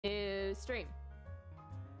stream.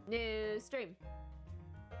 New stream.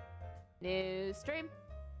 New stream.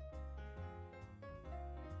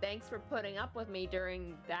 Thanks for putting up with me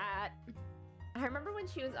during that. I remember when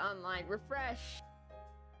she was online. Refresh.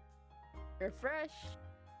 Refresh.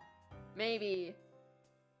 Maybe.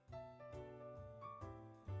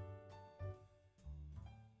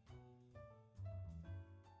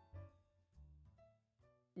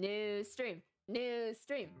 New stream. New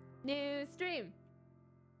stream. New stream.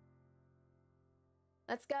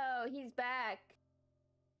 Let's go. He's back.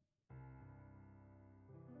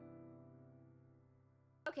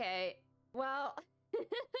 Okay. Well.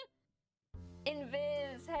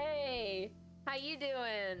 Invis, hey. How you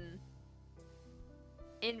doing?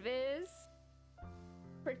 Invis?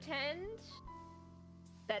 Pretend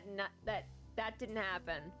that that didn't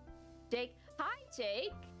happen. Jake. Hi,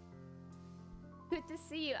 Jake. Good to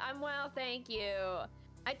see you. I'm well, thank you.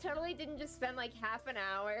 I totally didn't just spend like half an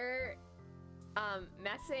hour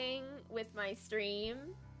messing with my stream.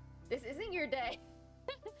 This isn't your day.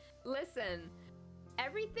 Listen,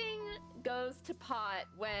 everything goes to pot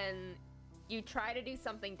when you try to do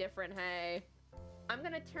something different, hey. I'm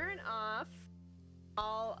gonna turn off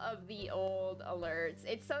all of the old alerts.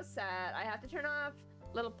 It's so sad. I have to turn off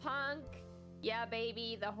Little Punk. Yeah,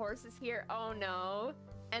 baby, the horse is here. Oh no.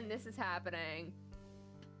 And this is happening.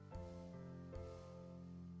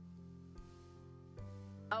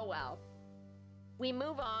 Oh well. We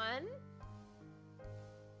move on.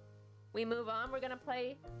 We move on. We're gonna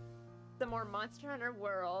play some more Monster Hunter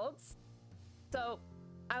Worlds. So,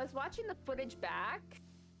 I was watching the footage back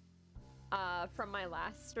from my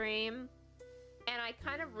last stream, and I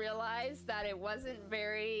kind of realized that it wasn't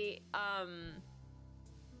very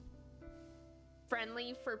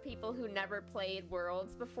friendly for people who never played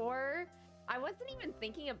Worlds before. I wasn't even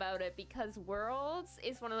thinking about it because Worlds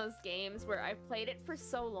is one of those games where I've played it for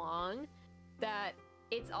so long that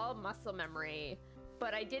it's all muscle memory.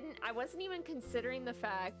 But I wasn't even considering the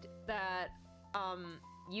fact that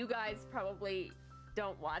you guys probably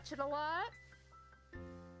don't watch it a lot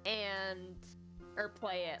or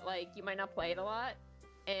play it. Like, you might not play it a lot.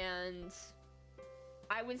 And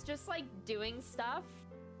I was just like doing stuff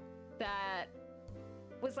that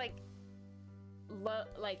was like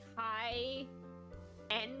high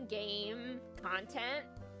end game content,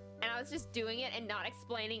 and I was just doing it and not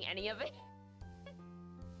explaining any of it.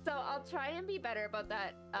 So I'll try and be better about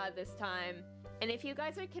that this time. And if you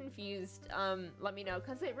guys are confused, let me know,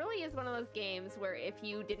 because it really is one of those games where if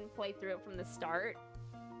you didn't play through it from the start,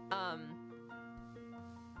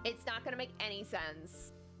 it's not gonna make any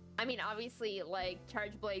sense. I mean, obviously, like,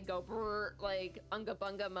 Charge Blade go brrr, like, Unga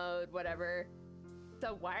Bunga mode, whatever.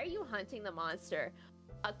 So why are you hunting the monster?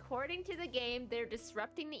 According to the game, they're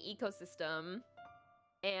disrupting the ecosystem.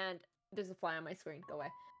 And there's a fly on my screen. Go away.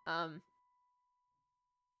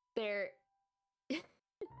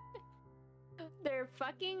 They're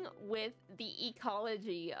fucking with the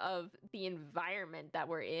ecology of the environment that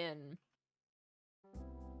we're in.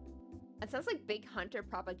 It sounds like big hunter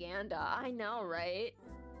propaganda. I know, right?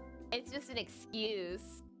 It's just an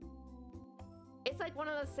excuse. It's like one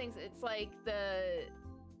of those things. It's like the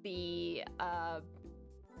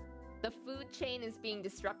food chain is being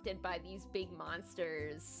disrupted by these big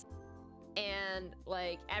monsters. And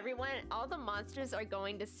like all the monsters are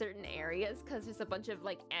going to certain areas because there's a bunch of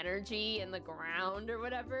like energy in the ground or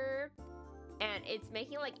whatever. And it's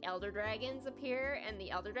making like elder dragons appear, and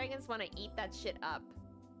the elder dragons want to eat that shit up.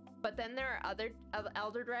 But then there are other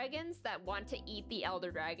elder dragons that want to eat the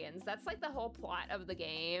elder dragons. That's like the whole plot of the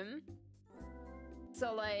game.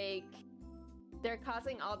 So like, they're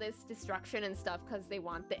causing all this destruction and stuff because they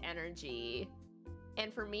want the energy.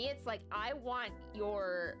 And for me, it's like, I want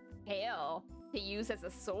your tail to use as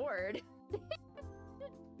a sword.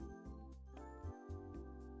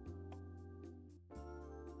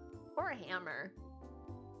 Or a hammer.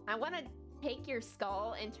 I want to take your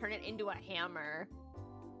skull and turn it into a hammer.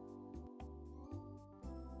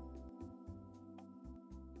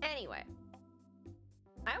 Anyway.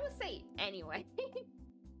 I always say anyway.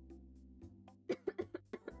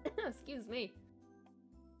 Excuse me.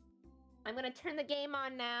 I'm gonna turn the game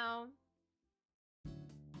on now.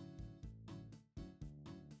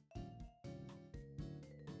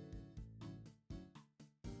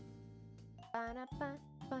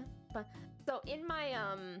 So in my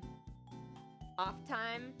off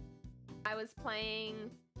time, I was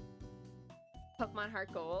playing Pokemon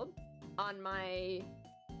Heart Gold on my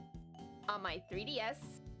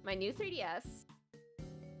 3DS, my new 3DS.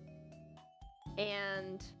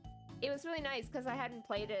 And it was really nice because I hadn't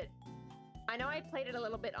played it. I know I played it a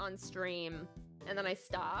little bit on stream and then I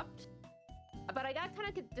stopped. But I got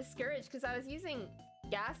kind of discouraged because I was using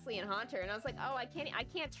Ghastly and Haunter, and I was like, oh, I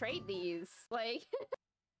can't trade these. Like,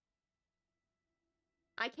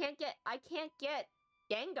 I can't get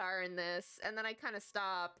Gengar in this, and then I kind of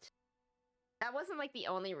stopped. That wasn't like the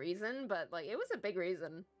only reason, but like it was a big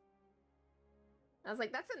reason. I was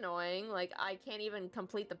like, that's annoying. Like, I can't even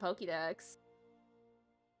complete the Pokédex.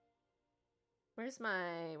 Where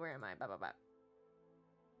am I? Blah, blah, blah.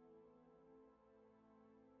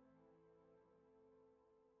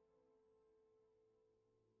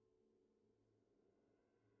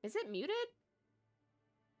 Is it muted?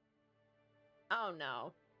 Oh,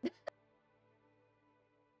 no.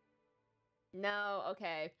 No,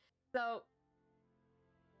 okay. So,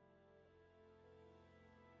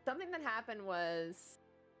 something that happened was,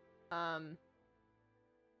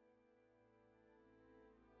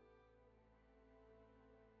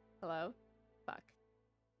 hello? Fuck.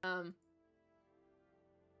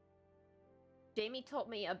 Jamie told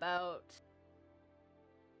me about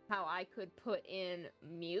how I could put in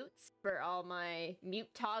mutes for all my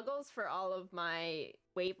mute toggles for all of my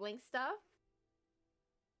wavelength stuff.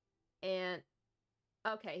 And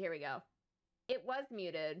okay, here we go. It was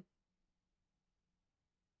muted.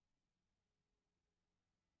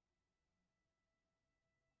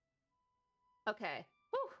 Okay.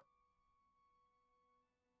 Whew.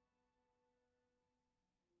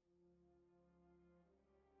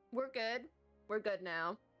 We're good. We're good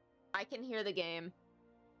now. I can hear the game.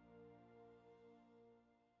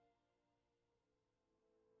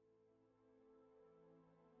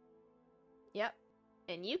 Yep.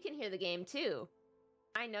 And you can hear the game too.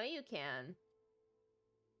 I know you can.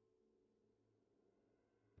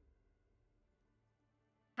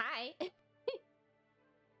 Hi.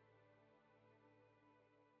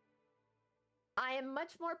 I am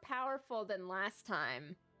much more powerful than last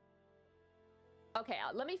time. Okay,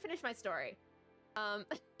 let me finish my story.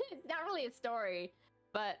 It's not really a story,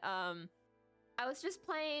 but I was just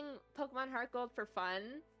playing Pokemon Heart Gold for fun,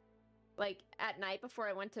 like at night before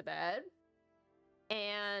I went to bed.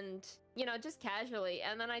 And, you know, just casually.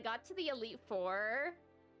 And then I got to the Elite Four,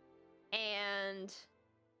 and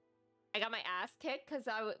I got my ass kicked because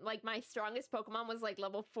like my strongest Pokemon was like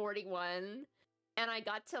level 41. And I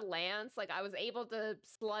got to Lance, like I was able to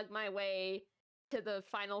slug my way to the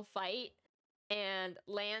final fight. And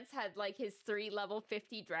Lance had like his 3 level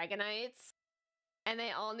 50 Dragonites. And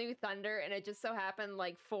they all knew Thunder, and it just so happened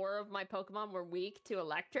like 4 of my Pokemon were weak to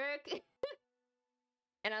Electric.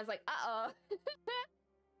 And I was like, uh-oh.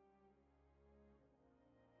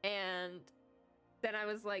 And then I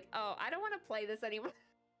was like, oh, I don't want to play this anymore.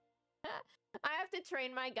 I have to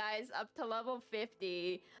train my guys up to level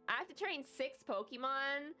 50. I have to train 6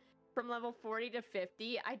 Pokemon from level 40 to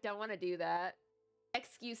 50. I don't want to do that.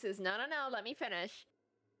 Excuses. No, let me finish.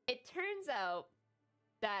 It turns out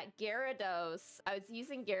that Gyarados, I was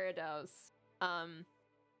using Gyarados.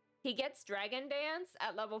 He gets Dragon Dance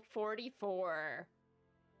at level 44.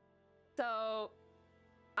 So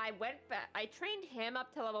I went back, I trained him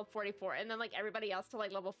up to level 44, and then like everybody else to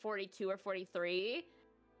like level 42 or 43.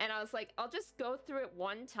 And I was like, I'll just go through it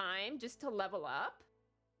one time just to level up.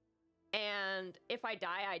 And if I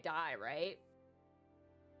die, right?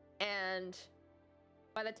 And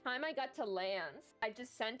by the time I got to Lance, I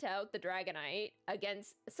just sent out the Dragonite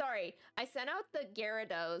against... Sorry, I sent out the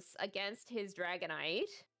Gyarados against his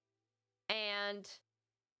Dragonite. And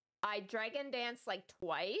I Dragon Danced like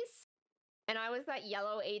twice. And I was at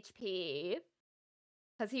yellow HP.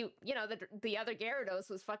 Because he, you know, the other Gyarados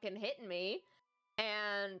was fucking hitting me.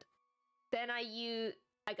 And then I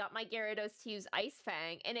got my Gyarados to use Ice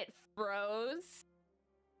Fang, and it froze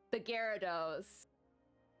the Gyarados.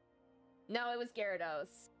 No, it was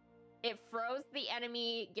Gyarados. It froze the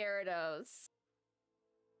enemy Gyarados.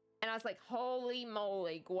 And I was like, holy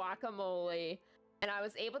moly, guacamole. And I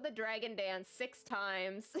was able to Dragon Dance 6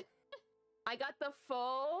 times. I got the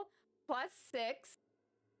full +6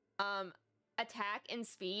 attack and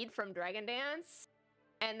speed from Dragon Dance.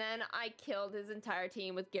 And then I killed his entire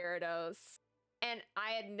team with Gyarados. And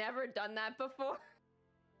I had never done that before.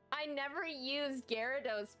 I never used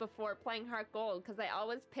Gyarados before playing Heart Gold because I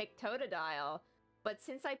always picked Totodile. But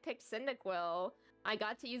since I picked Cyndaquil, I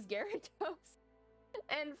got to use Gyarados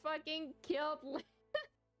and fucking killed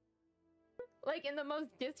like in the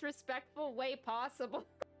most disrespectful way possible.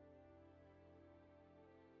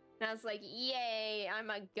 And I was like, yay,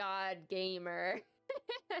 I'm a god gamer.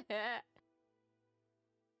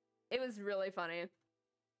 It was really funny.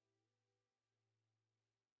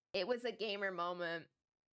 It was a gamer moment.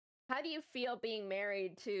 How do you feel being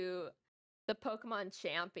married to the Pokemon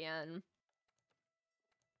champion?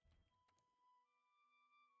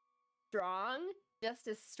 strong, just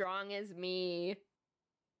as strong as me.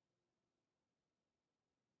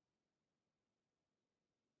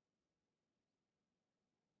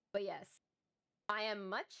 But yes, I am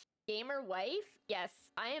much gamer wife. Yes,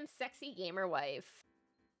 I am sexy gamer wife.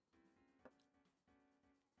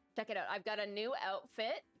 Check it out. I've got a new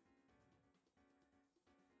outfit.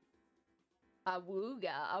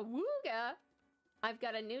 Awooga. Awooga. I've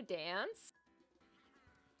got a new dance.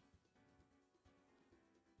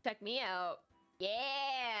 Check me out.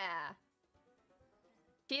 Yeah.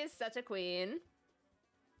 She is such a queen.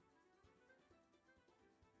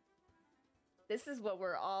 This is what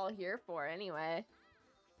we're all here for anyway.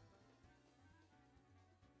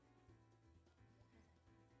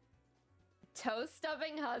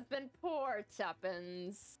 Toe-stuffing husband, poor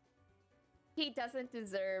Tuppens. He doesn't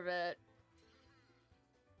deserve it.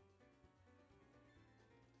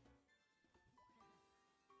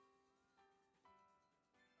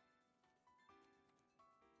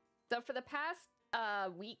 So for the past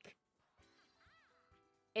week,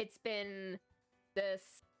 it's been this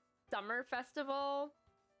summer festival.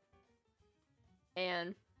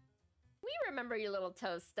 And we remember your little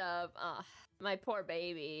toe stub. Ah, my poor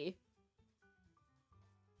baby.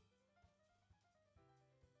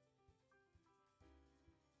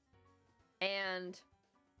 And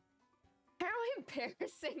how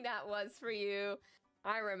embarrassing that was for you.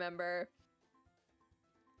 I remember.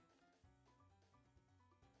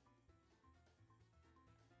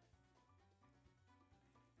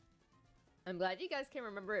 I'm glad you guys can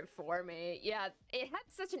remember it for me. Yeah, it had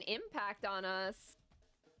such an impact on us.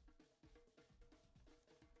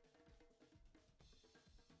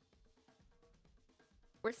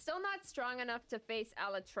 We're still not strong enough to face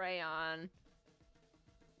Alatreon.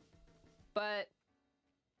 But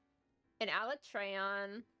in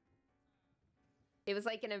Alatreon, it was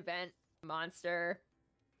like an event monster.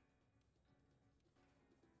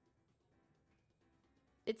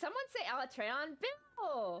 Did someone say Alatreon?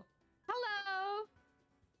 Bill! Hello!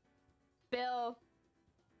 Bill,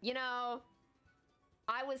 you know,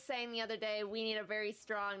 I was saying the other day we need a very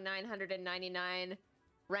strong 999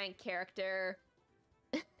 rank character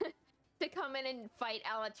to come in and fight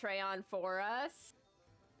Alatreon for us.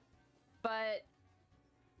 But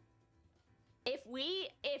if we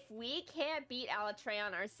can't beat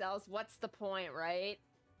Alatreon ourselves, what's the point, right?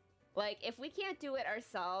 Like, if we can't do it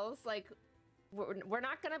ourselves, like, we're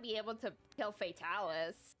not gonna be able to kill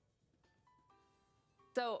Fatalis.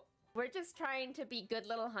 So we're just trying to be good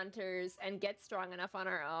little hunters and get strong enough on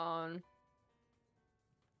our own.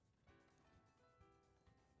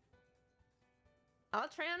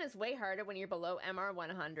 Alatreon is way harder when you're below MR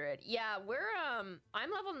 100. Yeah,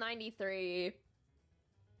 I'm level 93.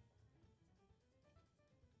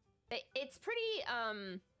 It's pretty,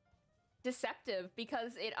 deceptive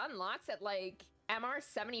because it unlocks at, like, MR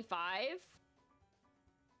 75.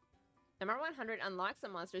 MR 100 unlocks the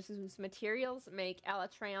monsters whose materials make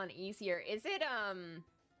Alatreon easier. Is it,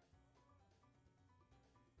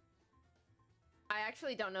 I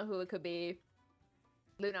actually don't know who it could be.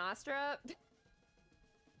 Lunastra?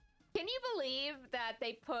 Can you believe that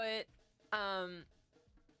they put,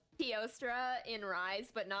 Teostra in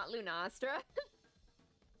Rise, but not Lunastra?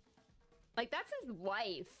 Like, that's his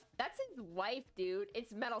wife. That's his wife, dude.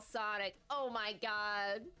 It's Metal Sonic. Oh my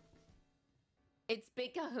god. It's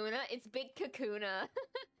Big Kahuna. It's Big Kakuna.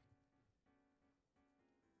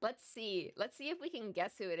 Let's see. Let's see if we can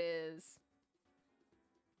guess who it is.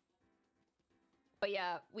 But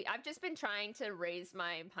yeah, I've just been trying to raise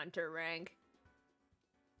my hunter rank.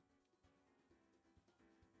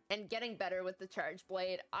 And getting better with the Charge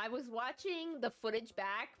Blade. I was watching the footage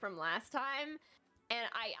back from last time, and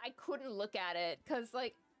I couldn't look at it, because,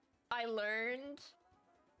 like, I learned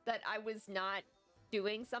that I was not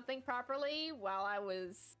doing something properly while I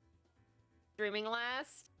was streaming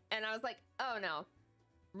last, and I was like, oh no.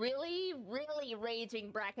 Really, really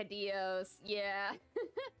raging Brachydios. Yeah.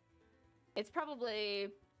 It's probably...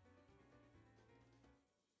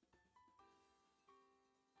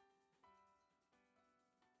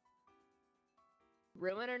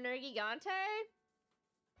 Ruiner Nergigante?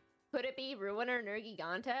 Could it be Ruiner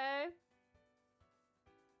Nergigante?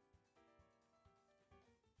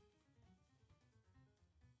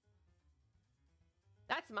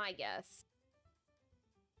 That's my guess.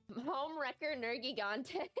 Home Wrecker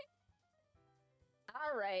Nergigante?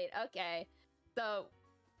 Alright, okay. So,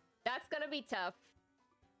 that's gonna be tough.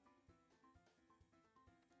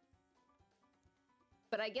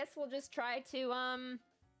 But I guess we'll just try to,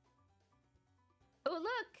 Oh,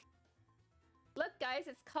 look! Look, guys,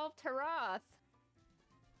 it's called Taroth.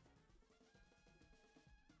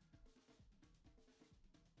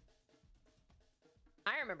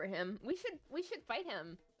 I remember him. We should fight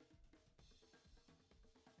him.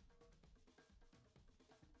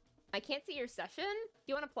 I can't see your session. Do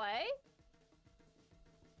you want to play?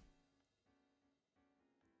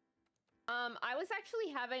 I was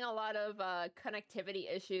actually having a lot of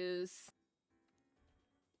connectivity issues.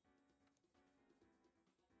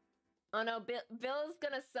 Oh no, Bill's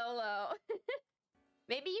gonna solo.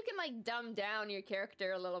 Maybe you can like dumb down your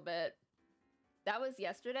character a little bit. That was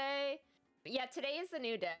yesterday. But yeah, today is the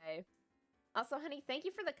new day. Also, honey, thank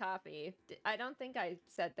you for the coffee. I don't think I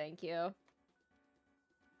said thank you.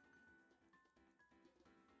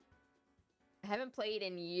 I haven't played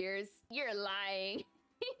in years. You're lying.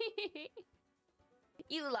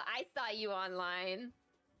 I saw you online.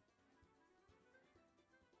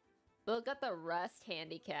 Bill got the rust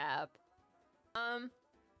handicap.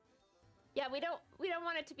 Yeah, we don't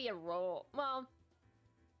want it to be a roll. Well,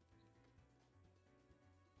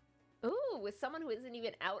 ooh, with someone who isn't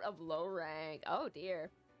even out of low rank. Oh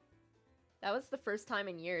dear. That was the first time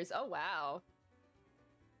in years. Oh wow.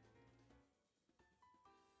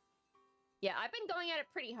 Yeah, I've been going at it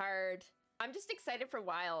pretty hard. I'm just excited for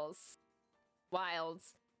Wilds.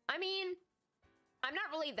 I mean, I'm not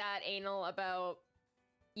really that anal about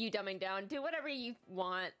you dumbing down. Do whatever you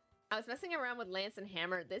want. I was messing around with Lance and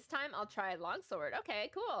Hammer. This time I'll try Longsword. Okay,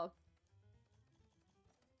 cool.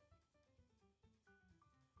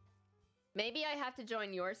 Maybe I have to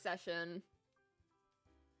join your session.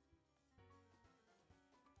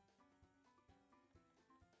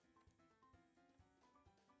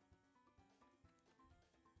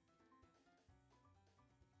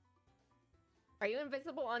 Are you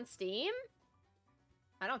invisible on Steam?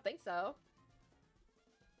 I don't think so.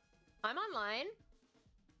 I'm online.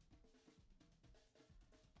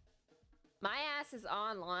 My ass is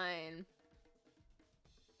online.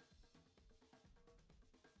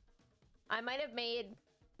 I might have made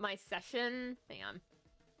my session. Hang on.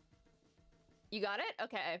 You got it?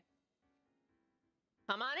 Okay.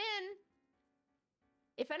 Come on in.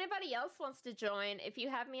 If anybody else wants to join, if you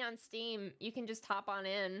have me on Steam, you can just hop on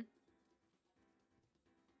in.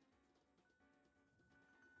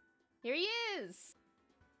 Here he is!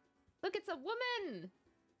 Look, it's a woman!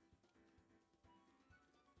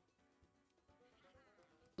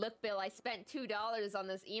 Look, Bill, I spent $2 on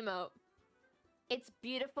this emote. It's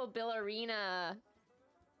beautiful Billerina.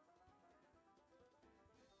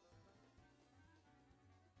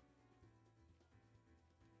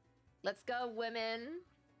 Let's go, women.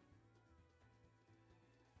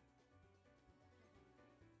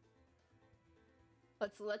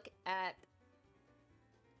 Let's look at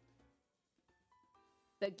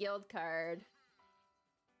the guild card.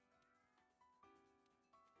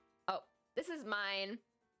 Oh, this is mine.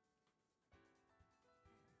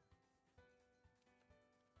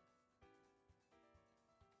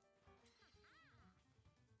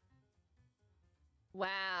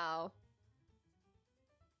 Wow.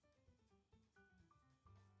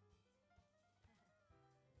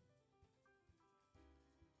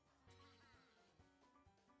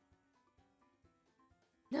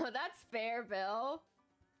 No, that's fair, Bill.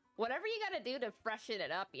 Whatever you gotta do to freshen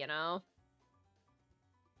it up, you know?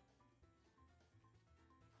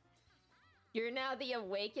 You're now the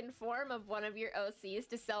awakened form of one of your OCs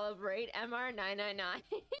to celebrate MR999.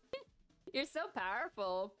 You're so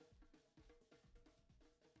powerful.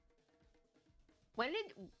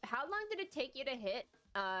 How long did it take you to hit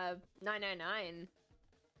 999?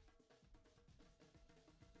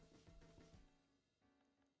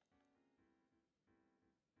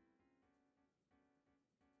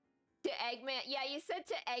 To Eggman, yeah, you said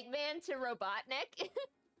to Eggman to Robotnik.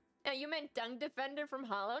 No, you meant Dung Defender from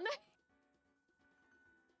Hollow Knight?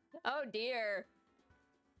 Oh dear.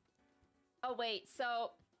 Oh wait,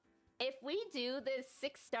 so if we do this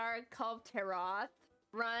 6-star Kulve Taroth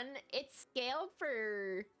run, it's scaled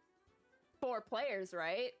for 4 players,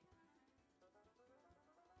 right?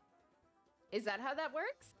 Is that how that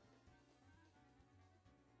works?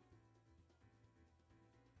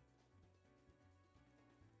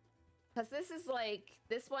 Because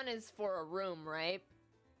this one is for a room, right?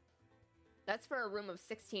 That's for a room of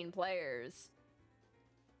 16 players.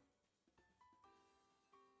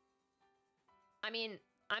 I mean,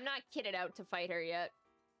 I'm not kitted out to fight her yet.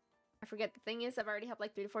 I forget, the thing is, I've already helped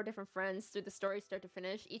like 3 to 4 different friends through the story start to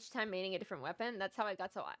finish, each time mating a different weapon. That's how I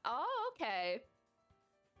got so... Oh, okay.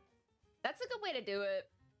 That's a good way to do it.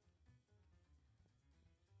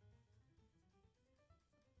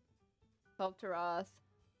 Kulve Taroth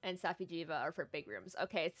and Safi'jiiva are for big rooms.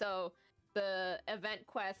 Okay, so the event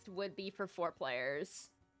quest would be for 4 players.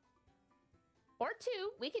 Or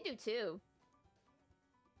 2. We could do 2.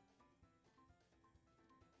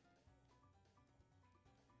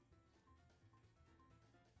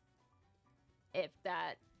 if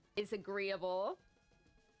that is agreeable.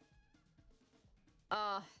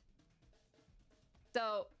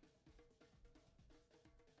 So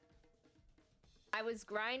I was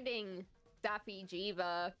grinding Daffy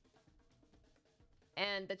Jiva,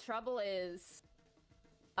 and the trouble is,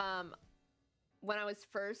 when I was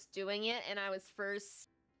first doing it and I was first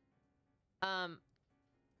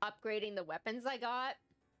upgrading the weapons I got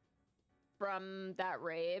from that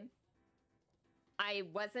raid, I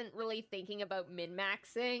wasn't really thinking about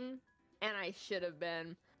min-maxing, and I should have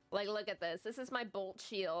been. Like, look at this. This is my bolt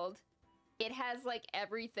shield. It has, like,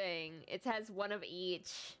 everything. It has one of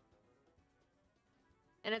each.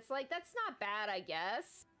 And it's like, that's not bad, I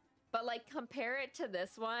guess. But, like, compare it to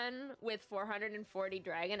this one with 440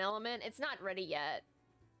 dragon element. It's not ready yet.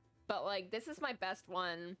 But, like, this is my best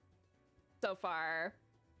one so far.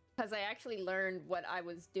 Because I actually learned what I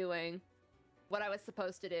was doing. What I was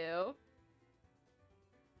supposed to do.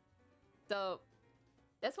 So,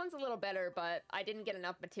 this one's a little better, but I didn't get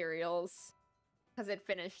enough materials. Because it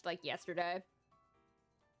finished, like, yesterday.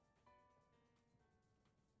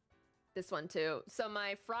 This one, too. So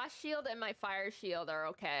my frost shield and my fire shield are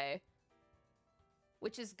okay.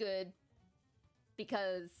 Which is good.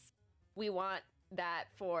 Because we want that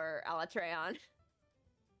for Alatreon.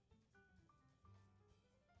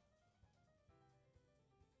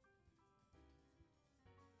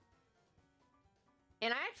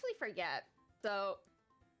 And I actually forget. So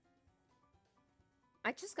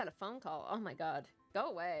I just got a phone call. Oh my god. Go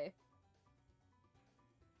away.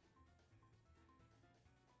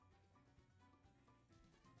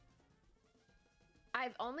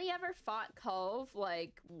 I've only ever fought Cove,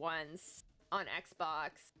 like, once on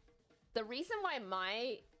Xbox. The reason why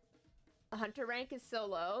my hunter rank is so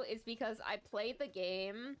low is because I played the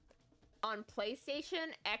game on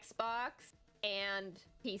PlayStation, Xbox, and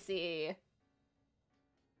PC.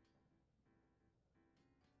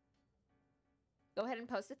 Go ahead and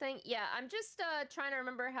post a thing. Yeah, I'm just trying to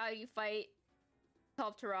remember how you fight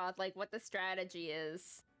Kulve Taroth, like what the strategy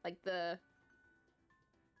is. Like the...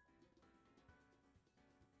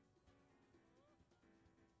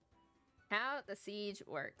 How the siege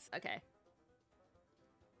works. Okay.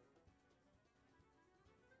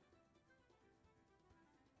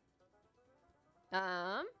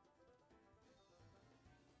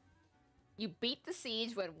 You beat the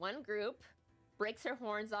siege when one group breaks her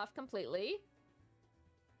horns off completely.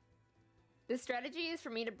 The strategy is for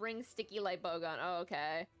me to bring Sticky Light Bowgun. Oh,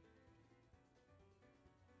 okay.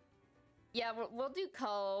 Yeah, we'll do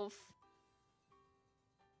Kulve.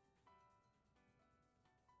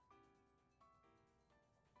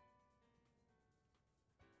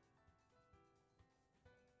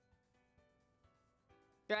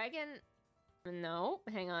 Dragon... No,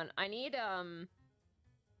 hang on. I need,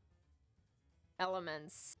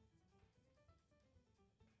 elements.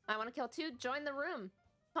 I want to kill 2. Join the room.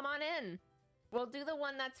 Come on in. We'll do the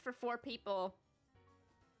one that's for 4 people.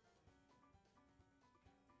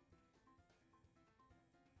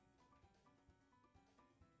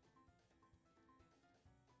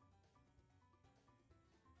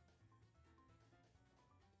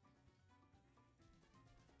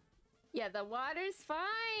 Yeah, the water's fine.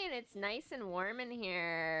 It's nice and warm in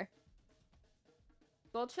here.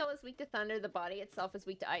 Gold Shell is weak to thunder. The body itself is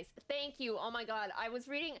weak to ice. Thank you. Oh my god. I was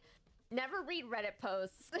reading... Never read Reddit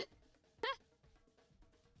posts.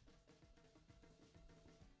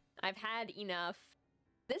 I've had enough.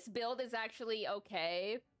 This build is actually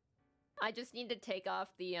okay. I just need to take off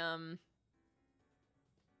the, Ugh,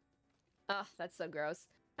 that's so gross.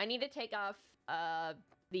 I need to take off,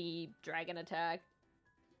 the dragon attack.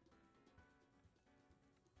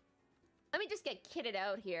 Let me just get kitted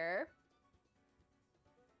out here.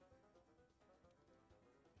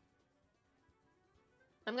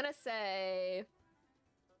 I'm gonna say...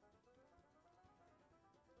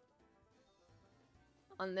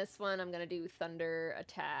 On this one, I'm gonna do Thunder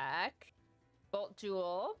Attack. Bolt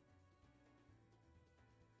Jewel.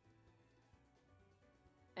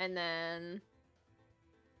 And then...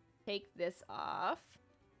 Take this off.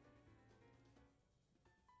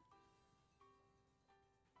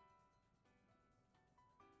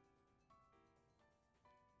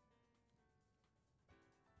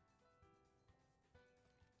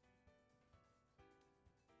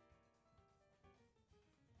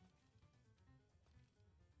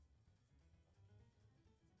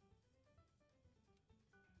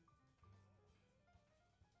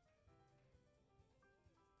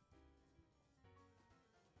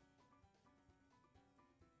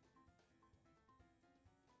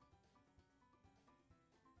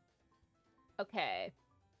 Okay.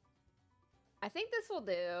 I think this will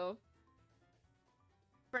do.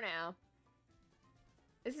 For now.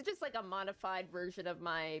 This is just like a modified version of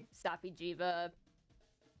my Safi Jiva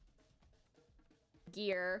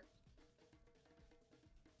gear.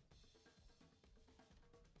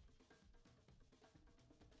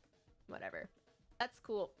 Whatever. That's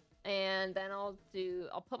cool. And then I'll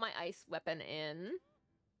put my ice weapon in.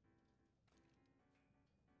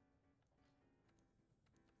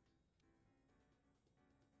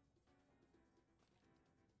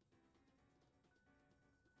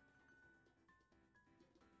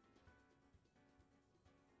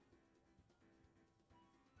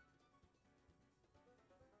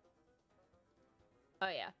 Oh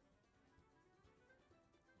yeah.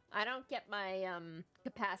 I don't get my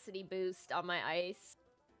capacity boost on my ice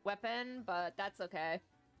weapon, but that's okay.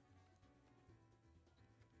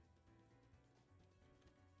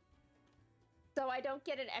 So I don't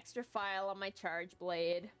get an extra file on my charge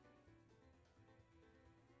blade.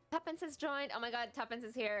 Tuppens has joined. Oh my god, Tuppens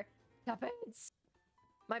is here. Tuppens!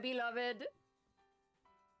 My beloved.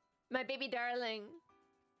 My baby darling.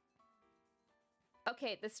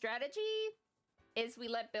 Okay, the strategy is we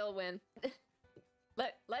let Bill win.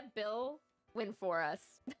 let Bill win for us.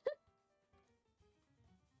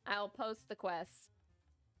 I'll post the quest.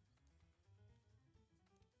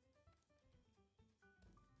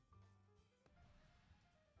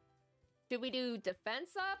 Should we do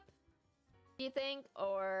defense up? Do you think?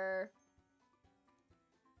 Or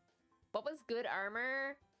what was good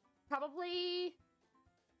armor? Probably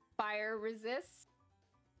fire resist.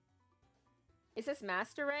 Is this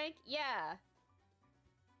master rank? Yeah.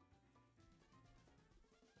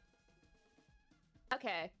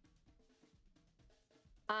 Okay.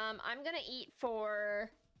 I'm gonna eat for...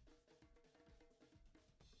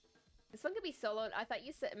 This one could be soloed. I thought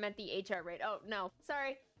you meant the HR rate. Oh, no.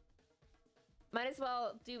 Sorry. Might as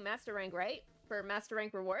well do master rank, right? For master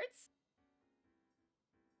rank rewards?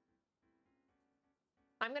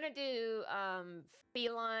 I'm gonna do,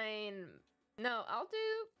 feline... No, I'll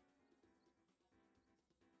do...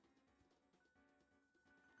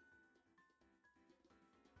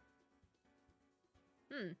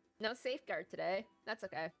 No safeguard today. That's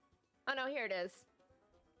okay. Oh no, here it is.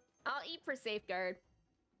 I'll eat for safeguard.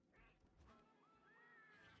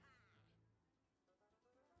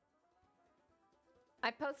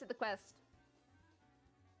 I posted the quest.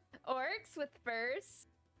 Orcs with furs.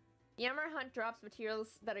 Yammer Hunt drops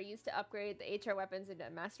materials that are used to upgrade the HR weapons into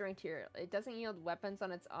master rank tier. It doesn't yield weapons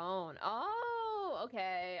on its own. Oh,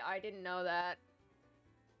 okay. I didn't know that.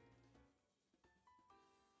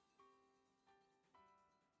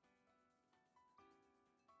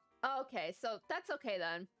 Okay, so that's okay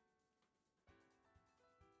then.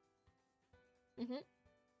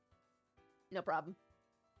 No problem.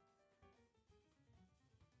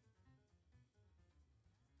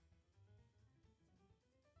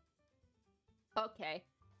 Okay.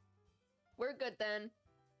 We're good then.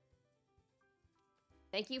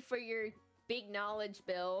 Thank you for your big knowledge,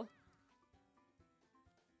 Bill.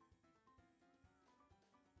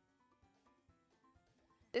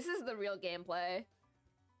 This is the real gameplay.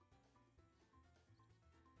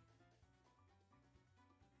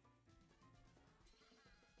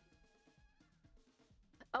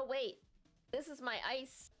 Oh, wait. This is my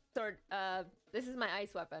ice sword. This is my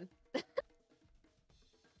ice weapon.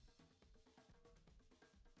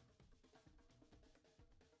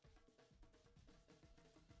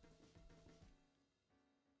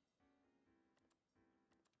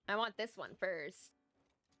 I want this one first.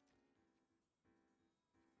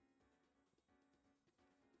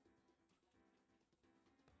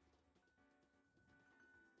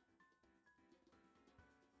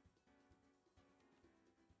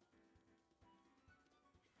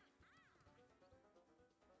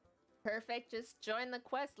 Perfect. Just join the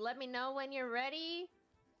quest. Let me know when you're ready.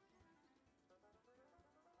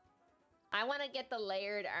 I want to get the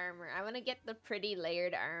layered armor. I want to get the pretty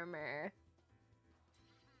layered armor.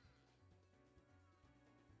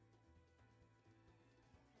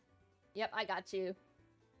 Yep, I got you.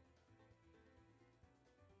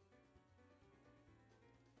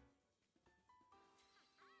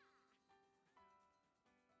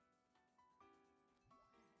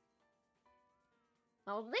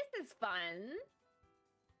 Oh, this is fun.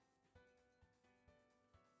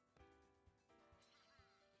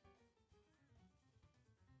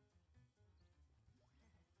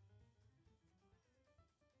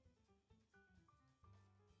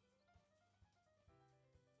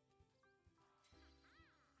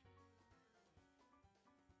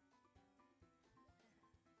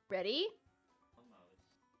 Ready? Almost.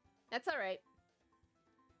 That's all right.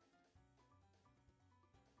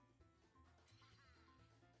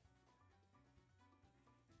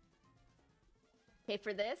 Okay,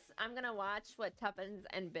 for this, I'm gonna watch what Tuppens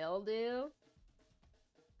and Bill do.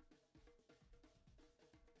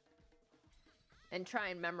 And try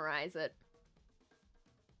and memorize it.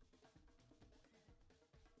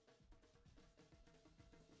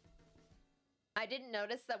 I didn't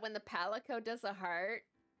notice that when the Palico does a heart,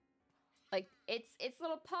 like, it's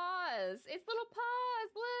little paws! It's little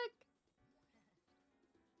paws! Look!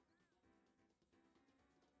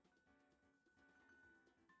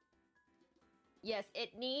 Yes,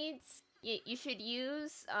 it needs... You should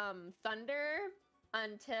use, Thunder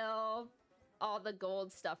until all the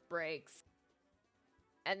gold stuff breaks.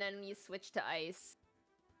 And then you switch to Ice.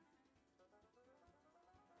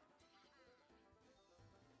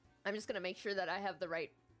 I'm just gonna make sure that I have the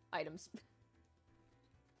right items.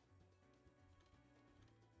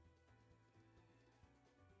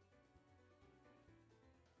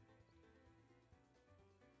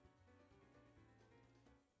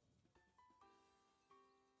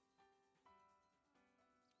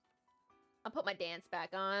 I'll put my dance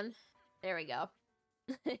back on. There we go.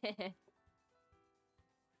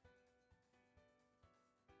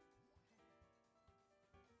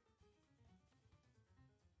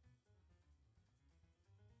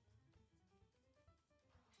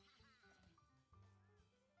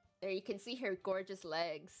 There, you can see her gorgeous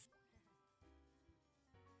legs.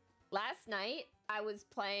 Last night, I was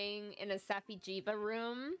playing in a Safi Jiva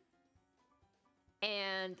room,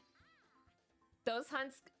 and those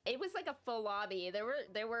hunts, it was like a full lobby.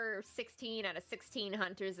 There were 16 out of 16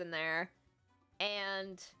 hunters in there,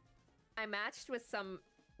 and I matched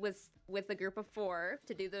with a group of 4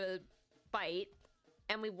 to do the fight,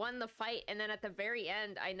 and we won the fight. And then at the very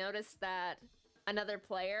end, I noticed that another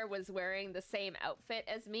player was wearing the same outfit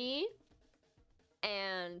as me,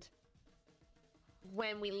 and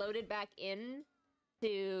when we loaded back in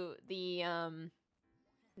to the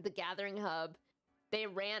gathering hub, they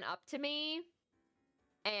ran up to me,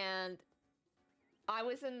 and I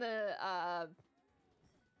was in the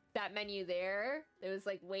that menu there. It was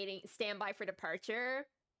like waiting, standby for departure,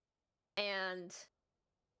 and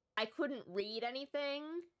I couldn't read anything,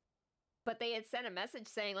 but they had sent a message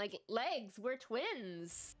saying, like, legs, we're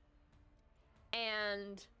twins.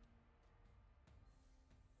 And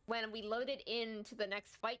when we loaded into the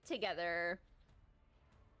next fight together,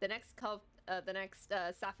 the next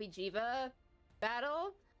Safi Jiva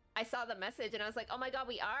battle, I saw the message and I was like, oh my god,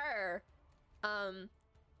 we are.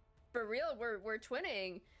 For real, we're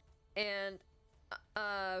twinning. And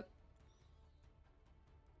oh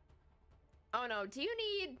no, do you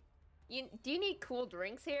need cool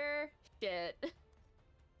drinks here? Shit.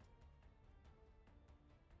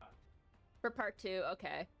 For part 2,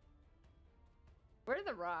 okay. Where are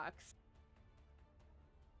the rocks?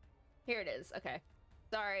 Here it is, okay.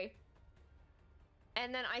 Sorry.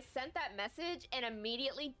 And then I sent that message and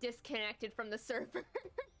immediately disconnected from the server.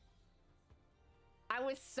 I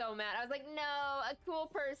was so mad. I was like, no, a cool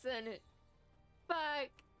person.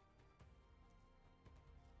 Fuck.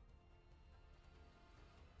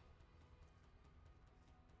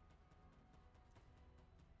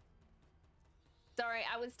 Sorry,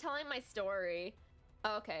 I was telling my story.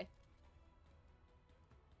 Oh, okay.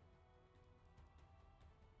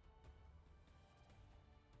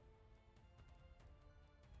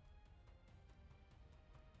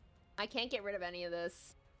 I can't get rid of any of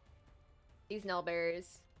this. These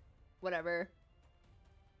nullberries. Whatever.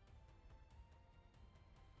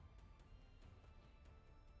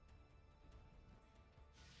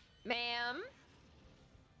 Ma'am?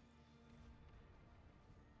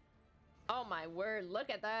 Oh my word, look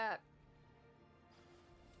at that.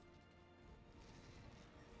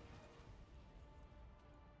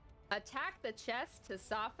 Attack the chest to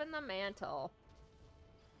soften the mantle.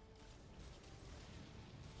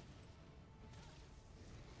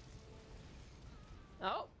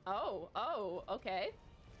 Oh, okay.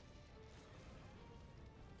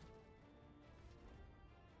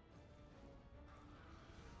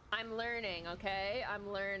 I'm learning, okay?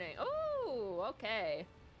 I'm learning. Ooh, okay.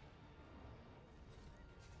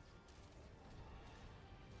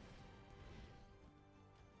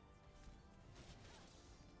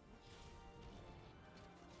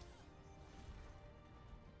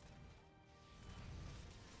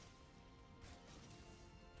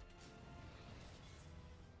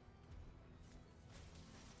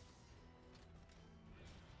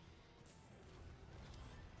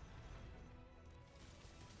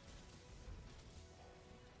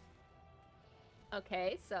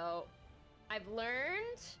 Okay, so I've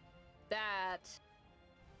learned that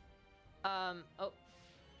oh,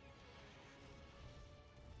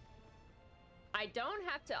 I don't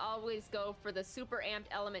have to always go for the super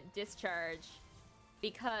amped element discharge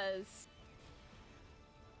because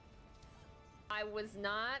I was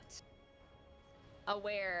not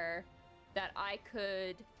aware that I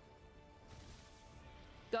could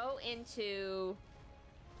go into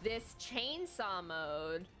this chainsaw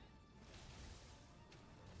mode.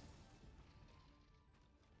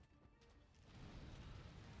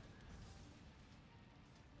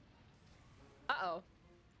 Uh-oh.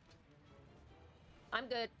 I'm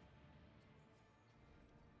good.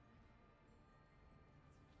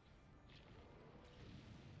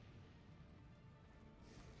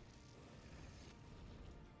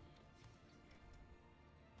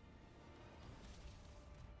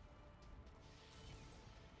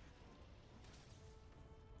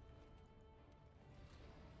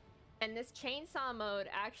 And this chainsaw mode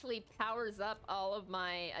actually powers up all of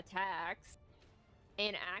my attacks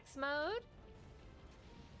in axe mode.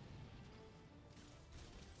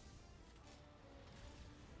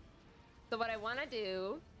 So what I want to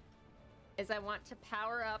do is I want to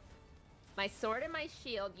power up my sword and my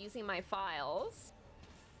shield using my files.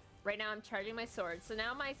 Right now I'm charging my sword. So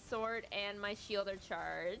now my sword and my shield are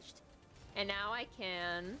charged. And now I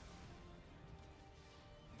can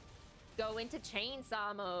go into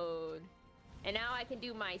chainsaw mode. And now I can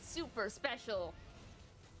do my super special,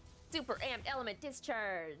 super amped element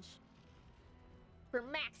discharge for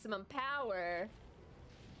maximum power.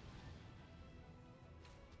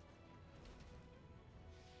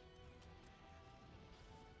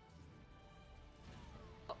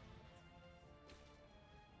 Oh.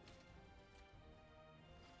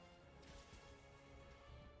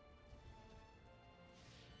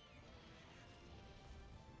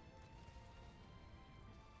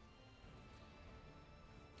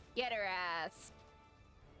 Get her ass.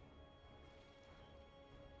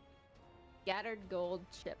 Scattered gold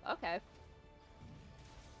chip. Okay.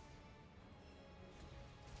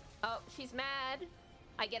 Oh, she's mad.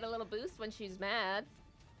 I get a little boost when she's mad.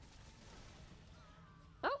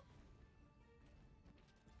 Oh.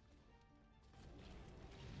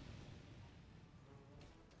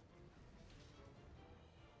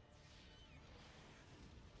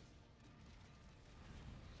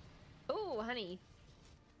 Oh, honey.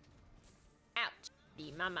 Ouch.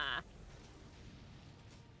 The mama.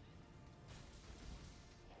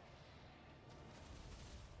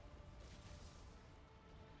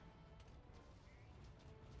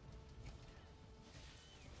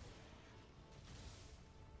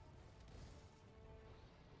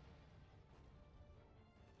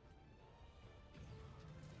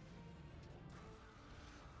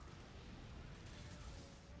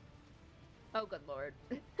 Oh, good lord.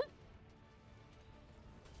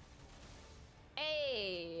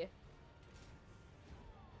 Hey!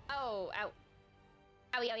 Oh, ow.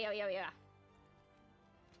 Owie, owie, owie, owie.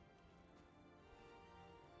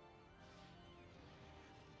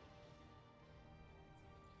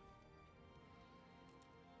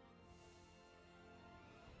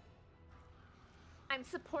 I'm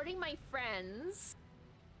supporting my friends.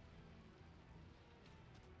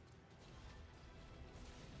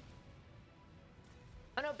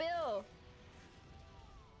 Oh no, Bill!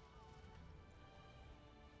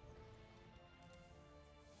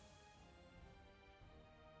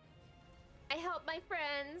 I help my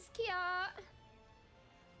friends, Kia!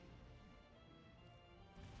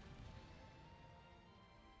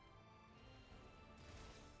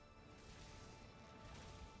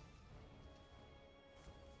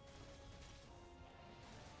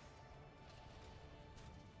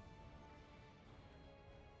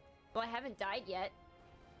 Well, I haven't died yet.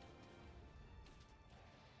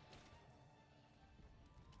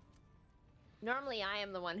 Normally, I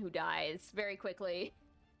am the one who dies very quickly.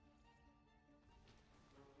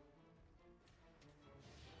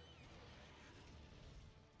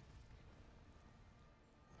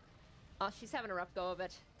 Oh, she's having a rough go of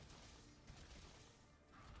it.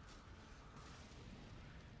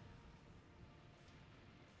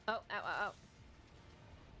 Oh, ow, ow, ow.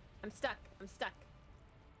 I'm stuck. I'm stuck.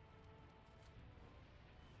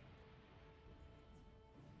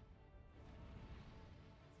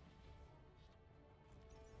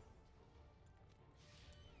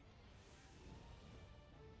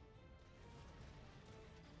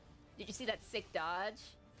 Did you see that sick dodge?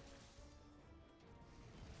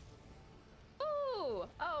 Ooh!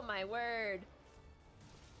 Oh my word.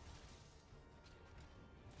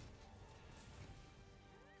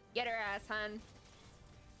 Get her ass, hun.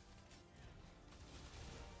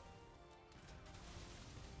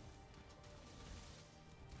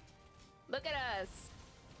 Look at us.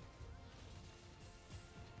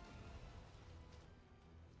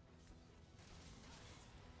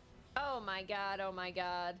 Oh my god, oh my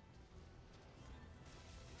god.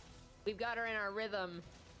 We've got her in our rhythm.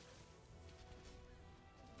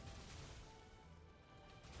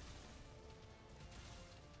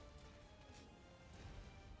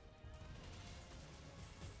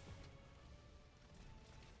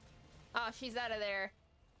 Oh, she's out of there.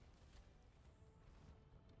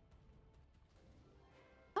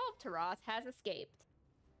 Taroth has escaped.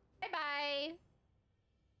 Bye-bye.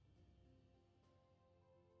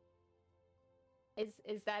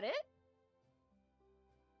 Is that it?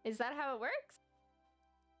 Is that how it works?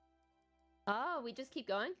 Oh, we just keep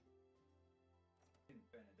going? Didn't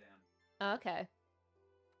burn it down. Okay.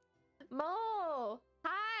 Mo!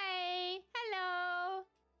 Hi! Hello!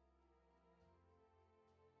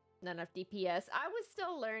 Not enough DPS. I was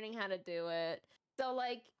still learning how to do it. So,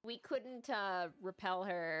 like, we couldn't, repel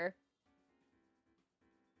her.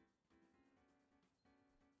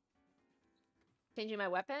 Changing my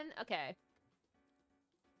weapon? Okay.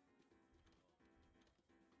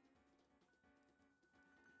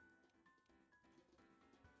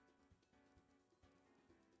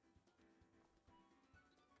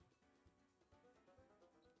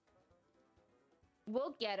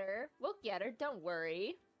 We'll get her. We'll get her. Don't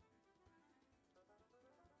worry.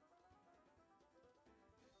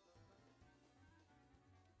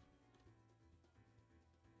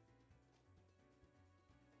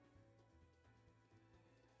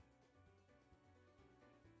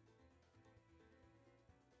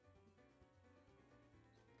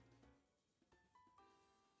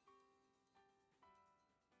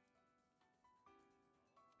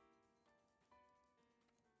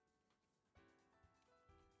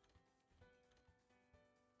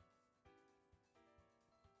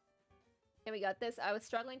 Okay, we got this. I was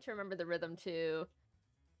struggling to remember the rhythm too.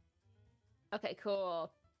 Okay,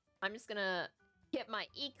 cool. I'm just gonna get my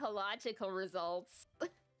ecological results.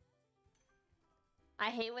 I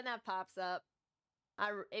hate when that pops up.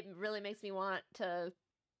 It really makes me want to...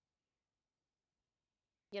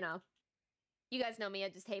 You know. You guys know me, I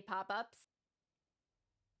just hate pop-ups.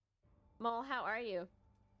 Mole, how are you?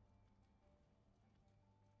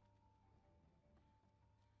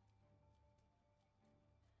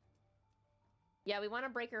 Yeah, we want to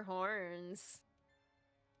break her horns.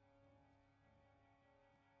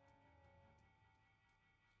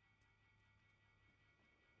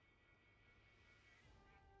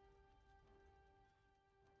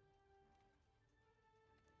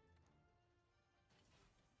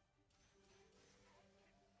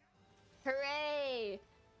 Hooray!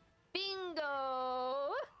 Bingo!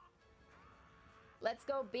 Let's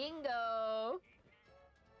go bingo!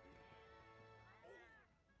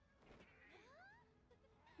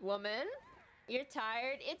 Woman? You're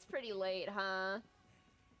tired? It's pretty late, huh?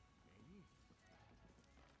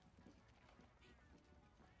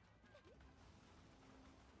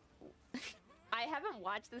 I haven't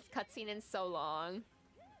watched this cutscene in so long.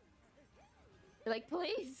 Like,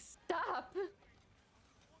 please, stop!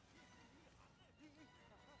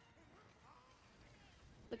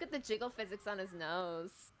 Look at the jiggle physics on his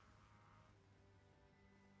nose.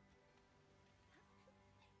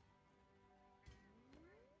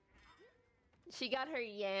 She got her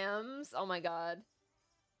yams. Oh my god.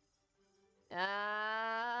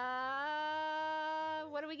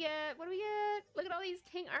 What do we get? What do we get? Look at all these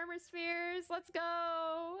king armor spheres. Let's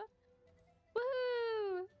go.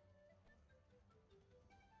 Woohoo!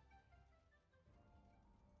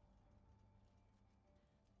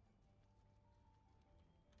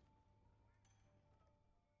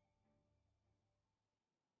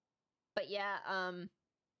 But yeah,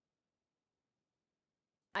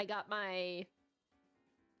 I got my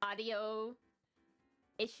audio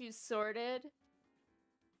issues sorted.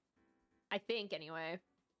 I think, anyway.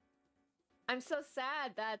 I'm so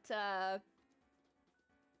sad that,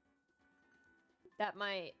 that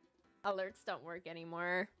my alerts don't work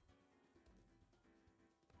anymore.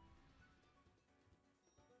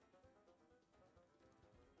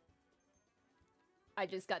 I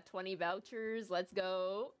just got 20 vouchers. Let's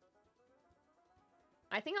go.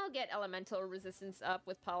 I think I'll get elemental resistance up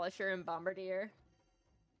with Polisher and Bombardier.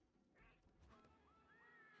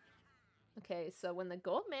 Okay, so when the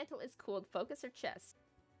gold mantle is cooled, focus her chest.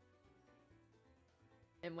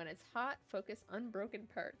 And when it's hot, focus unbroken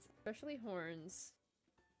parts, especially horns.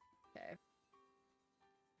 Okay.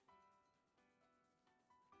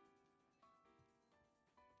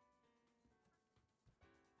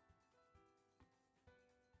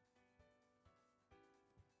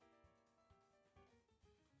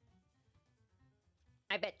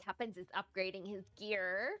 I bet Tuppens is upgrading his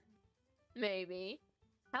gear. Maybe.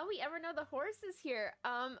 How we ever know the horse is here?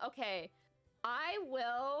 Okay. I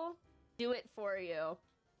will do it for you.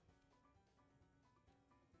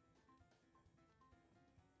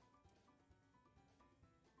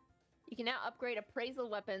 can now upgrade appraisal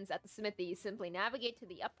weapons at the smithy. Simply navigate to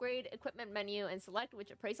the upgrade equipment menu and select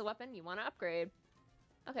which appraisal weapon you want to upgrade.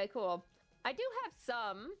 Okay, cool. I do have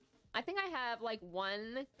some. I think I have like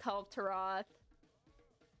one Kultaroth.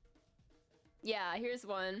 Yeah, here's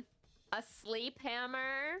one. A sleep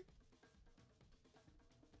hammer.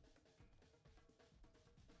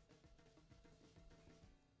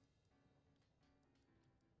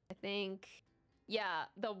 I think, yeah,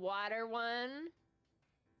 the water one.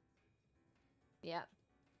 Yeah.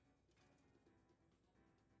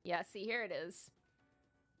 Yeah, see, here it is.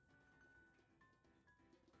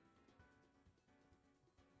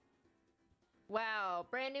 Wow,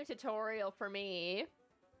 brand new tutorial for me.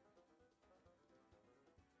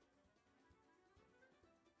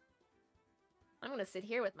 I'm gonna sit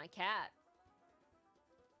here with my cat.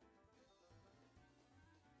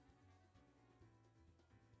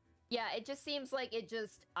 Yeah, it just seems like it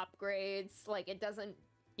just upgrades. Like, it doesn't...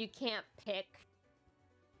 You can't pick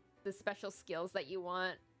the special skills that you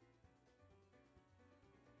want.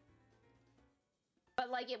 But,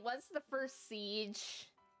 like, it was the first Siege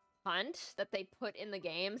hunt that they put in the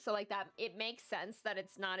game, so, like, that... It makes sense that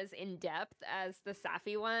it's not as in-depth as the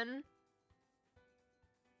Safi one.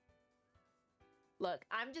 Look,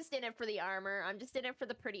 I'm just in it for the armor. I'm just in it for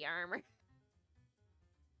the pretty armor.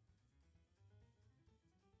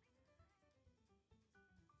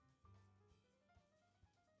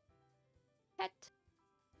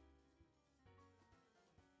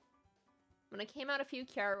 When I came out, a few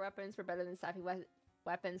Kiara weapons were better than Safi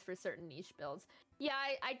weapons for certain niche builds. Yeah,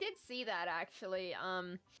 I did see that, actually.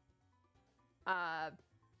 I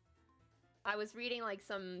was reading, like,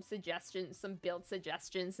 some suggestions, some build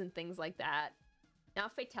suggestions and things like that. Now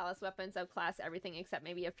Fatalis weapons outclass everything except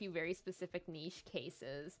maybe a few very specific niche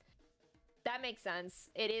cases. That makes sense.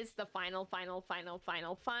 It is the final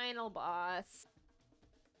boss.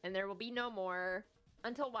 And there will be no more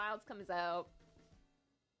until Wilds comes out.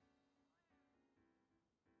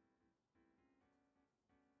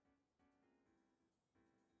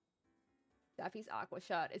 Safi's Aqua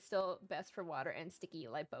Shot is still best for water and sticky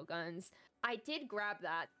lipo guns. I did grab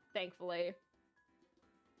that, thankfully.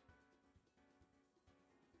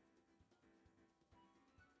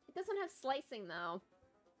 It doesn't have slicing, though.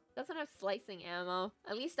 It doesn't have slicing ammo.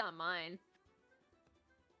 At least on mine.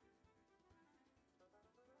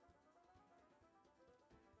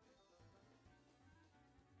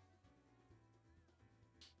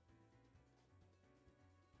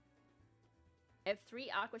 I have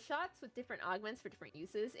 3 Aqua Shots with different augments for different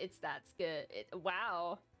uses. That's good.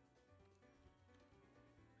 Wow.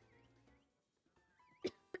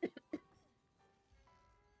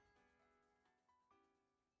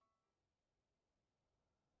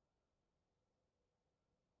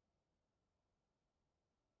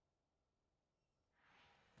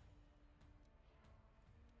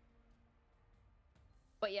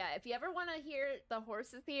 But yeah, if you ever want to hear the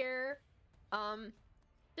horses here,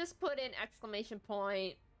 just put in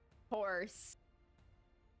 !horse.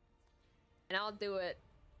 And I'll do it.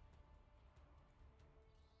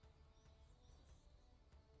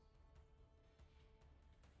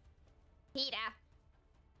 Peter.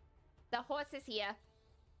 The horse is here.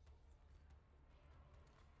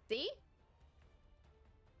 See?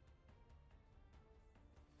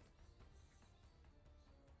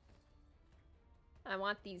 I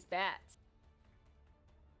want these bats.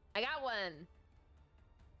 I got one.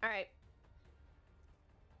 All right.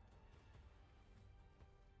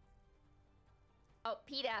 Oh,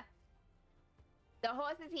 Peter. The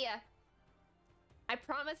horse is here. I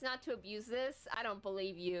promise not to abuse this. I don't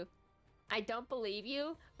believe you. I don't believe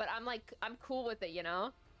you, but I'm cool with it, you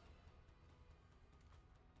know?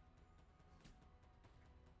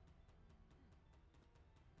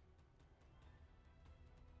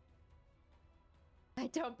 I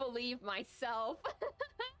don't believe myself.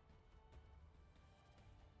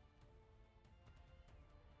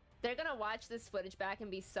 They're gonna watch this footage back and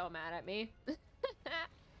be so mad at me.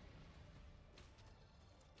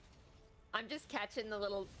 I'm just catching the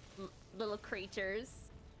little creatures.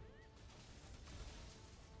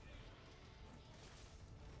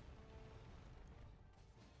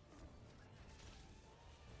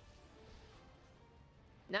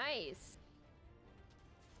 Nice.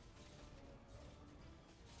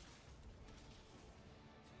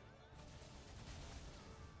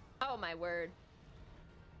 Oh my word.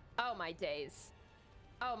 Oh my days.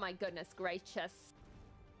 Oh my goodness gracious.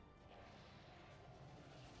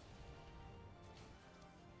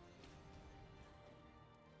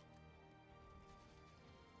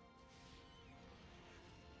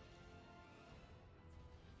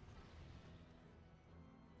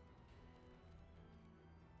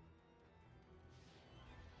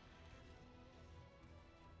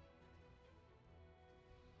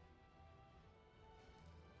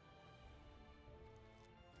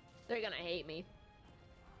 They're gonna hate me.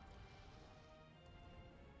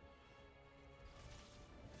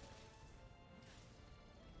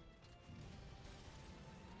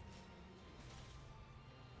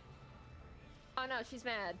 Oh no, she's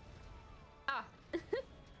mad. Ah.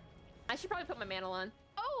 I should probably put my mantle on.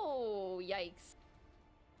 Oh, yikes.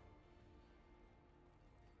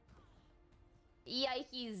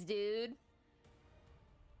 Yikes, dude.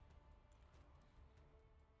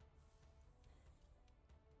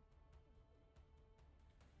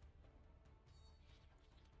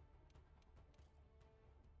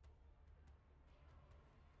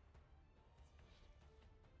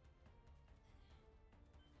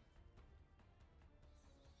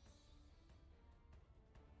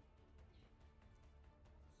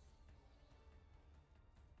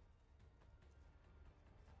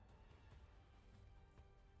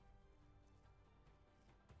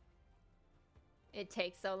 It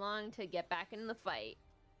takes so long to get back in the fight.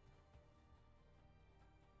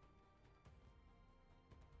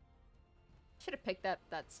 Should have picked up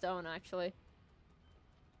that stone, actually.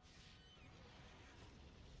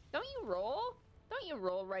 Don't you roll? Don't you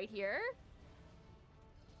roll right here?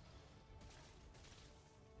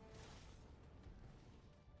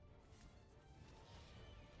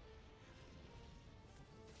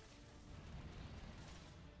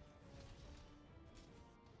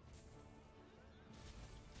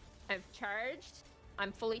 I've charged.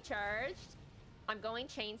 I'm fully charged. I'm going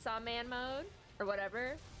Chainsaw Man mode, or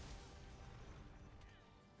whatever.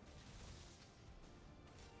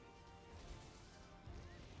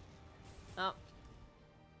 Oh.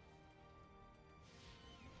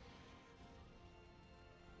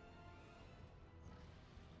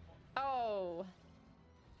 Oh.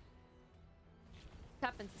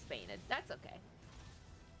 Tuppens is fainted. That's okay.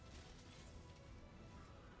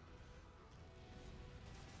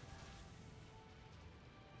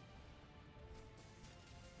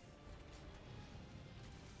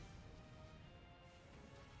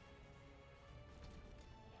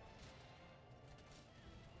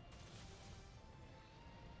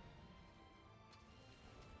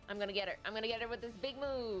 I'm gonna get her. I'm gonna get her with this big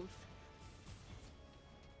move.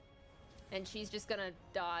 And she's just gonna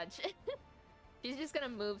dodge. She's just gonna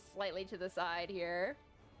move slightly to the side here.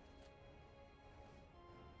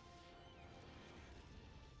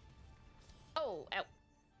 Oh, ow.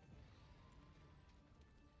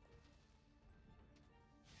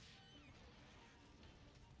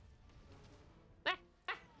 Ah,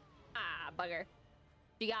 ah, ah, bugger.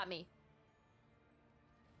 She got me.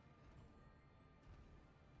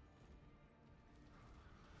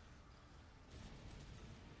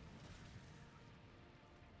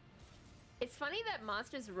 It's funny that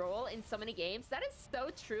monsters roll in so many games. That is so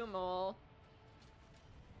true, Mole.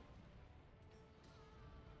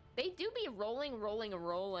 They do be rolling, rolling,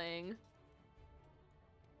 rolling.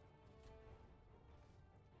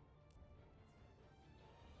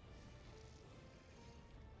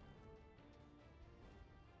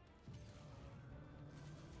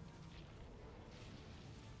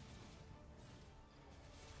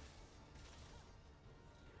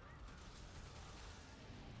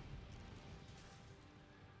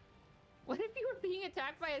 What if you were being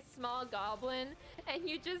attacked by a small goblin and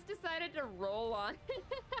you just decided to roll on it?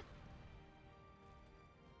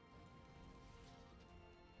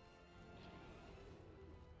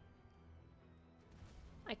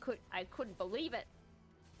 I couldn't believe it.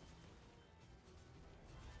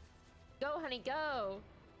 Go, honey, go.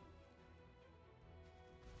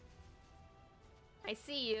 I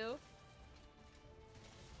see you.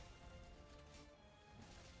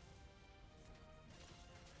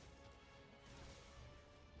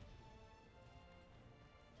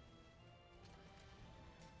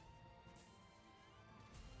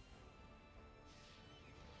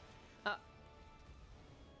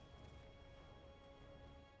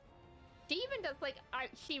 She even does, like,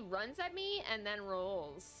 she runs at me and then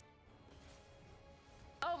rolls.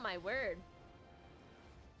 Oh, my word.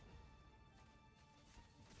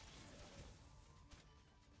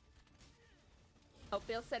 Oh,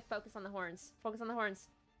 Bill said focus on the horns. Focus on the horns.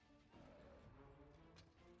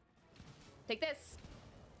 Take this.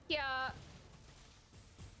 Yeah.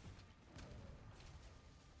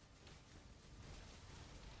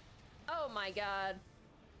 Oh, my God.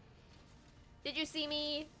 Did you see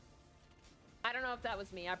me? I don't know if that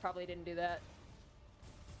was me. I probably didn't do that.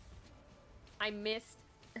 I missed.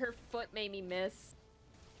 Her foot made me miss.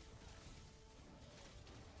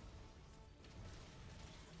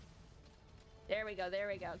 There we go. There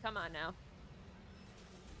we go. Come on now.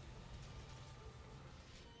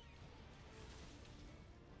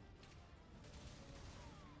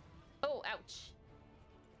 Oh, ouch.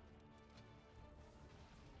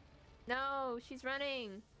 No, she's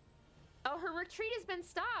running. Oh, her retreat has been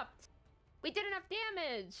stopped. We did enough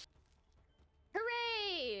damage.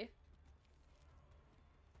 Hooray!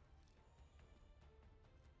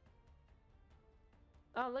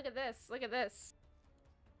 Oh, look at this. Look at this.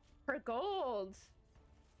 Her gold.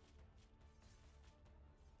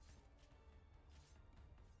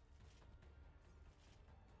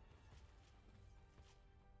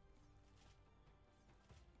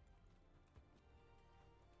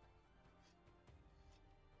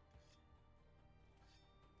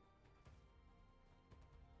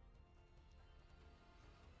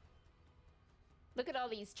 Look at all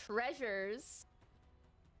these treasures.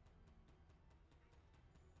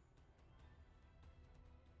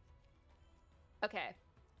 Okay.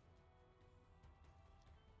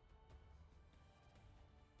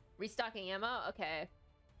 Restocking ammo? Okay.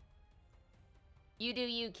 You do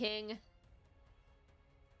you, King.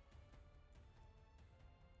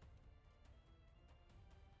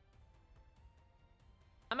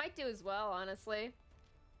 I might do as well, honestly.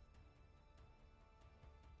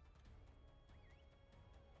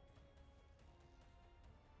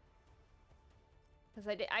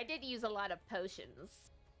 Because I did use a lot of potions.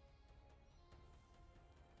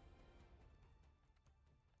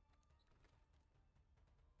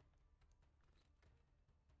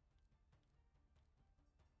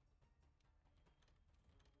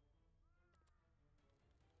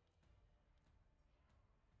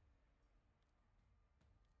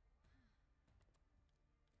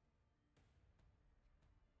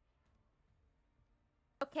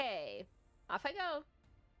 Okay, off I go.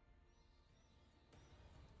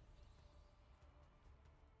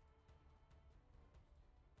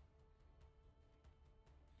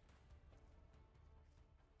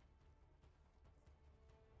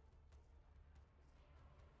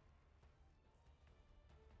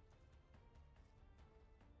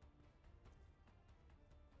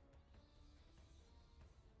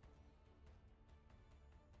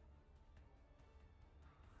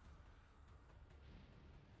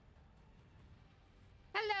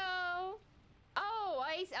 Hello. Oh,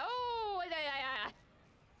 oh,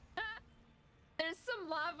 there's some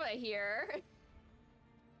lava here.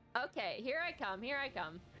 Okay, here I come. Here I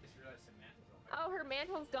come. I just realized the mantle's on my Oh, her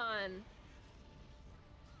mantle's gone.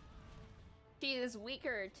 She is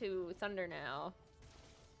weaker to thunder now.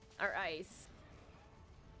 Or ice.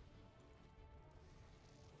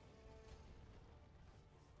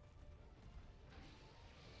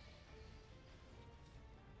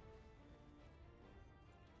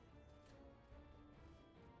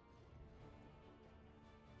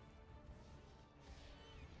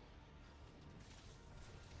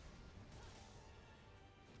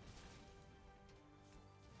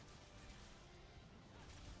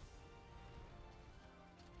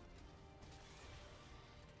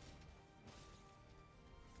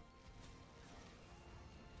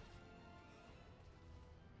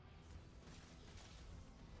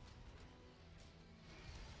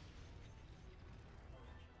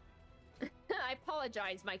 I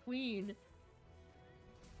apologize, my queen.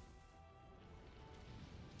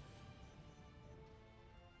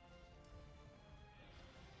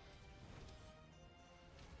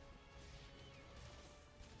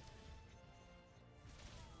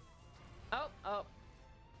 Oh, oh.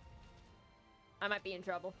 I might be in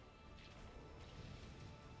trouble.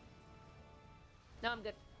 No, I'm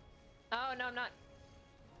good. Oh, no, I'm not.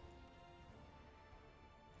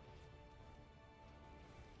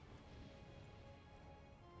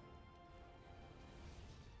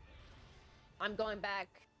 I'm going back,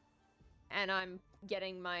 and I'm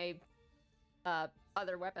getting my,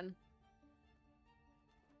 other weapon.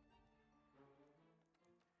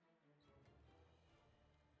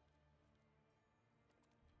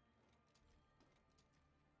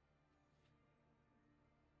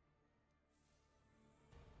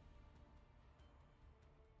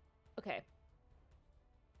 Okay.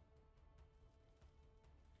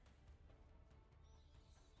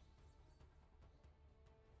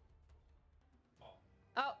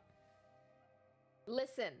 Oh.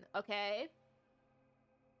 Listen, okay?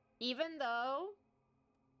 Even though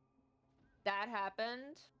that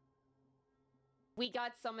happened, we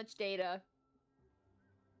got so much data.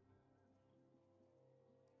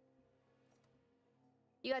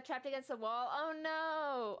 You got trapped against the wall? Oh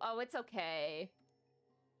no! Oh, it's okay.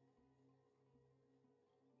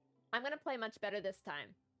 I'm gonna play much better this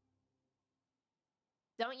time.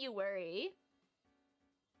 Don't you worry.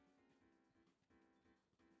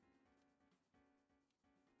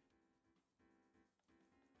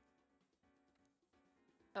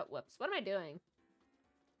 Oh, whoops. What am I doing?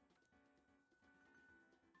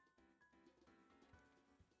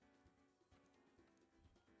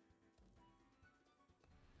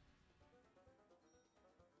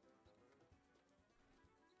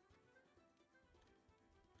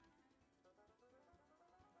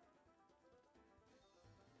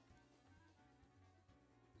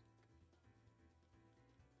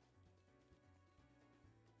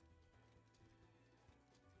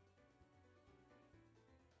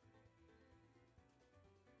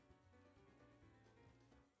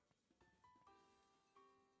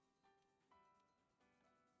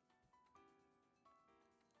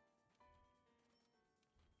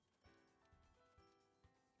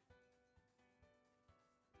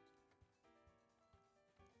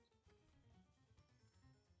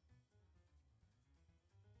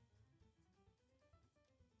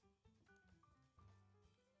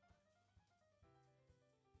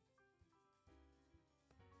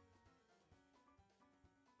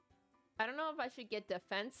 I don't know if I should get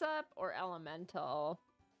defense up or elemental.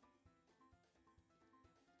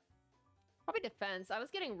 Probably defense. I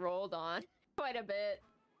was getting rolled on quite a bit.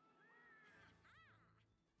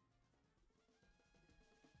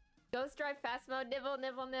 Ghost drive fast mode. Nibble,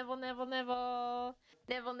 nibble, nibble, nibble, nibble.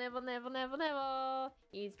 Nibble, nibble, nibble, nibble, nibble.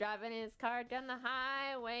 He's driving his car down the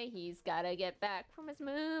highway. He's gotta get back from his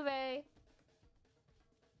movie.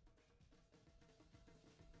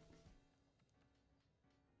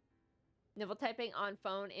 Nibble typing on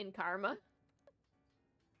phone in karma.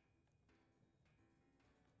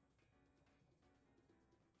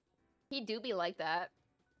 He do be like that.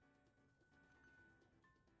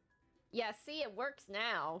 Yeah, see, it works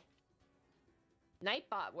now.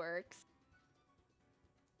 Nightbot works.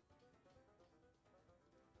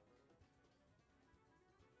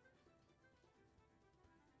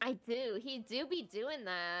 I do. He do be doing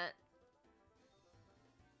that.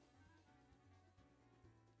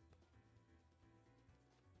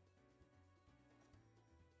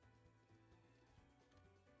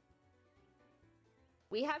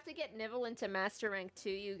 We have to get Nibble into Master Rank 2,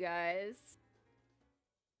 you guys.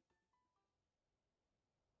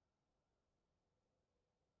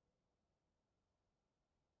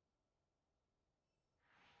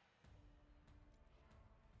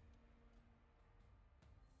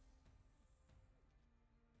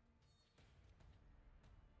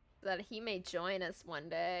 That he may join us one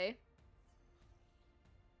day.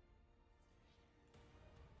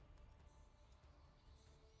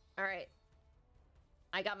 Alright.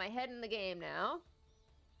 I got my head in the game now.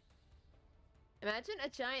 Imagine a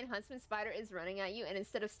giant huntsman spider is running at you and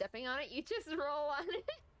instead of stepping on it, you just roll on it.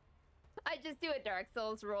 I just do a Dark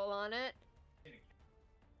Souls roll on it.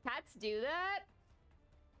 Cats do that?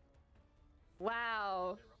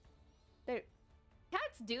 Wow.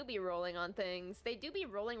 Cats do be rolling on things. They do be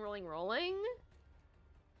rolling, rolling, rolling.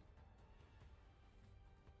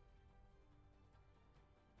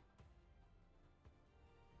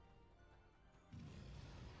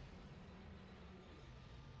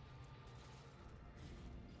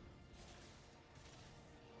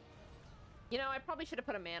 You know, I probably should have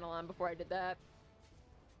put a mantle on before I did that.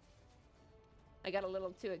 I got a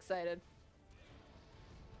little too excited.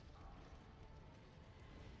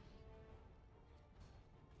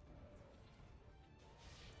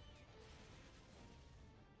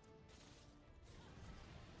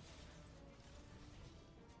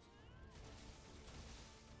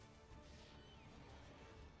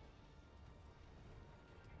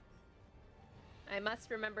 I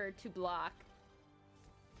must remember to block.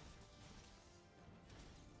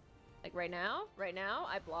 Like right now? Right now?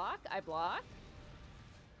 I block? I block?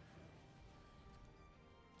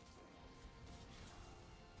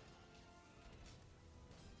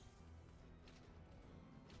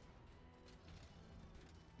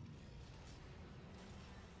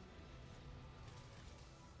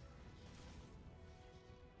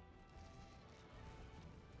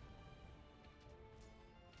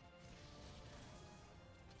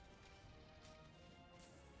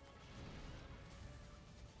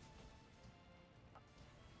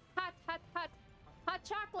 Hot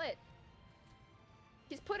chocolate!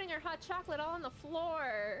 She's putting her hot chocolate all on the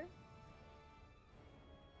floor.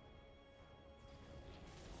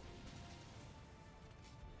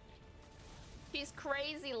 She's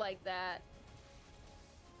crazy like that.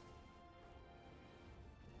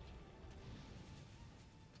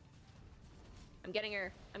 I'm getting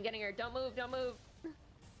her. I'm getting her. Don't move, don't move.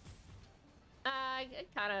 I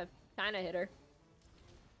kinda hit her.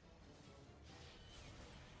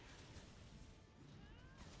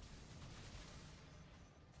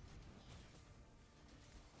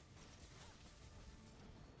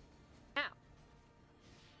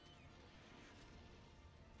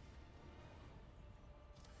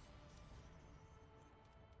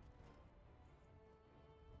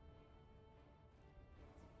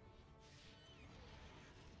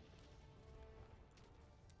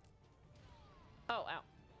 Oh, ow.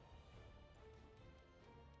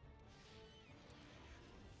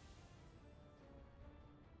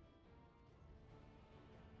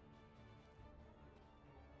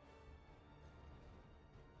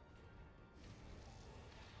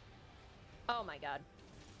 Oh my god.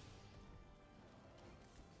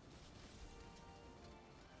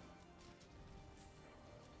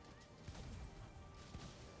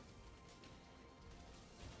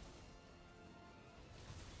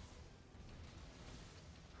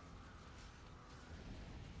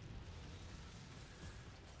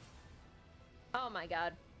 Oh my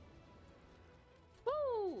god.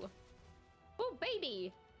 Woo! Woo,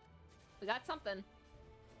 baby! We got something.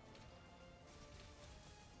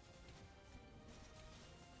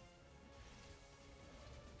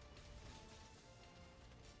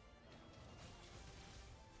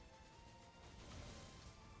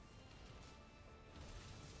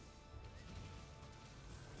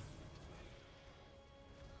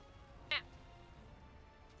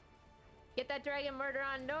 Get that dragon murder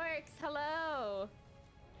on Norks. Hello.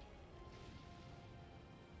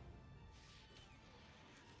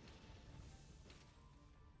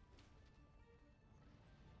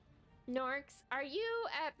 Norks, are you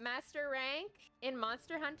at master rank in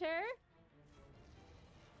Monster Hunter?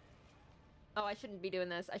 Oh, I shouldn't be doing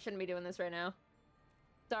this. I shouldn't be doing this right now.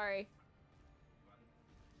 Sorry.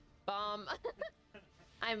 Bomb.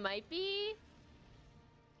 I might be.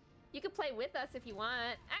 You can play with us if you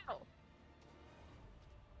want. Ow!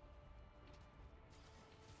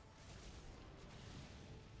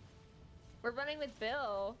 We're running with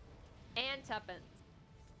Bill and Tuppens.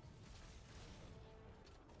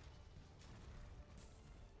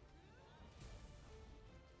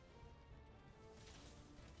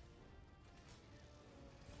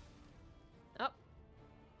 Oh.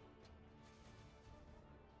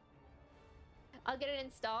 I'll get it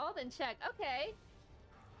installed and check. Okay.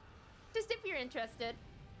 Just if you're interested.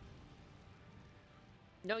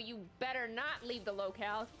 No, you better not leave the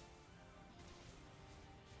locale.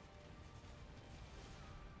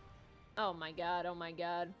 Oh my god, oh my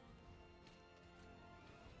god.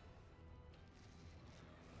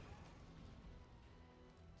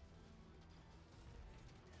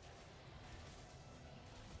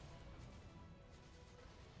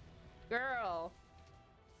 Girl.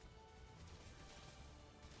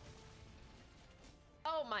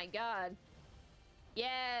 Oh my god.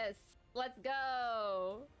 Yes, let's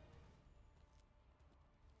go.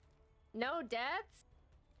 No deaths?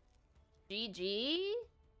 GG?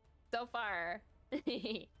 So far.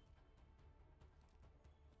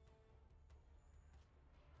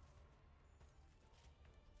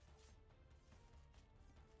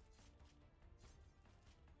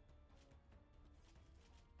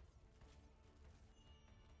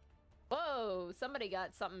 Whoa, somebody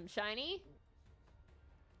got something shiny.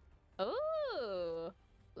 Ooh,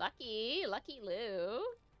 lucky Lou.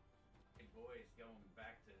 Hey boys, going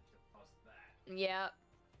back to bust that. Yeah,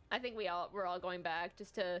 I think we're all going back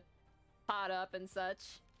just to pot up and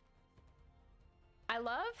such. I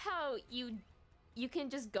love how you can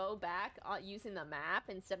just go back using the map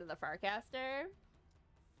instead of the Farcaster.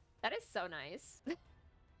 That is so nice.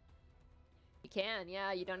 You can,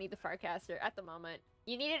 yeah, you don't need the Farcaster at the moment.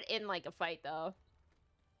 You need it in like a fight though.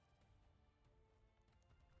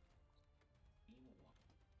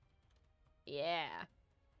 Yeah.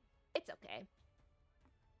 It's okay.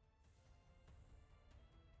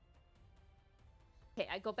 Okay,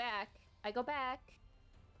 I go back. I go back.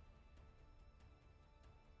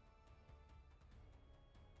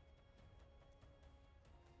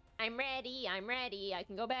 I'm ready. I'm ready. I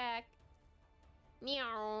can go back.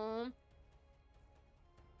 Meow.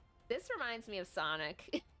 This reminds me of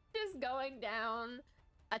Sonic. Just going down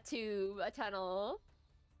a tube, a tunnel.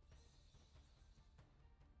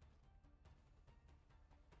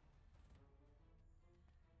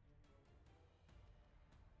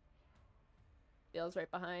 Bill's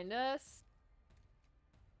right behind us.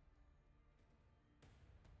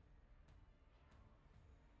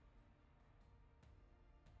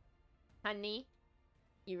 Honey,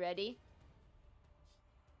 you ready?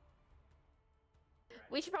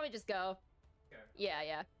 We should probably just go. Okay. Yeah,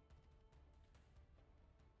 yeah.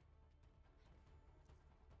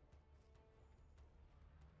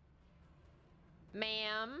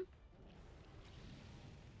 Ma'am.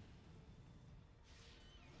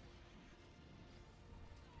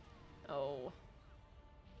 Oh.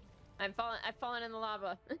 I've fallen in the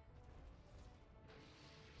lava.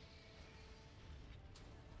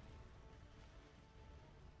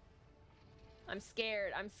 I'm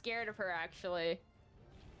scared. I'm scared of her, actually.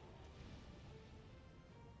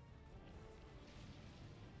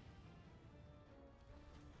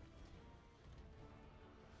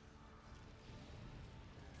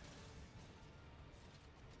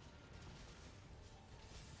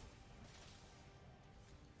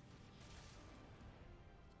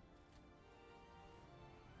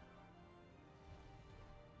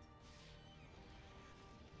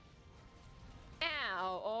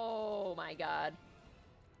 Ow! Oh my god.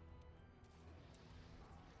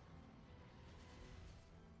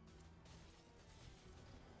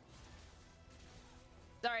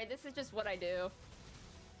 Sorry, this is just what I do.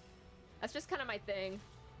 That's just kind of my thing.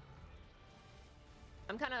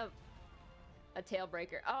 I'm kind of a tail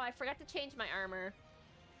breaker. Oh, I forgot to change my armor.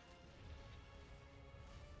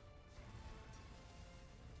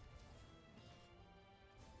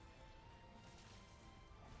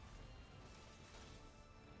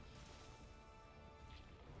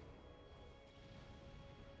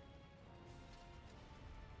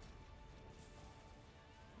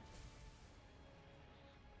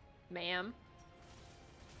 Ma'am.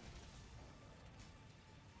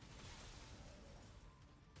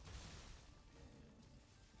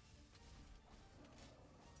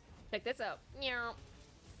 Check this out. Meow.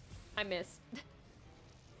 I missed.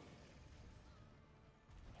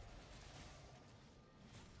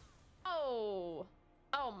 Oh.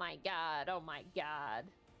 Oh my god. Oh my god.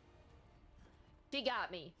 She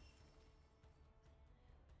got me.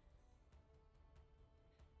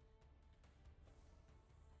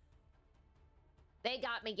 They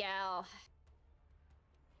got me, gal.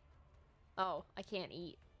 Oh, I can't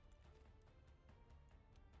eat.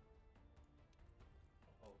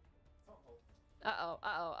 Uh-oh,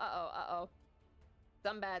 uh-oh, uh-oh, uh-oh.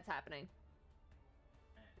 Something bad's happening.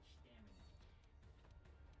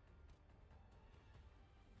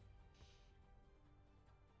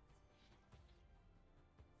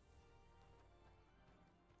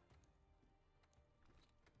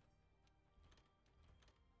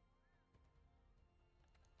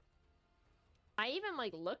 I even,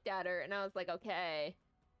 like, looked at her and I was like, okay.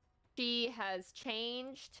 She has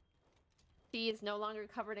changed. She is no longer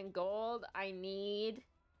covered in gold. I need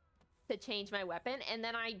to change my weapon. And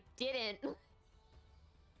then I didn't.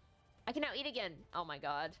 I can now eat again. Oh my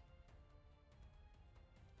god.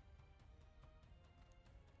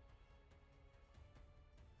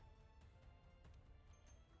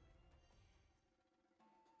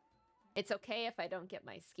 It's okay if I don't get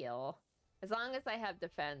my skill. As long as I have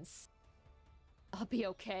defense, I'll be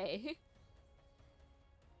okay.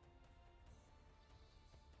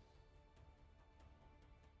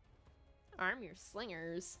 Arm your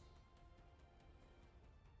slingers.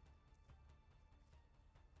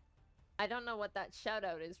 I don't know what that shout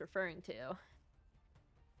out is referring to.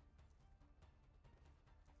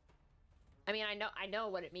 I mean, I know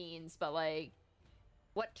what it means, but like,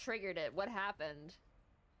 what triggered it? What happened?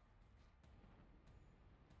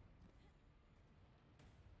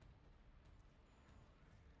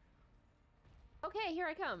 Okay, here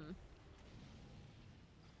I come.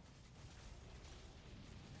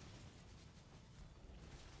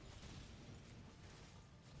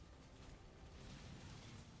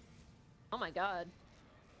 Oh my god.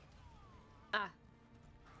 Ah.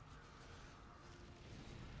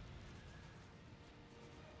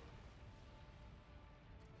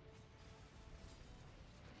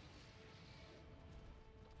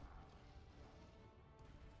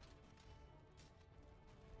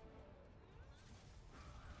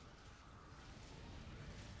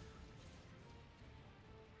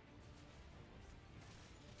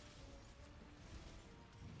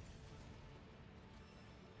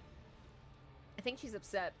 I think she's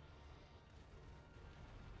upset.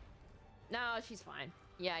 No, she's fine.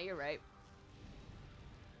 Yeah, you're right.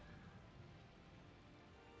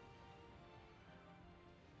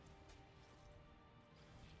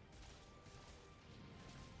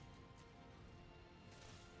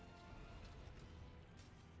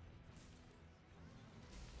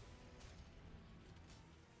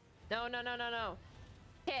 No, no, no, no, no.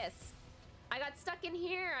 Piss. I got stuck in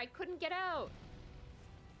here. I couldn't get out.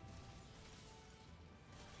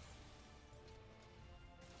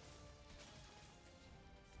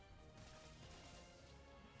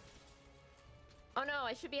 Oh no,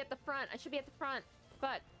 I should be at the front. I should be at the front.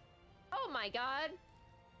 But, oh my god.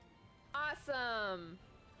 Awesome.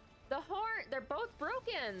 The horn, they're both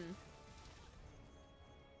broken.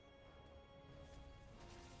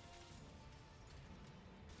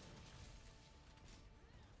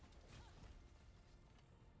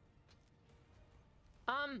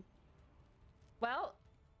 Well,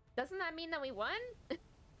 doesn't that mean that we won?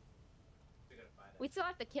 We still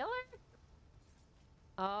have to kill her?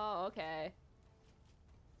 Oh, okay.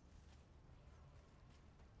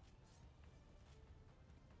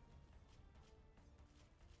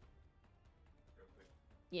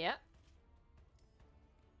 Yep.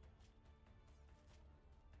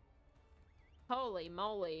 Holy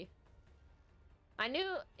moly. I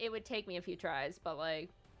knew it would take me a few tries, but like,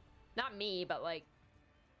 not me, but like,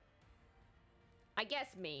 I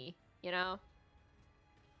guess me, you know?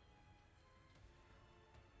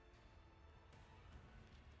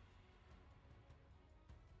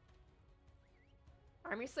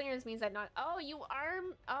 Arm your slingers means I'm not. Oh, you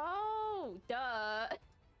arm. Oh, duh.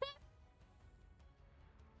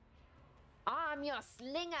 Arm your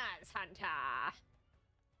slingers, Hunter.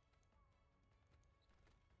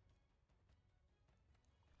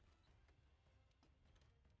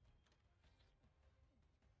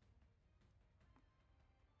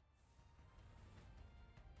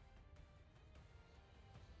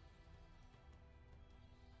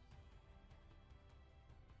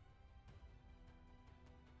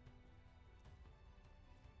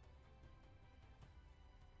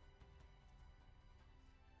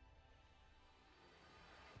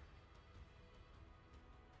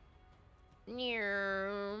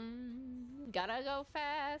 Gotta go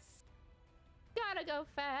fast. Gotta go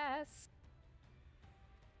fast.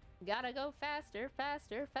 Gotta go faster,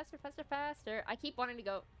 faster, faster, faster, faster. I keep wanting to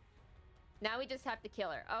go. Now we just have to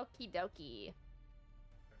kill her. Okie dokie.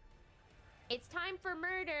 It's time for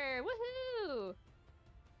murder! Woohoo!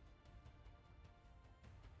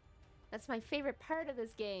 That's my favorite part of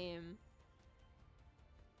this game.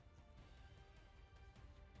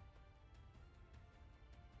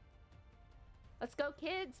 Let's go,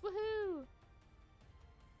 kids! Woohoo!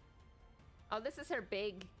 Oh, this is her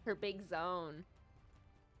big zone.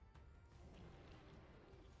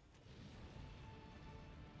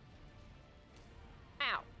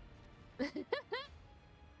 Ow!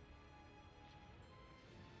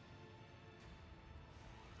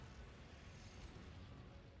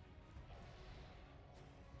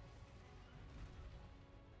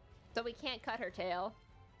 So we can't cut her tail.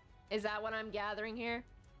 Is that what I'm gathering here?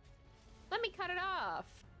 Let me cut it off.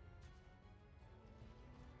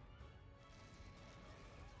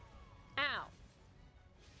 Ow.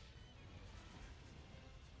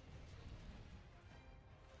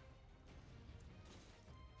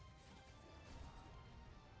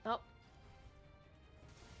 Oh.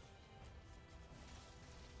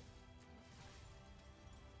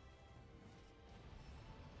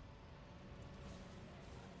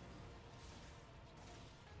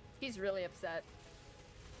 She's really upset.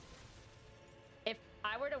 If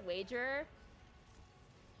I were to wager...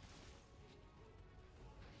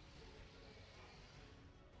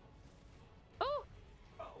 Oh!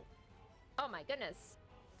 Oh my goodness.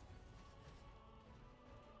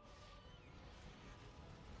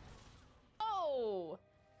 Oh!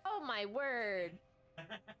 Oh my word.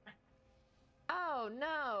 Oh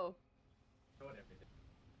no.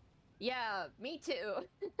 Yeah, me too.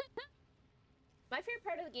 My favorite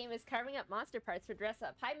part of the game is carving up monster parts for dress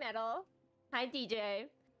up. Hi, Metal. Hi, DJ.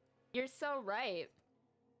 You're so right.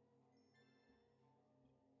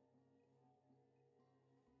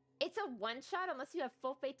 It's a one-shot unless you have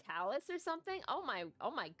full fatalis or something? Oh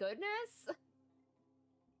my goodness.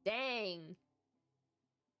 Dang.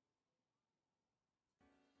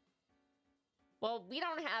 Well, we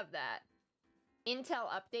don't have that. Intel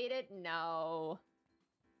updated? No.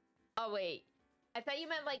 Oh, wait. I thought you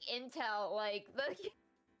meant, like, Intel, like, the... he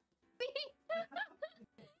doesn't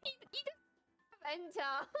have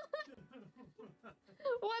Intel.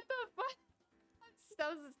 What the fuck? That's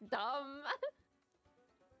so dumb.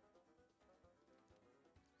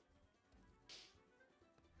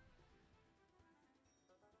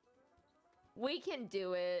 We can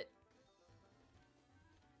do it.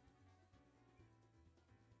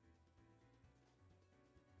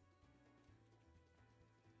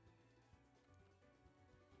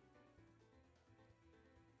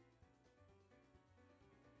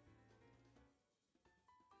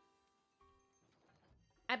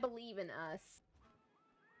 I believe in us.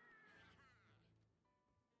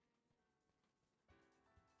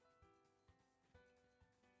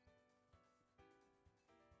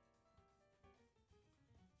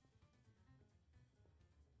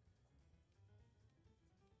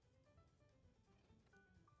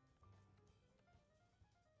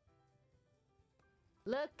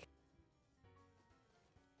 Look.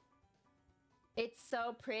 It's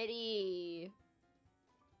so pretty.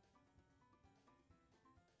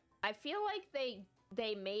 I feel like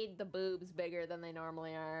they made the boobs bigger than they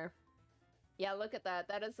normally are. Yeah, look at that.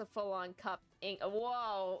 That is a full-on cup ink.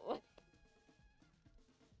 Whoa.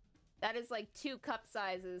 That is like 2 cup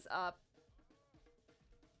sizes up.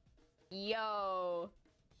 Yo.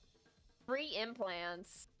 Free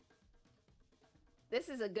implants. This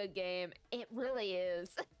is a good game. It really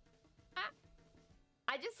is.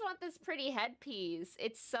 I just want this pretty headpiece.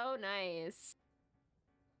 It's so nice.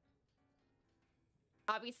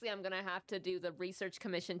 Obviously, I'm gonna have to do the research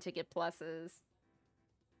commission to get pluses.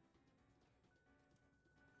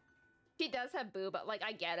 She does have boob, but, like,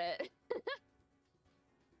 I get it.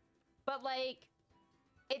 But, like,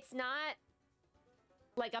 it's not,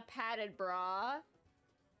 like, a padded bra.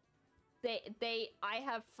 I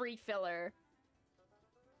have free filler.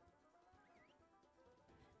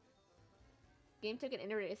 Game took an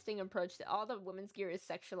interesting approach to all the women's gear is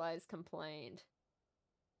sexualized, complained.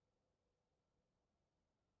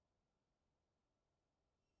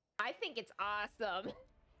 I think it's awesome.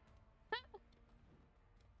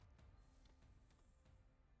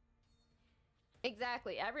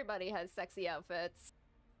 Exactly, everybody has sexy outfits.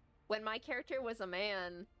 When my character was a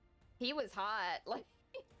man, he was hot. Like,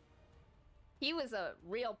 he was a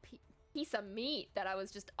real piece of meat that I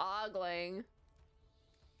was just ogling.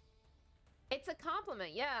 It's a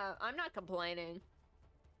compliment, yeah. I'm not complaining.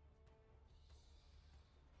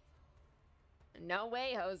 No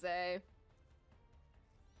way, Jose.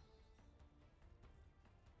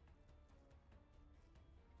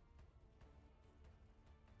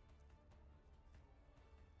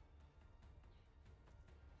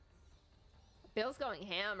 Bill's going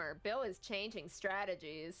hammer. Bill is changing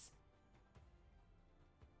strategies.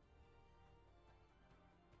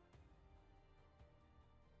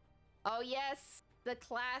 Oh yes, the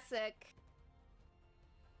classic.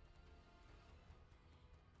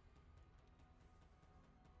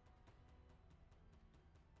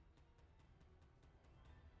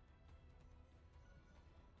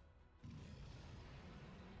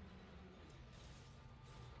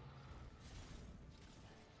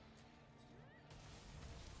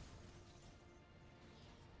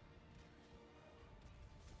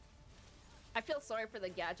 I feel sorry for the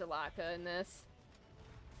Gajalaka in this.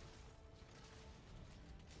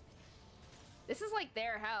 This is like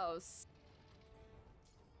their house.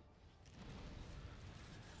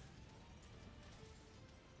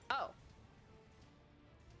 Oh.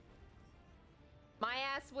 My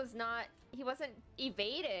ass was not... He wasn't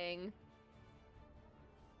evading.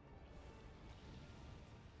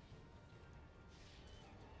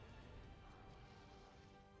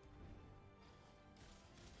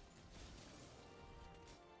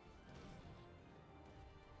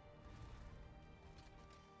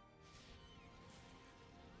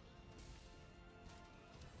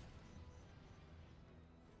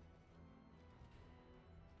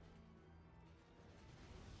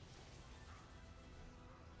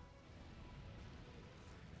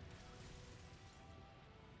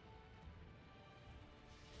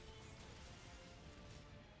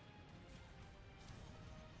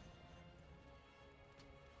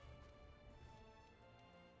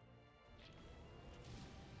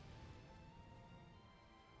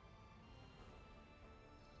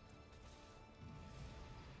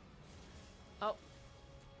 Oh.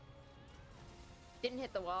 Didn't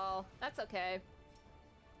hit the wall. That's okay.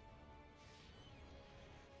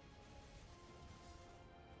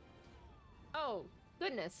 Oh,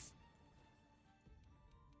 goodness.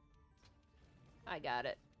 I got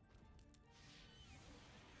it.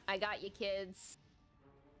 I got you, kids.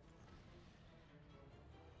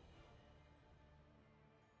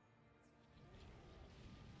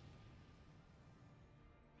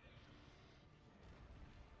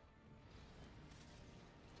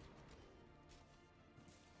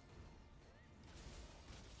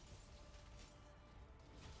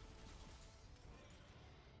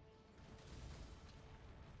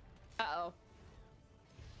 Uh-oh.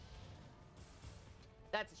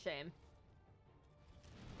 That's a shame.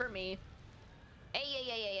 For me. Hey,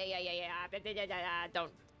 yeah.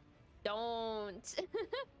 Don't. Don't.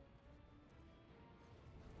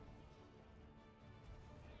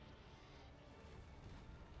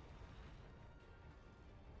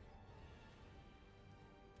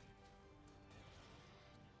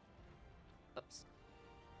 Oops.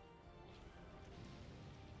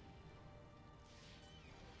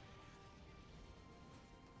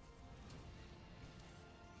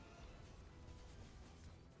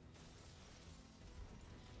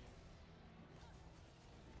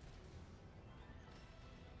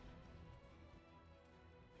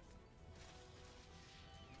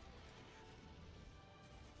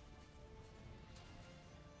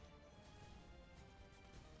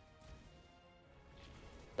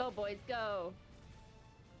 Go, boys, go.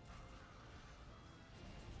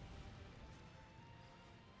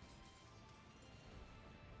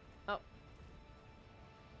 Oh.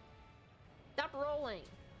 Stop rolling.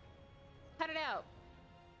 Cut it out.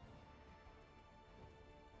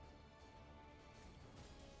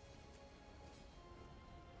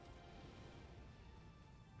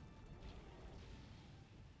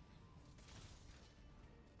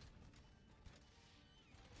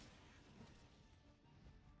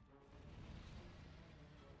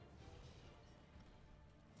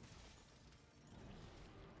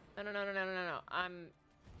 No.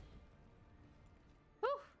 Whew.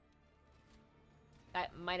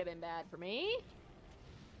 That might have been bad for me.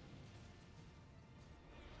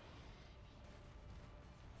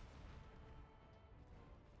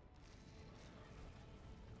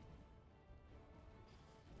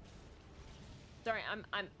 Sorry,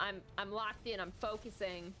 I'm locked in. I'm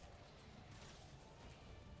focusing.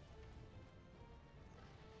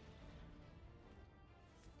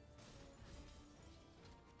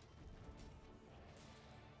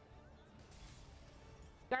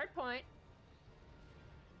 Guard point.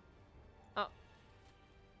 Oh.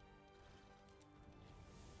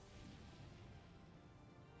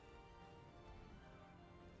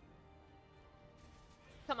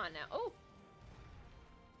 Come on now. Oh.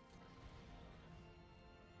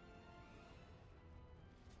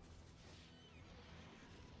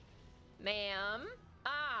 Ma'am.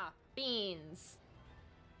 Ah, beans.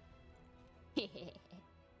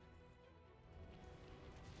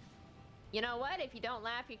 You know what? If you don't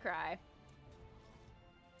laugh, you cry.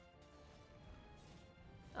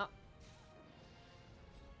 Oh.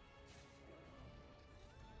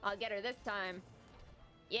 I'll get her this time.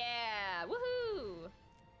 Yeah! Woohoo!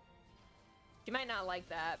 She might not like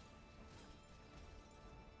that.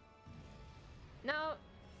 No.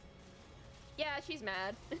 Yeah, she's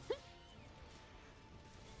mad.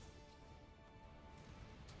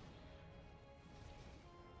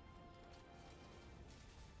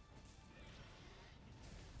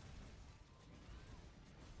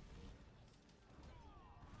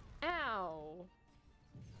 Ow.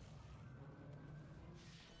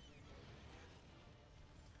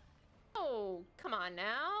 Oh, come on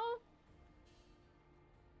now.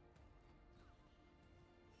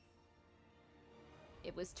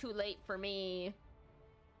 It was too late for me.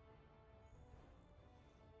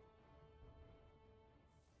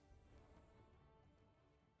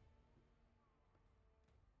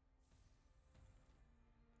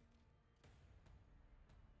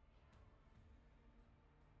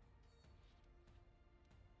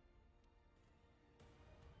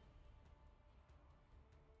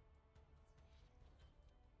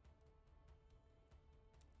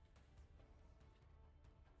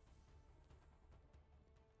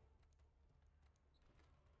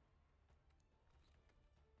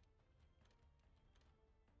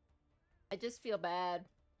 I just feel bad.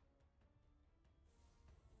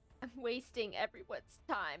 I'm wasting everyone's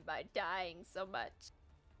time by dying so much.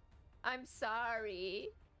 I'm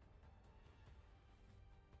sorry.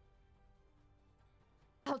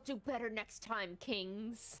 I'll do better next time,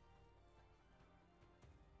 kings.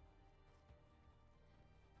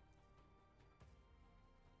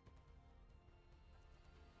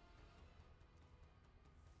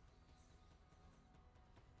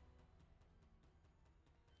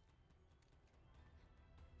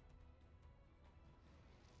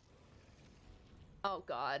 Oh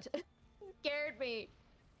god. Scared me.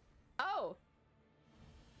 Oh.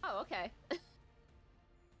 Oh, okay.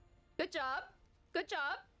 Good job. Good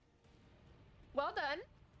job. Well done.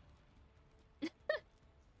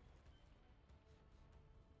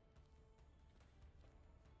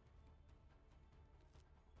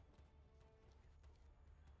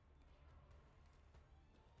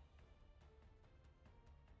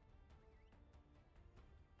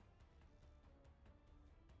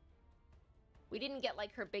 We didn't get,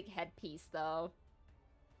 like, her big headpiece, though.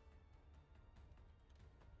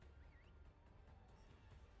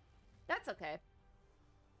 That's okay.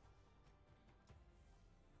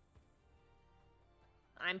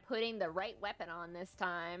 I'm putting the right weapon on this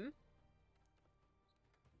time.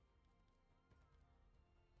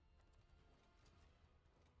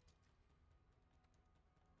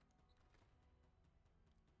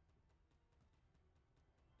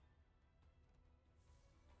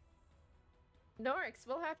 Norks,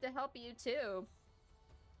 we'll have to help you too.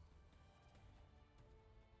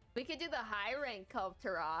 We could do the high rank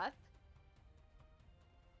Kultaroth.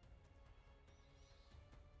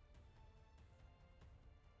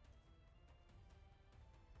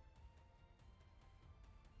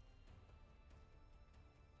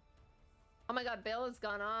 Oh my god, Bill has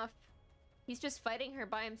gone off. He's just fighting her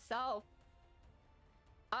by himself.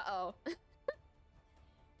 Uh-oh.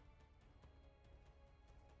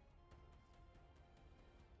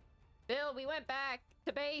 Bill, we went back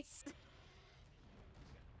to base.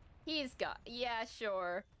 He's got... Yeah,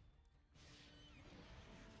 sure.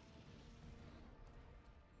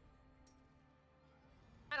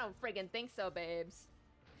 I don't friggin' think so, babes.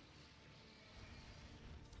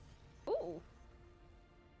 Ooh.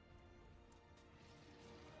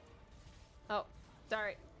 Oh,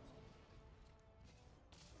 sorry.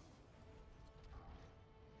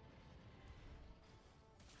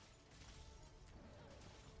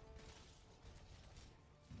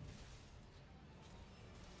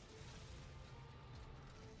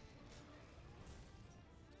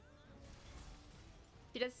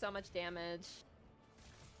 She does so much damage.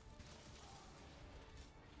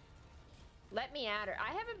 Let me at her.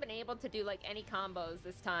 I haven't been able to do, like, any combos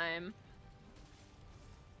this time.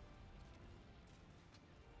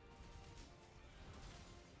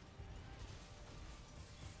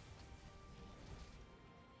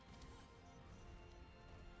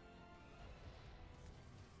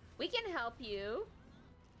 We can help you.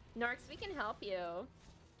 Norks, we can help you.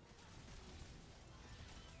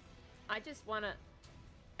 I just wanna...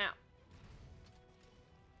 Ow.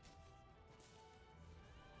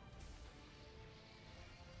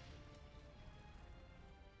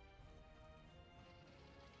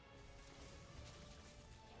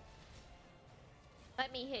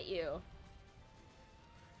 Let me hit you.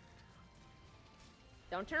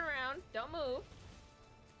 Don't turn around. Don't move.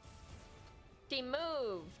 She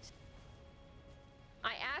moved.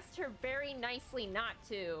 I asked her very nicely not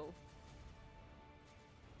to.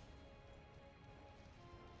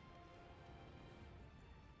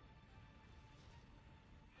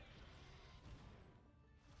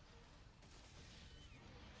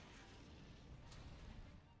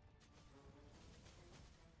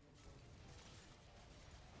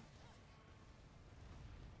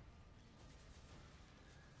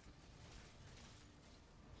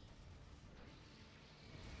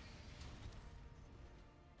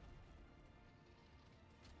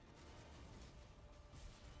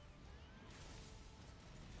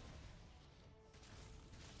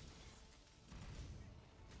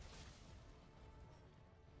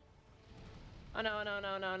 Oh no, no,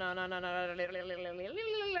 no, no, no, no, no,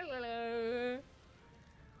 no.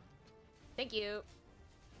 Thank you.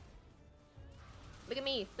 Look at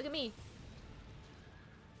me. Look at me.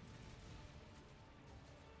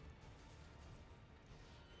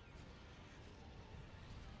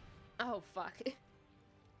 Oh, fuck.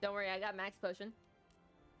 Don't worry, I got max potion.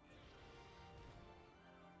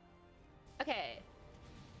 Okay.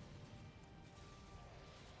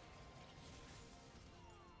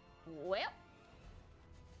 Well.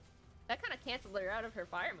 That kind of canceled her out of her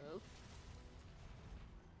fire move.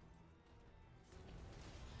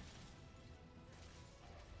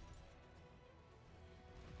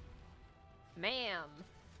 Ma'am.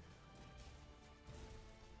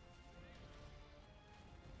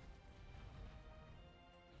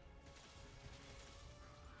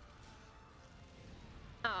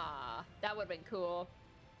 Ah, that would have been cool.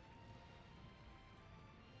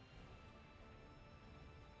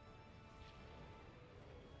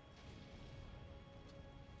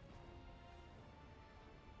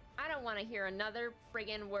 I don't want to hear another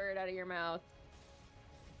friggin' word out of your mouth.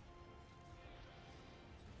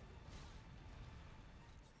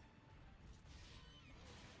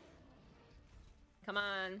 Come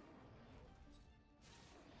on.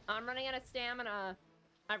 I'm running out of stamina.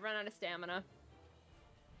 I've run out of stamina.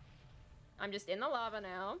 I'm just in the lava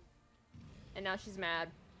now. And now she's mad.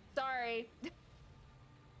 Sorry.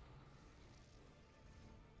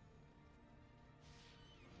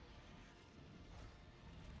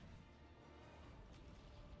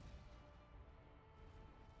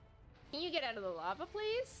 Can you get out of the lava,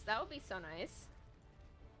 please? That would be so nice.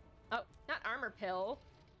 Oh, not armor pill.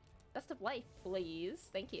 Dust of life, please.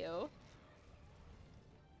 Thank you.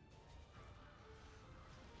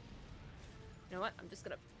 You know what? I'm just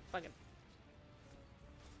gonna fucking...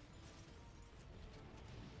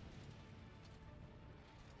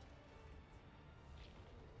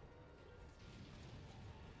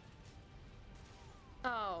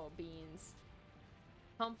 Oh, beans.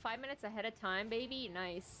 Home 5 minutes ahead of time, baby?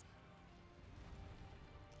 Nice.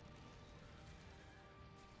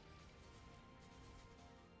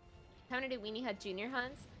 How many do Weenie have junior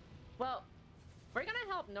hunts? Well, we're gonna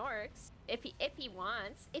help Norks if he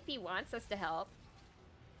wants us to help.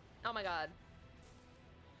 Oh my god.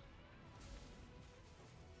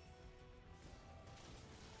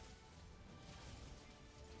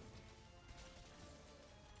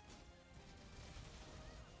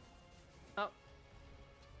 Oh.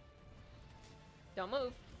 Don't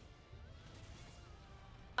move.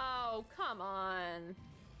 Oh, come on.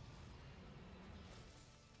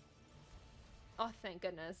 Oh, thank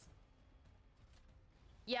goodness.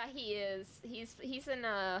 Yeah, he is. He's in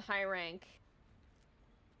a high rank.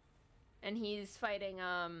 And he's fighting,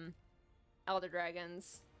 Elder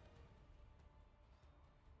Dragons.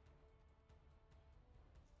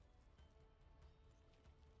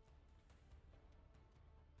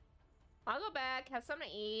 I'll go back, have something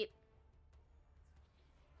to eat.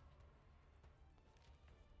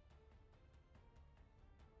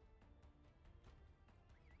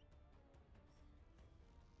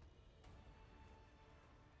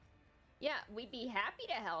 Yeah, we'd be happy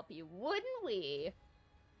to help you, wouldn't we?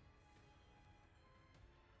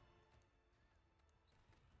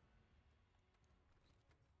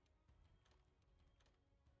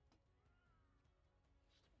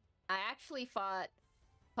 I actually fought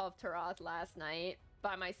Taroth last night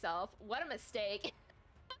by myself. What a mistake.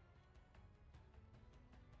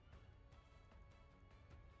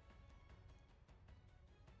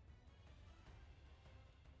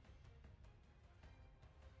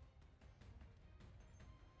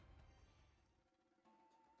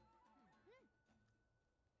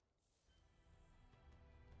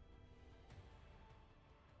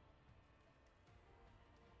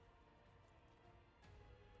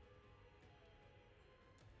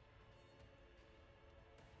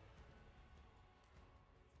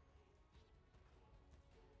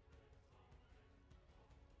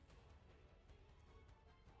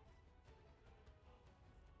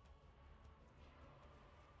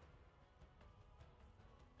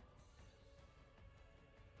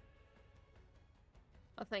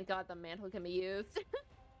 Oh, thank God the mantle can be used.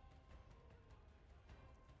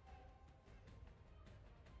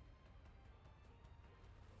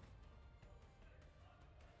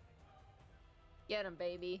 Get him,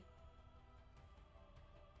 baby.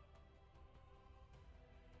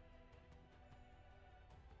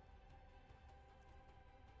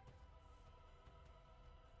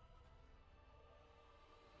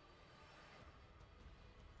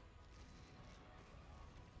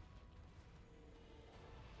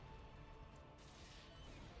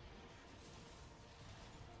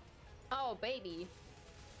 Oh, baby.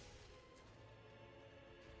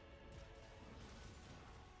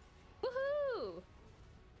 Woohoo!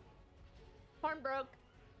 Horn broke.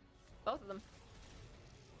 Both of them.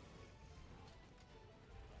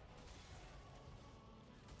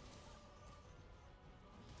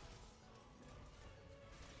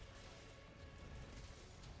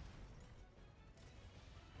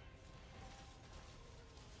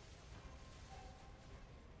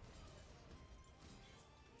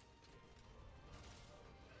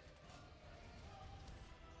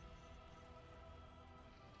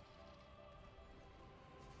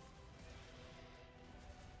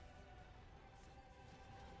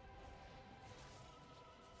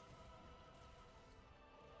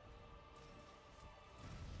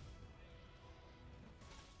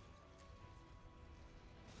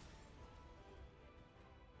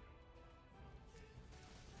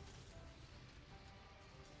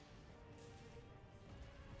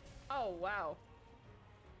 Oh, wow.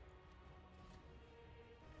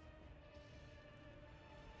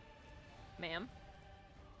 Ma'am.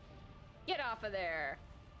 Get off of there.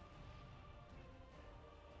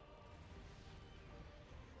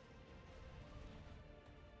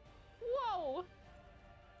 Whoa!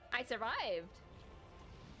 I survived.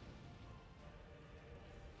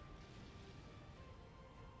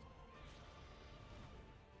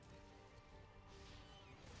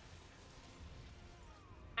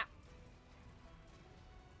 Ow.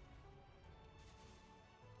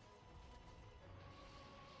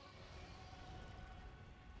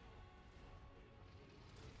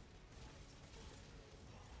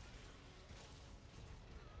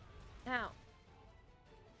 Ow.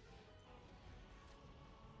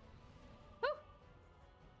 Woo.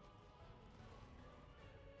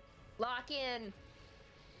 Lock in.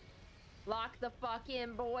 Lock the fuck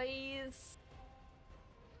in, boys.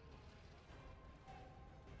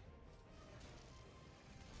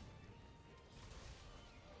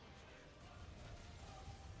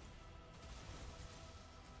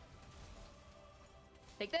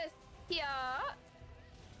 Take this. Yeah.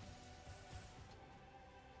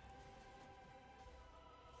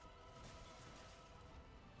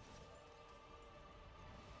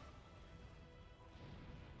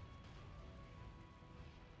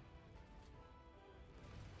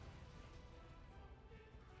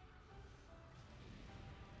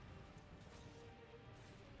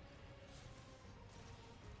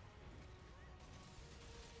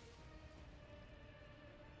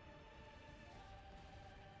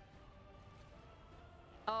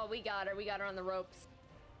 Oh, we got her. We got her on the ropes.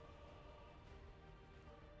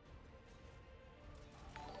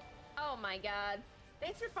 Oh my God.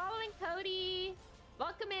 Thanks for following, Cody.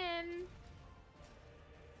 Welcome in.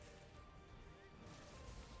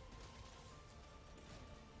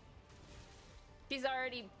 She's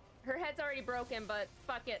already... Her head's already broken, but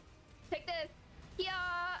fuck it. Take this.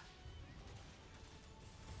 Yeah.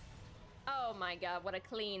 Oh my God, what a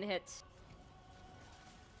clean hit.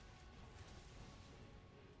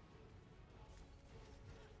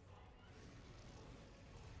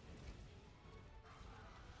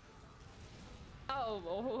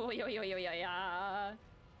 Oh, yeah.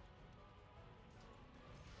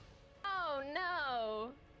 Oh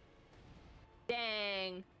no.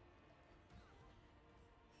 Dang.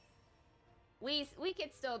 We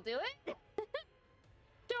could still do it.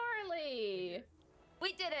 Charlie.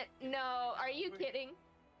 We did it. No, are you kidding?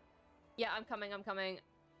 Yeah, I'm coming.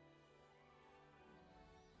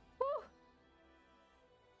 Whew.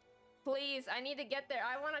 Please, I need to get there.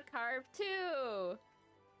 I want to carve too.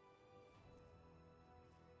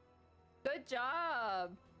 Good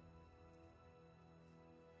job.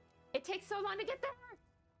 It takes so long to get there.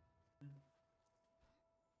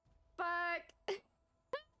 Fuck.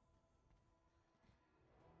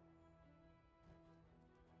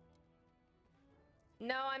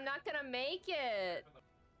 No, I'm not gonna make it.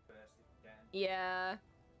 Yeah.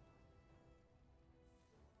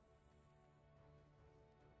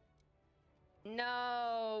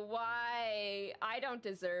 No, why? I don't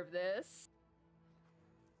deserve this.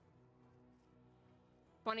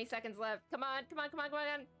 20 seconds left. Come on.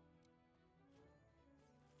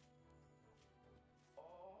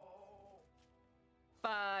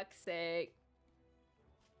 fuck's sake.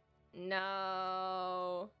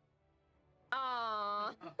 No.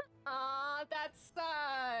 Aw. Aw, that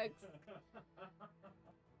sucks.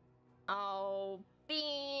 Oh,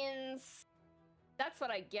 beans. That's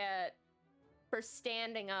what I get for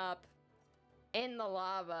standing up in the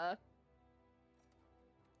lava.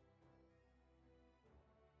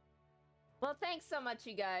 Well, thanks so much,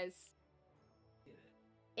 you guys.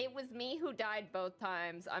 It was me who died both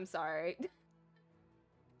times. I'm sorry.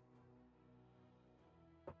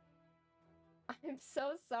 I'm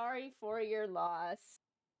so sorry for your loss.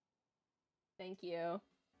 Thank you.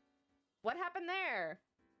 What happened there?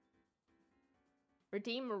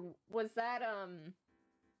 Redeem, was that,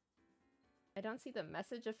 I don't see the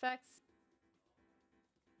message effects.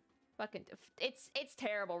 Fucking, it's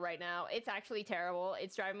terrible right now. It's actually terrible.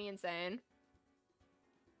 It's driving me insane.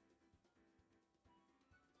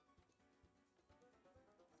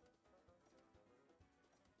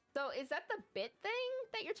 So, is that the bit thing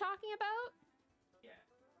that you're talking about?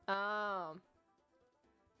 Yeah. Oh.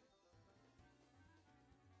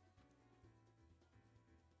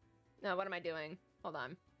 No, what am I doing? Hold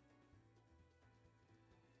on.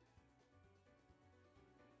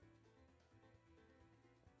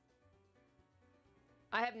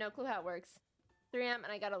 I have no clue how it works. 3 a.m.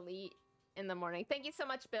 and I got elite in the morning. Thank you so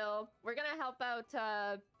much, Bill. We're gonna help out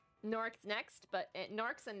Norks next, but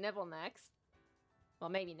Norks and Nibble next. Well,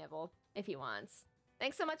 maybe Nibble, if he wants.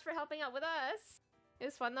 Thanks so much for helping out with us. It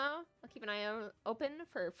was fun, though. I'll keep an eye open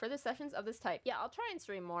for further sessions of this type. Yeah, I'll try and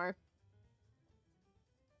stream more.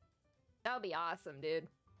 That would be awesome, dude.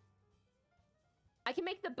 I can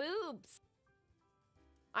make the boobs.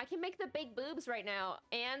 I can make the big boobs right now.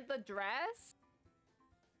 And the dress.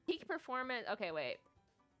 Peak performance. Okay, wait.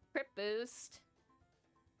 Crit boost.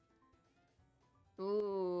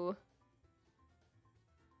 Ooh.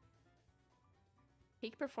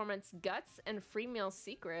 Peak performance guts and free meal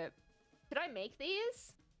secret. Could I make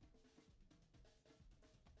these?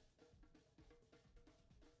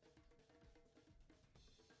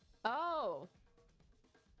 Oh.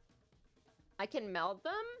 I can meld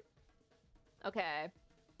them? Okay.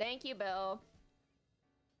 Thank you, Bill.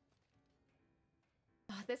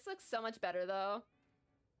 Oh, this looks so much better, though.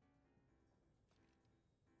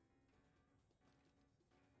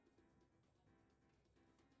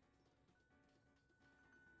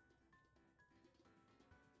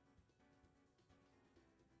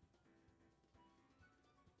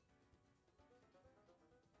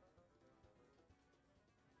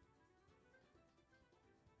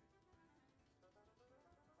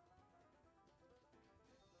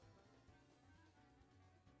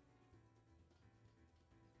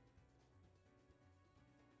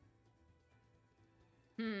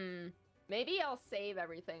 Maybe I'll save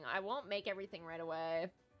everything. I won't make everything right away.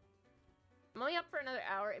 I'm only up for another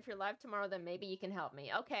hour. If you're live tomorrow, then maybe you can help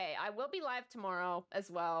me. Okay, I will be live tomorrow as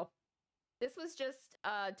well. This was just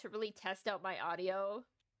to really test out my audio.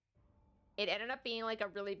 It ended up being like a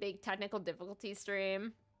really big technical difficulty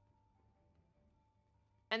stream.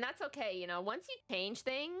 And that's okay, you know, once you change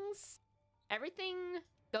things, everything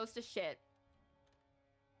goes to shit.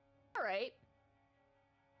 All right.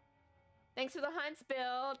 Thanks for the hunts,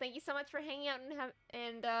 Bill. Thank you so much for hanging out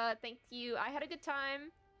and thank you. I had a good time.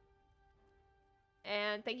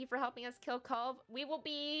 And thank you for helping us kill Culve. We will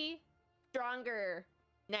be stronger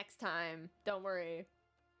next time. Don't worry.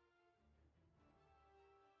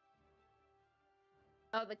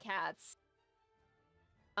 Oh, the cats.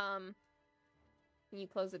 Can you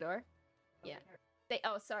close the door? Yeah.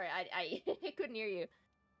 Oh, sorry. I couldn't hear you.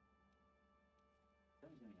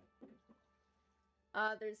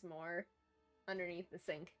 There's more underneath the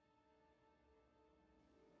sink.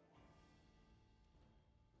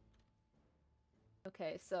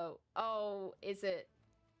 Okay, so, oh, is it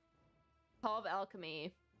Call of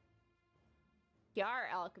Alchemy? Yar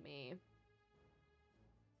Alchemy.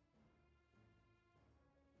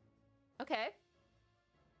 Okay.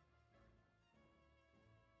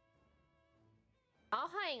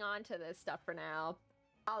 I'll hang on to this stuff for now.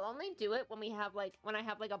 I'll only do it when we have when I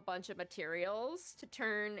have like a bunch of materials to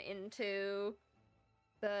turn into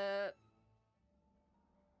the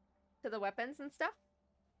weapons and stuff.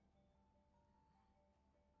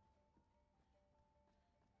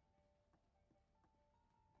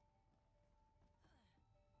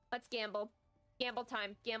 Let's gamble. Gamble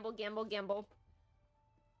time. Gamble, gamble, gamble.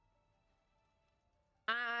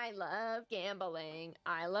 I love gambling.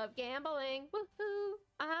 I love gambling. Woohoo!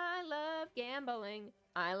 I love gambling.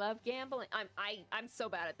 I love gambling. I'm so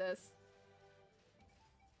bad at this.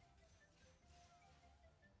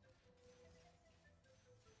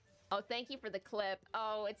 Oh, thank you for the clip.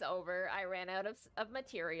 Oh, it's over. I ran out of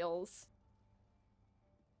materials.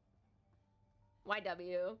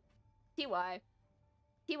 YW. TY.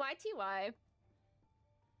 TY, TY.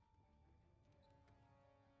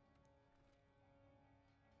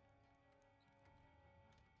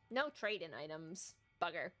 No trade-in items.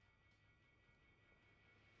 Bugger.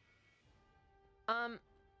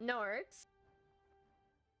 Norks.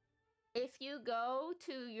 If you go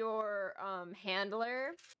to your,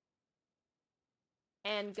 handler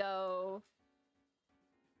and go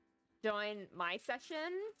join my session,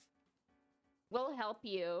 we'll help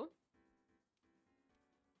you.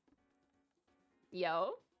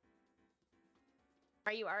 Yo?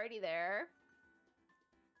 Are you already there?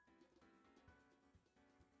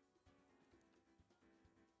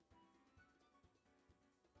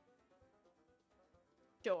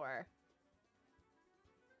 Sure.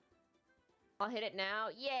 I'll hit it now.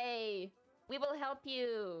 Yay! We will help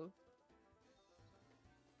you!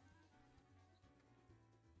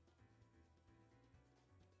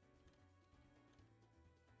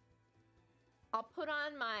 I'll put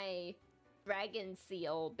on my dragon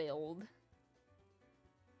seal build.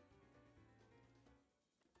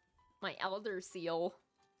 My elder seal.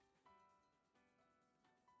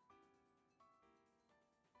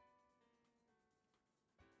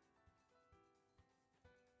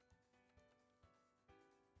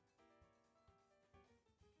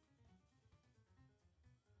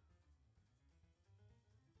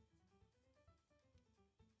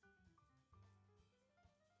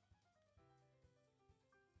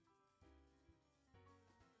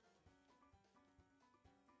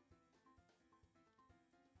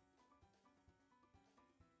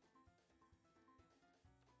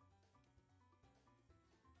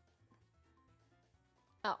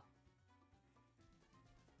 Oh.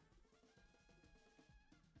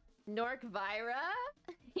 Norkvira?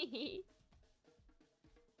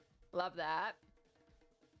 Love that.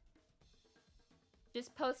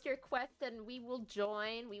 Just post your quest and we will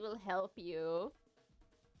join. We will help you.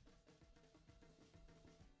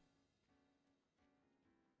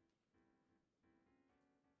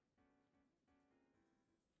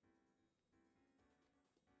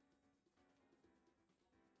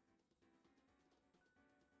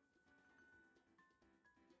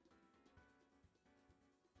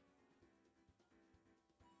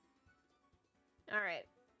 Alright.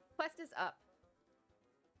 Quest is up.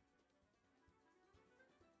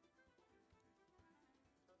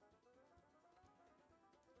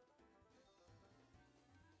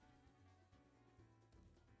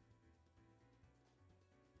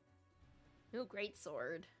 Ooh, great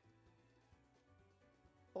sword.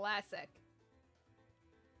 Classic.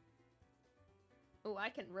 Ooh, I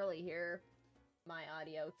can really hear my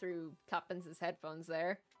audio through Tuppens' headphones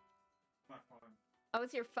there. My phone. Oh,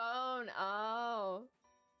 it's your phone. Oh.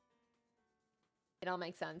 It all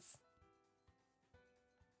makes sense.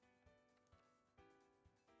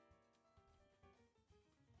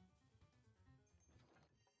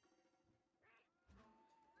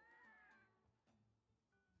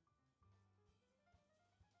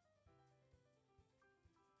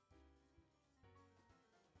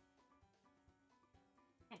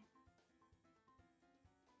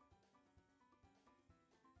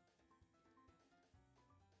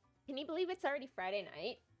 Can you believe it's already Friday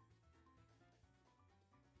night?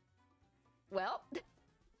 Well.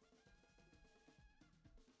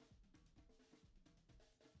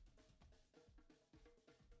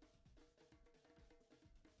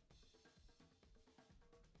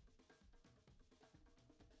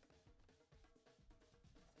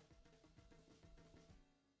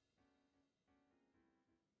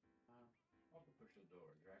 Off the push the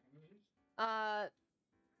door. Dragon resist?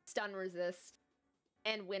 Stun resist.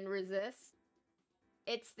 And wind resist.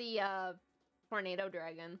 It's the, tornado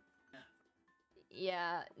dragon.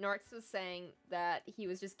 Yeah, Norks was saying that he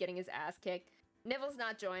was just getting his ass kicked. Nivel's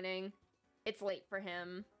not joining. It's late for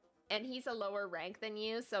him. And he's a lower rank than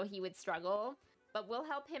you, so he would struggle. But we'll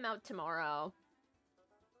help him out tomorrow.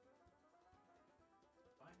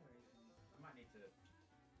 I might need to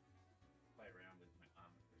play around with my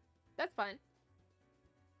armor. That's fine.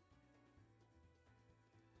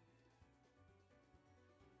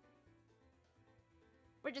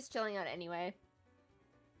 We're just chilling out anyway.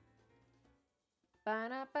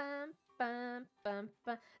 Ba-da-bum-bum-bum-bum.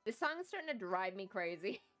 This song is starting to drive me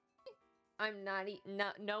crazy. I'm not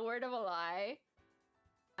no word of a lie.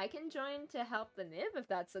 I can join to help the Niv if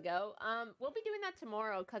that's a go. We'll be doing that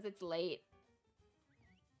tomorrow because it's late.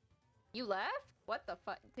 You left? What the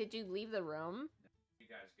fuck? Did you leave the room? You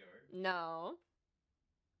guys go. No.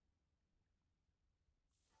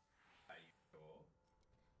 Are you sure?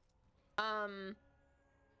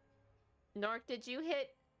 Nork, did you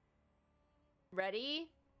hit ready?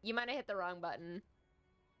 You might have hit the wrong button.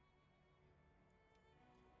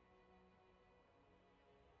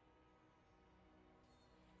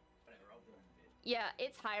 Whatever, I'll join the bid. Yeah,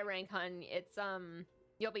 it's high rank, hun. It's,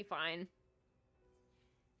 you'll be fine.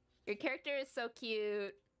 Your character is so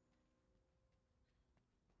cute.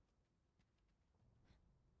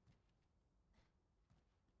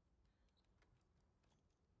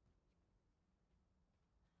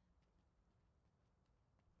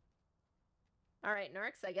 All right,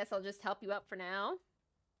 Norks, I guess I'll just help you out for now.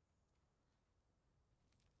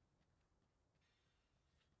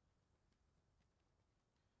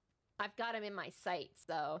 I've got him in my sight,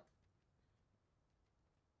 so...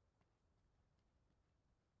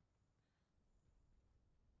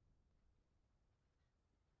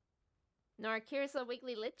 Nork, here's a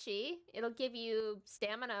Wiggly Litchi. It'll give you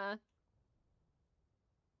stamina.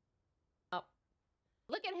 Oh.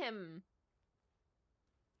 Look at him!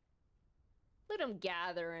 Look at him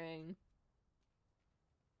gathering.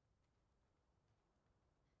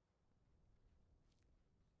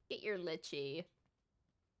 Get your Litchi.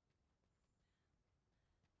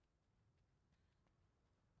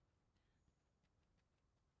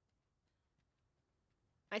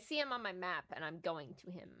 I see him on my map, and I'm going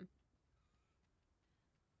to him.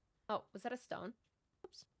 Oh, was that a stone?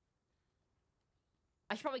 Oops.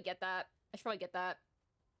 I should probably get that. I should probably get that.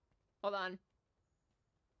 Hold on.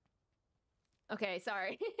 Okay,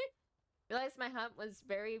 sorry. Realized my hump was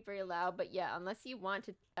very, very loud, but yeah, unless you want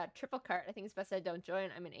to triple cart, I think it's best I don't join.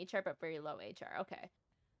 I'm in HR, but very low HR. Okay.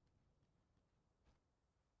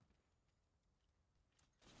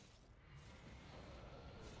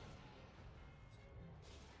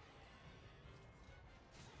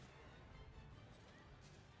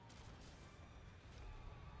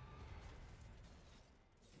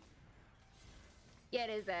 Get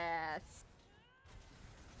his ass.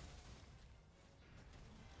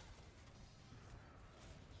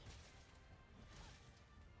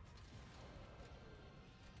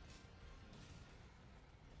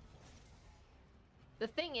 The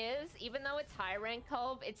thing is, even though it's high rank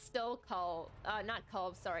Culve, it's still not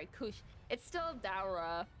Culve, sorry, Kush. It's still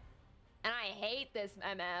Daura. And I hate this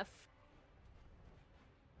MF.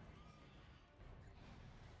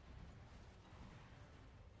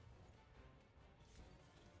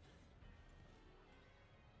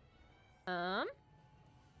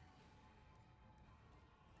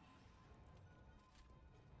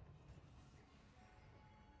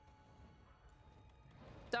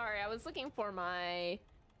 Sorry, I was looking for my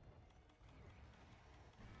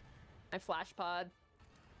flash pod.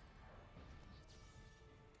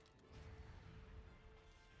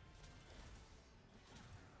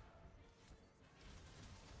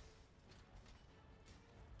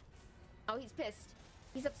 Oh, he's pissed.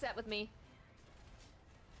 He's upset with me.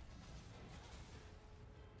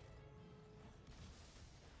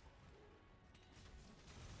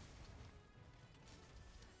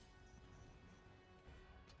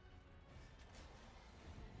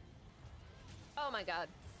 Oh my god.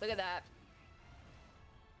 Look at that.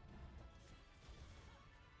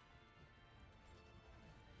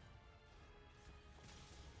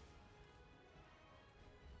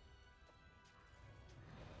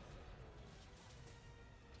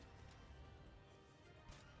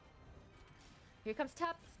 Here comes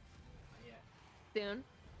Tuppens. Yeah. Soon.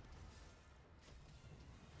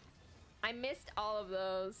 I missed all of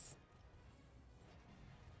those.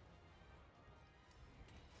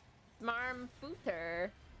 Smarm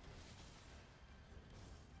Footer.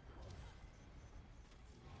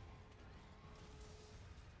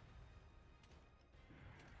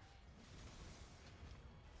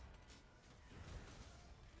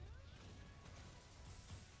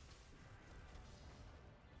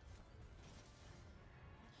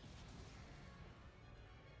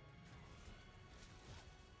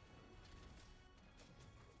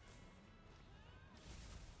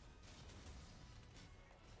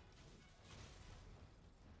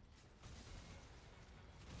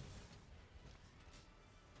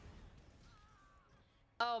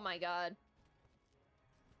 Oh my god.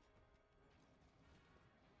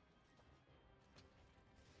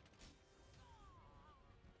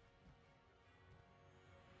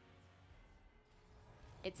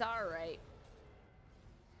 It's alright.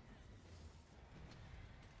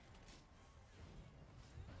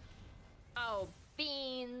 Oh,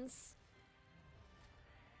 beans.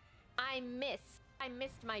 I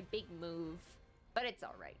missed my big move, but it's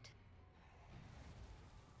alright.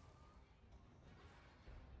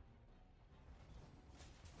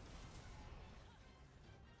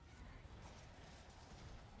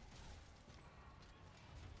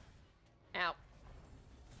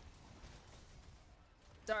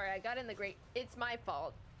 Sorry, I got in the great... It's my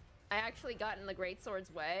fault. I actually got in the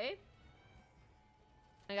greatsword's way.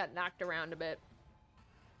 I got knocked around a bit.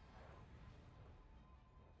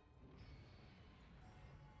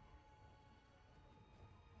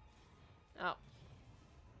 Oh.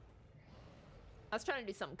 I was trying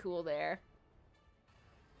to do something cool there.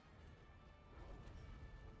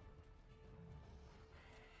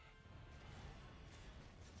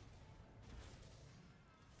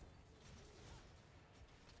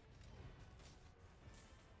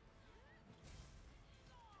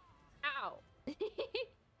 Ow.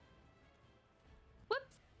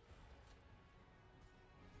 Whoops.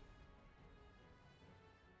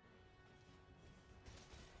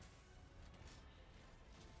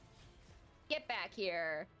 Get back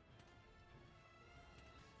here.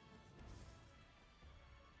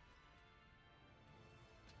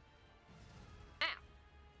 Ow.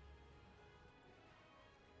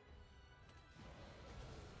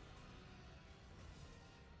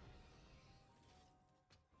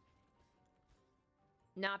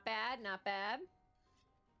 Not bad, not bad.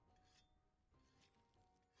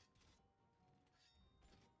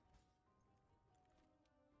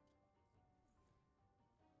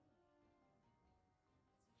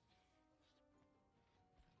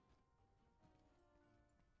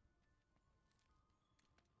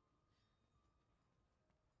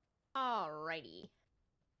 Alrighty.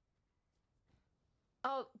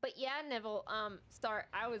 Oh, but yeah, Nibble,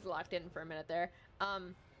 I was locked in for a minute there.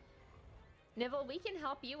 Nibble, we can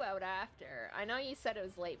help you out after. I know you said it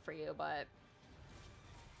was late for you, but...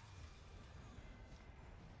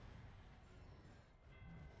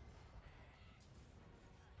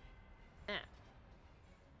 Eh.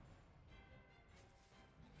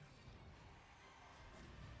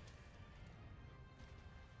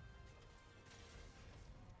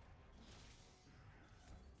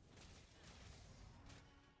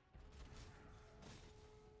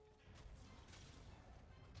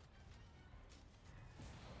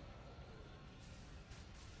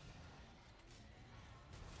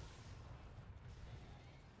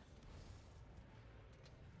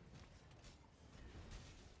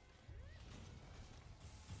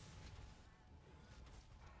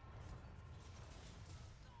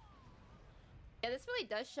 Yeah, this really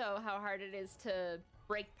does show how hard it is to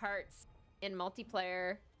break parts in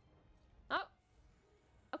multiplayer. Oh.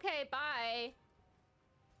 Okay, bye.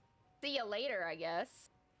 See you later, I guess.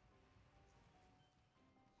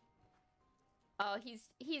 Oh, he's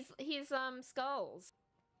Skulls.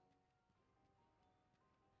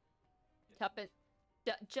 Tuppens.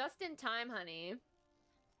 Just in time, honey.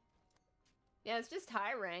 Yeah, it's just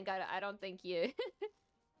high rank. I don't think you...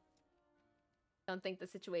 don't think the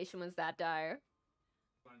situation was that dire.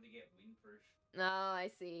 Wanted to get win first. No, I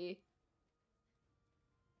see.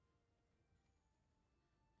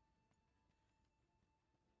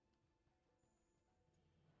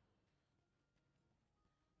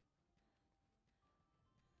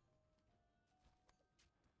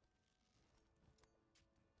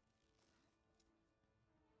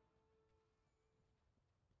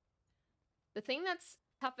 The thing that's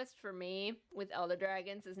toughest for me with Elder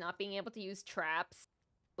Dragons is not being able to use traps,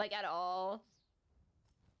 like, at all.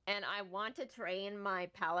 And I want to train my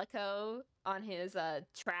Palico on his,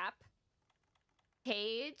 trap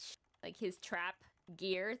cage, like his trap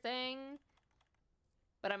gear thing.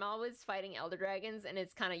 But I'm always fighting Elder Dragons, and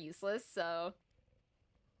it's kind of useless, so...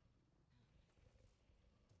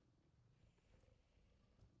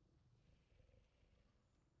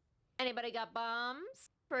 Anybody got bombs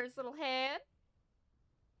for his little head?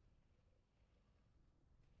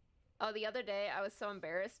 Oh, the other day I was so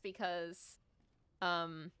embarrassed because,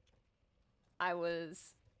 I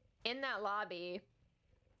was in that lobby,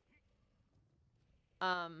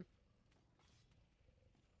 and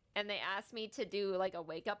they asked me to do, like, a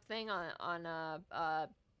wake-up thing on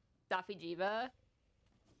Safijiva,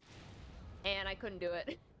 and I couldn't do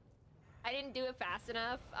it. I didn't do it fast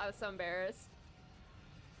enough. I was so embarrassed.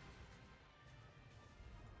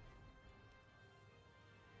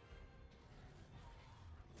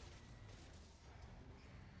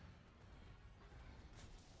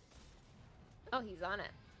 Oh, he's on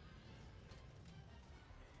it.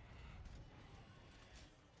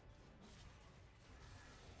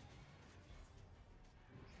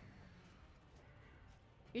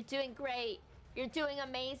 You're doing great. You're doing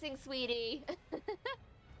amazing, sweetie.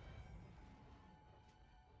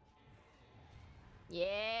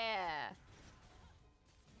 Yeah.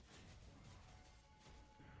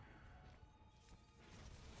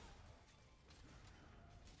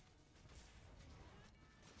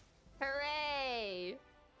 Hooray!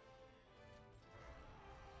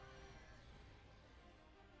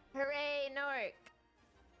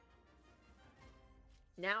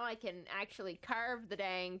 Now I can actually carve the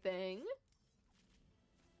dang thing.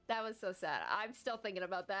 That was so sad. I'm still thinking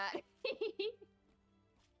about that.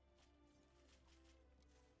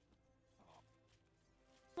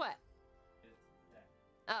 What?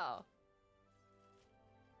 Oh.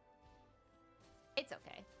 It's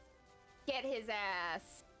okay. Get his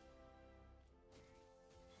ass.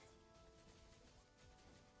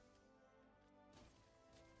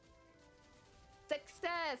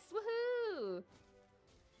 Success! Woohoo!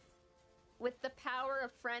 With the power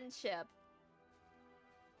of friendship.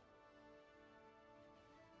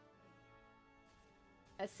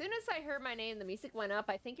 As soon as I heard my name, the music went up.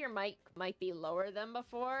 I think your mic might be lower than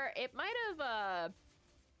before. It might have,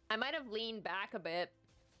 I might have leaned back a bit.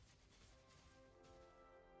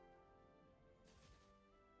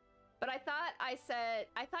 But I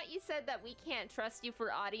thought you said that we can't trust you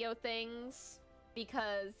for audio things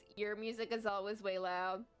because your music is always way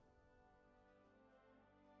loud.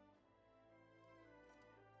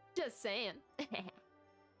 Just saying.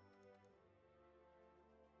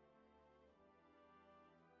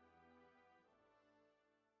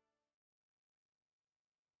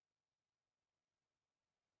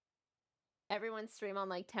 Everyone stream on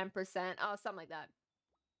like 10%. Oh, something like that.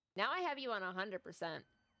 Now I have you on 100%.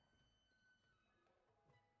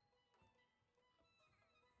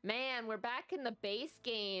 Man, we're back in the base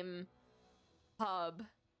game hub.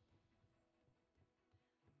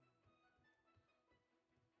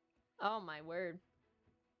 Oh my word.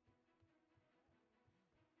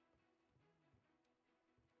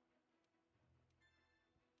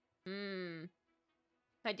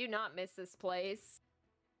 I do not miss this place.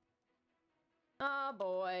 Oh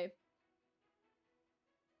boy.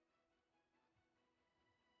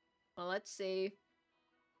 Well, let's see.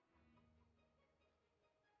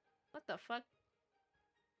 What the fuck?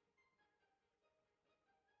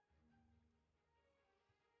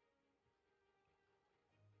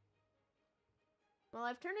 Well,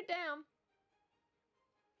 I've turned it down.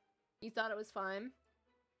 You thought it was fine?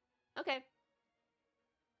 Okay.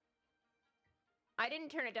 I didn't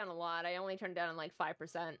turn it down a lot. I only turned it down like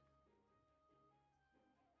 5%.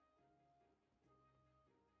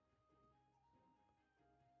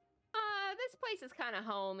 This place is kind of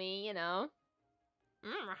homey, you know?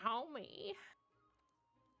 Homey.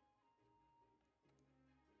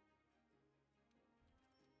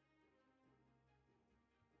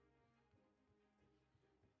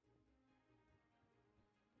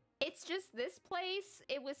 It's just this place,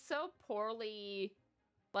 it was so poorly,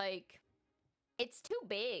 like, it's too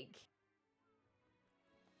big.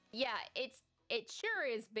 Yeah, it sure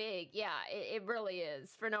is big. Yeah, it really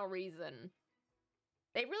is, for no reason.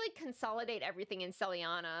 They really consolidate everything in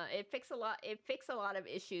Celiana. It fixed a lot of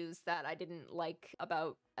issues that I didn't like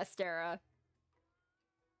about Astera.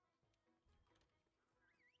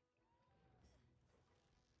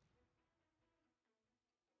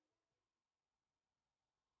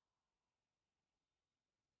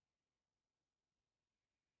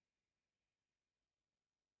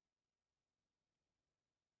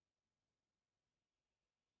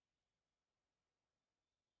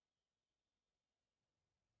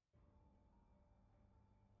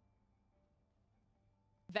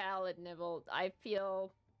 Valid, Nibble. I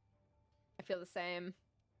feel the same.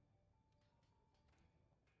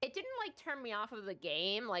 It didn't like turn me off of the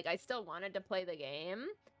game. Like I still wanted to play the game,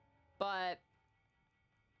 but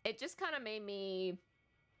it just kind of made me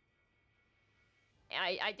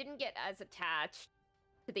I didn't get as attached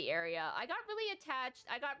to the area. I got really attached.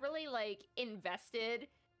 I got really like invested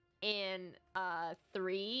in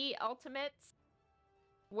 3 Ultimates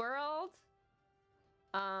world.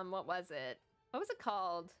 What was it? What was it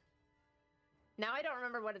called? Now I don't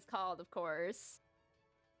remember what it's called, of course.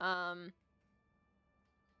 Fuck.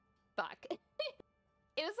 It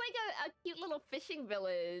was like a cute little fishing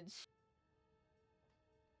village.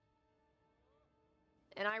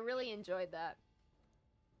 And I really enjoyed that.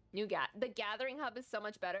 The Gathering Hub is so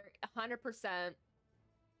much better. 100%.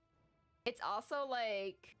 It's also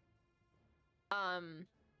like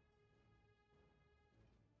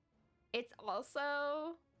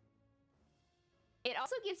it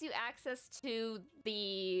also gives you access to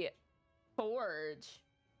the forge.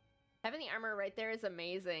 Having the armor right there is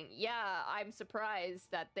amazing. Yeah, I'm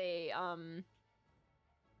surprised that they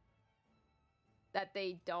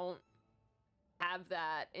don't have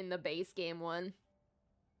that in the base game one.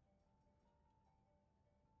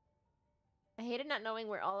 I hated not knowing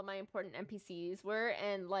where all of my important NPCs were,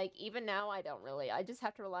 and like even now I don't really. I just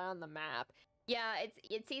have to rely on the map. Yeah,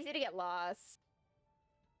 it's easy to get lost.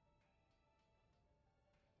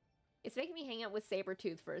 It's making me hang out with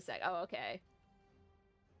Sabretooth for a sec. Oh, okay.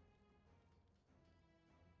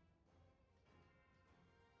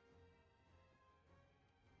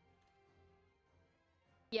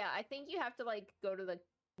 Yeah, I think you have to, like, go to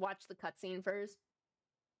watch the cutscene first.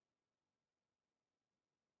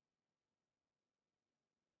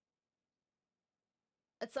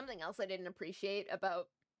 That's something else I didn't appreciate about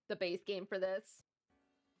the base game for this.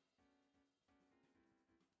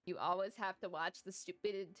 You always have to watch the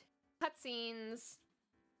stupid cutscenes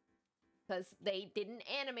because they didn't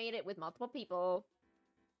animate it with multiple people.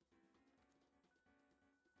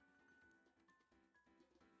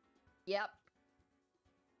 Yep.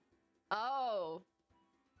 Oh.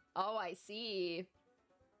 Oh, I see.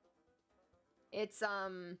 It's,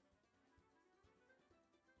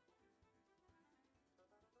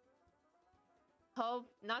 Cove,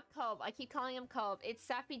 not Cove. I keep calling him Cove. It's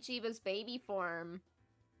Safijiva's baby form.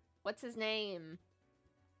 What's his name?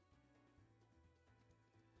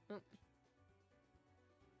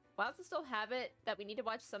 Wilds still have it that we need to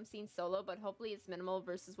watch some scenes solo, but hopefully it's minimal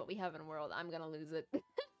versus what we have in World. I'm gonna lose it.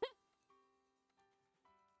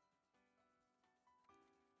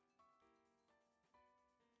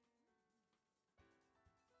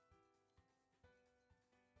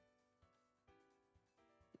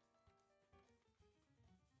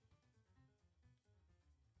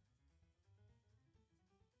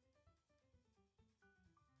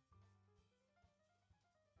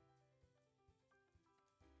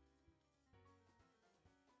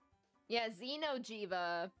 Yeah,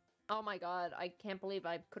 Xenojiva. Oh my god, I can't believe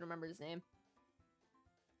I couldn't remember his name.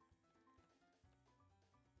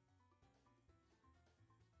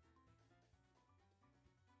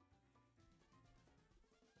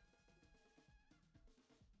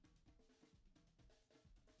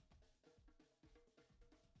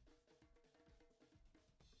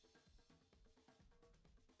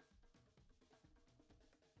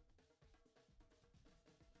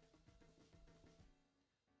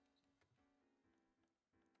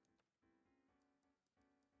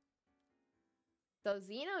 So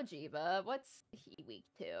Xenojiva, what's he weak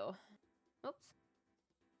to? Oops.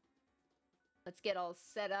 Let's get all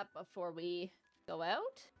set up before we go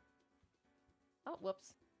out. Oh,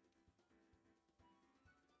 whoops.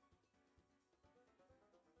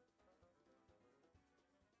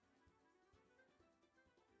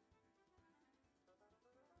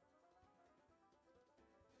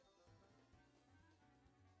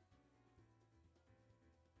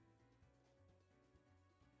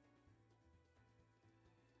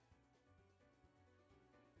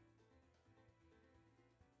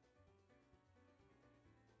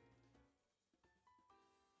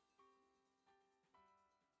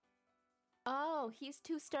 Oh, he's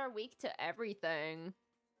 2-star weak to everything.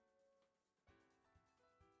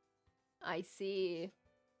 I see.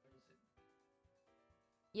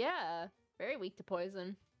 Yeah, very weak to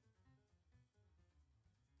poison.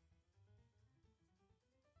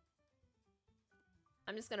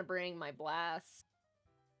 I'm just gonna bring my blast.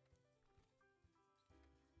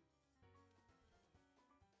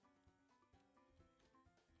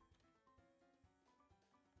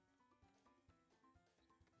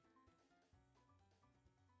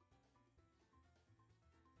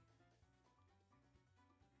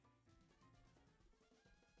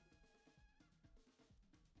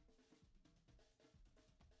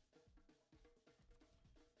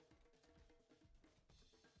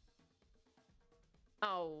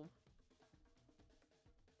 Oh.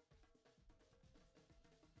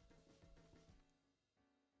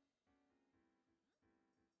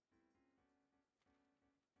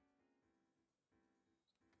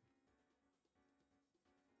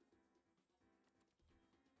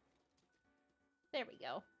 There we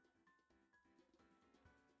go.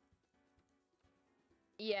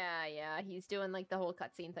 Yeah, yeah, he's doing, like, the whole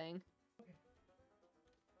cutscene thing. Okay.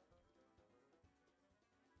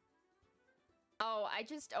 Oh, I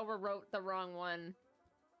just overwrote the wrong one.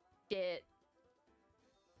 Shit.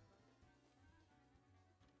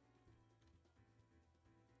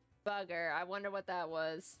 Bugger, I wonder what that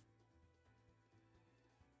was.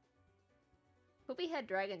 Poopy Head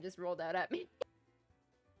Dragon just rolled out at me.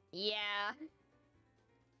 Yeah.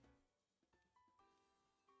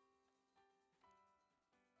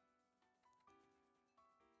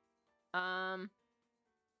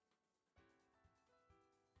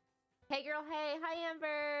 Hey girl, hey. Hi,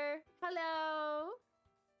 Amber. Hello.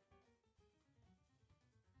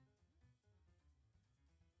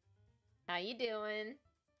 How you doing?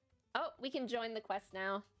 Oh, we can join the quest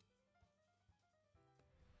now.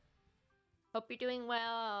 Hope you're doing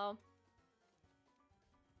well.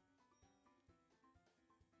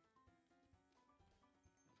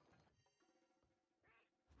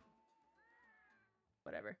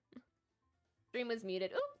 Whatever. Stream was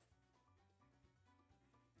muted. Oops.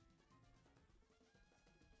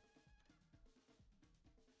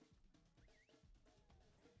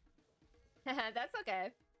 That's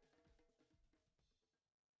okay.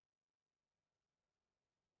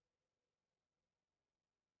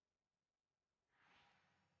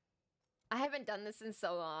 I haven't done this in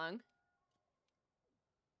so long.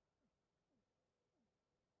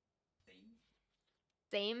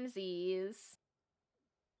 Samesies.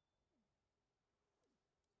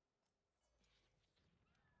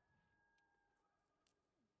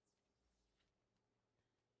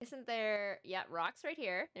 Isn't there... Yeah, rocks right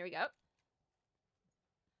here. There we go.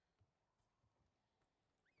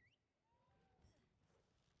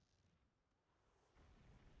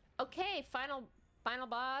 Okay, final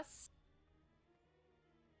boss.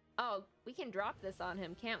 Oh, we can drop this on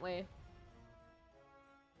him, can't we?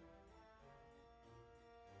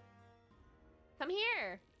 Come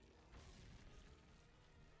here.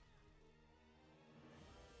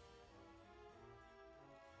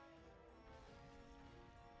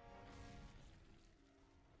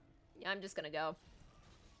 Yeah, I'm just gonna go.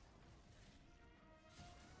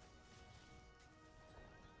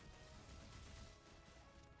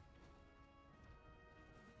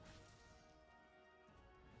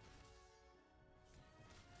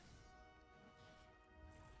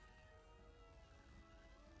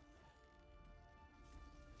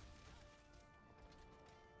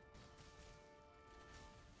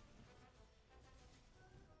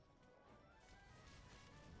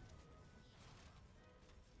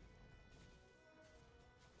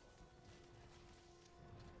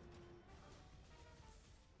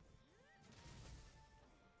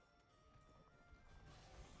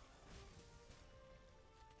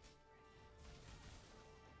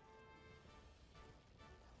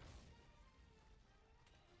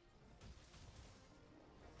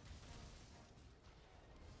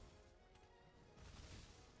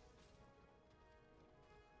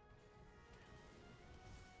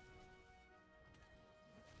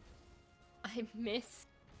 I miss.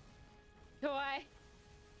 Do I?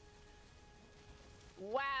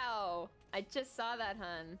 Wow. I just saw that,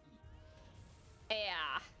 hun.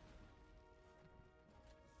 Yeah.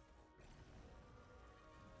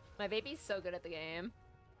 My baby's so good at the game.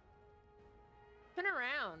 Turn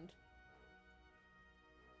around.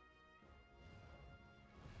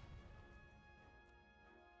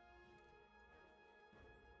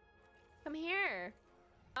 Come here.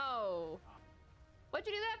 Oh. What'd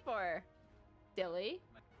you do that for? Silly.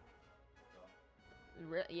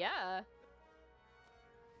 Yeah.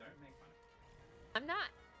 Don't make fun of me. I'm not.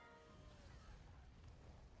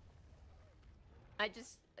 I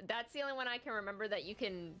just... That's the only one I can remember that you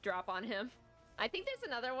can drop on him. I think there's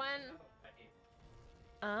another one.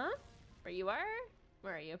 Where you are?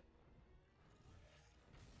 Where are you?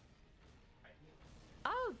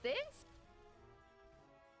 Oh, this?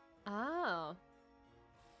 Oh.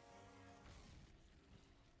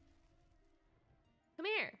 Come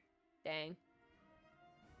here. Dang.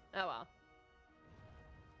 Oh well.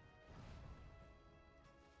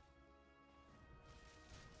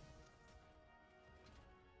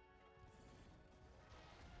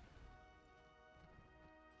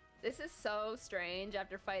 This is so strange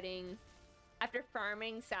after farming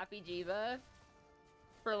Sappy Jiva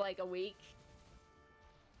for like a week.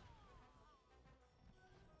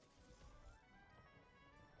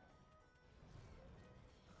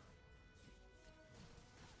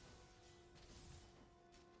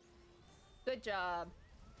 Good job.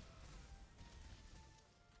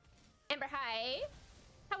 Amber, hi.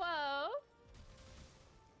 Hello.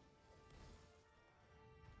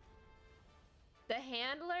 The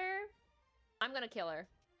handler? I'm gonna kill her.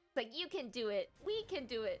 It's like, you can do it. We can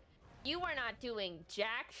do it. You are not doing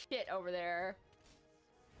jack shit over there.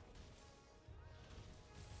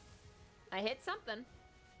 I hit something.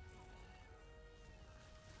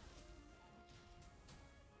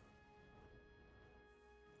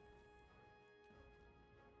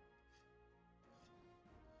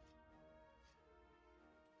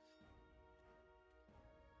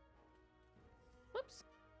 Whoops.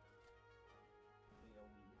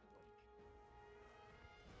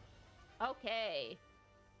 Okay.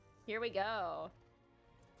 Here we go.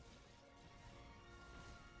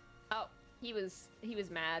 Oh, he was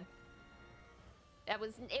mad. It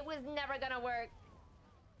was never gonna work.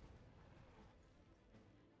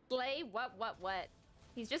 Slay? What?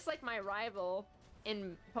 He's just like my rival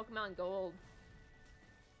in Pokemon Gold.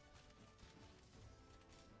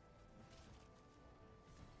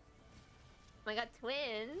 Oh my god,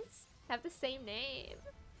 twins have the same name.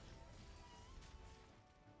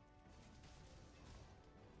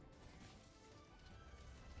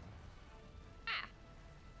 Ah!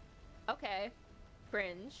 Okay.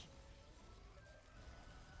 Cringe.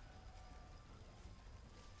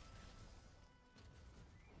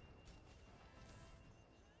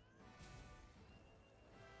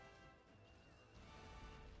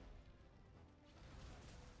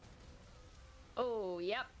 Oh,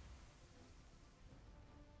 yep.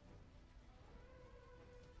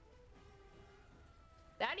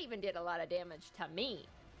 That even did a lot of damage to me.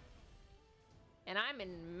 And I'm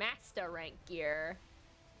in master rank gear.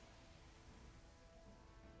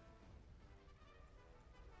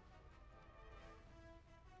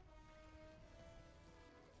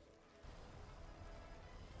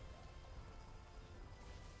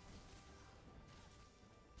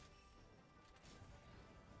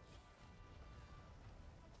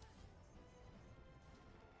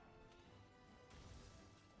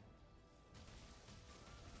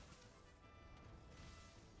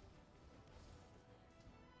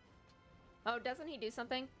 Oh, doesn't he do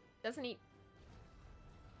something? Doesn't he?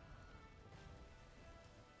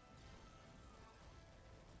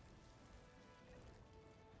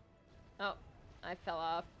 Oh, I fell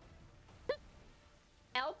off.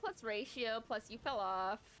 L plus ratio plus you fell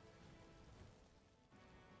off.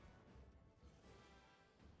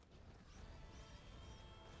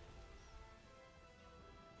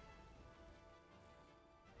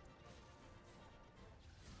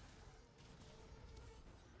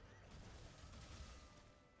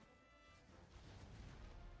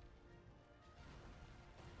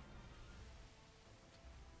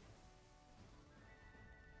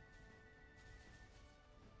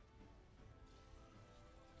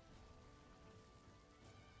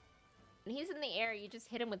 When he's in the air, you just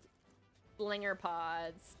hit him with slinger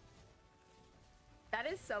pods. That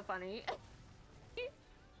is so funny.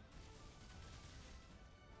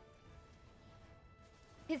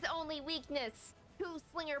 His only weakness, 2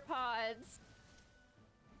 slinger pods.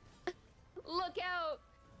 Look out!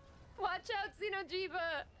 Watch out,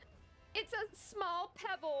 Xenojiva! It's a small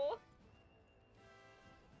pebble.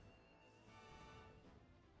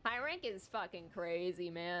 High rank is fucking crazy,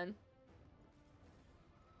 man.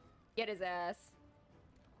 Get his ass.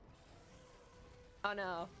 Oh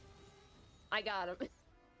no. I got him.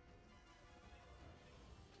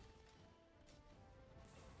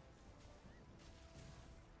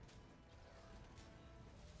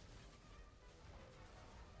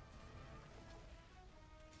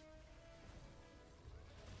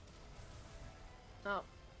 Oh.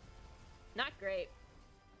 Not great.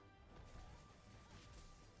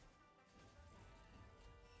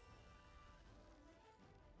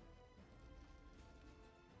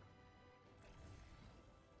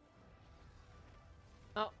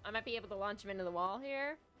 Oh, I might be able to launch him into the wall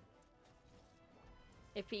here.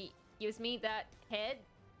 If he gives me that head.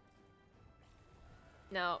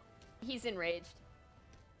 No, he's enraged.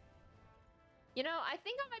 You know, I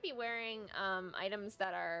think I might be wearing items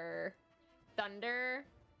that are thunder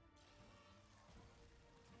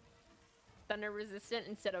resistant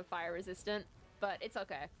instead of fire resistant, but it's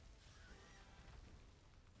okay.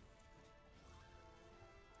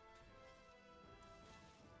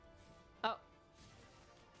 Oh.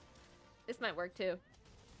 This might work too.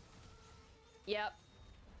 Yep.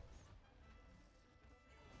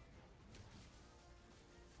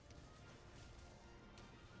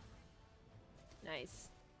 Nice.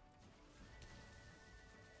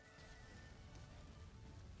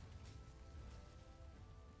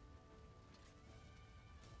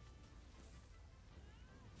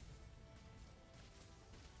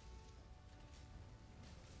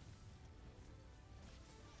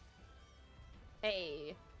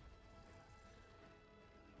 Hey.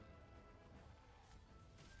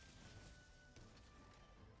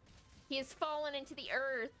 He has fallen into the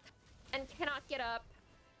earth and cannot get up.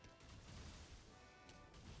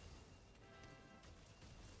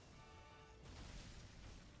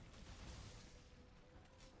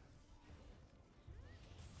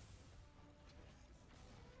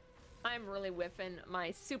 I'm really whiffing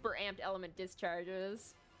my super amped element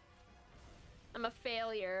discharges. I'm a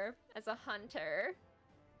failure as a hunter.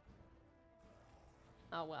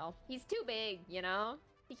 Oh well. He's too big, you know?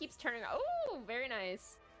 He keeps turning. Oh, very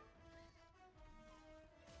nice.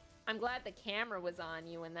 I'm glad the camera was on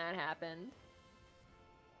you when that happened.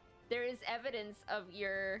 There is evidence of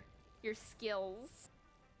your skills.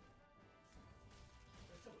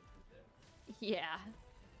 Yeah.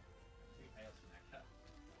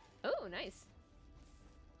 Oh, nice.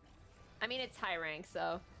 I mean, it's high rank,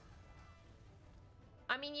 so.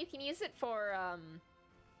 I mean, you can use it for,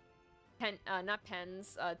 not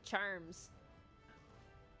pens, charms.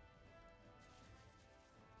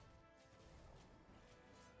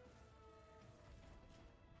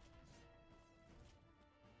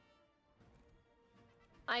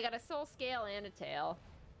 I got a soul scale and a tail.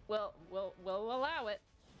 We'll allow it.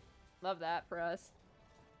 Love that for us.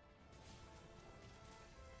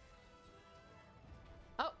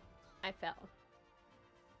 Oh, I fell.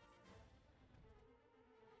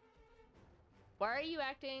 Why are you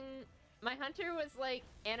acting... My hunter was, like,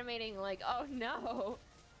 animating like, oh no!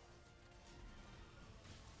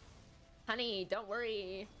 Honey, don't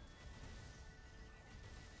worry.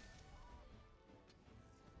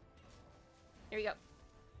 Here we go.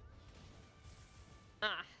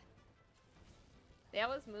 Ah. They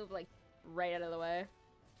always move, like, right out of the way.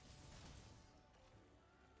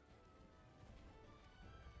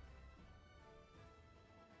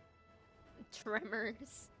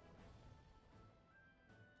 Tremors.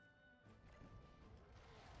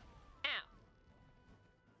 Ow.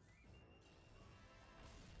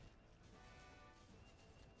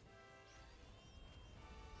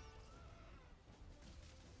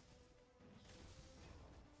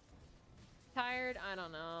 Tired? I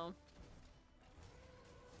don't know.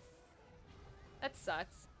 That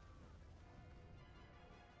sucks.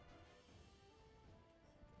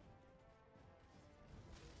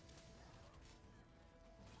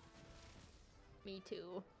 Me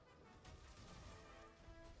too.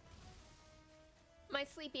 My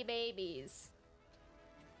sleepy babies.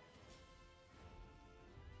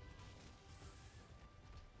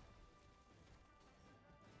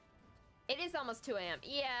 It is almost 2 a.m.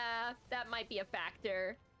 Yeah, that might be a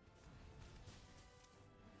factor.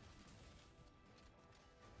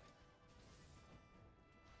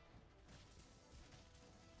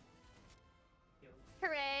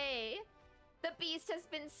 Hooray! The beast has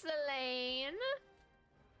been slain!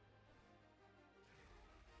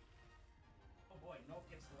 Oh boy, Nork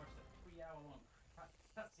gets to watch the 3-hour-long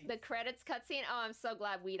cutscene. The credits cutscene? Oh, I'm so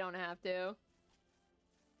glad we don't have to.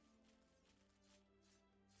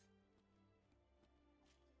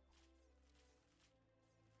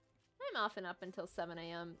 I'm often up until 7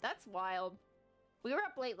 a.m. That's wild. We were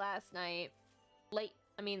up late last night. Late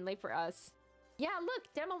for us. Yeah,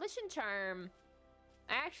 look, Demolition Charm.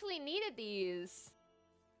 I actually needed these.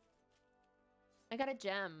 I got a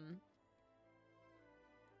gem.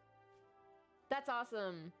 That's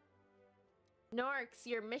awesome. Norks,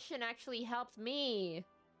 your mission actually helped me.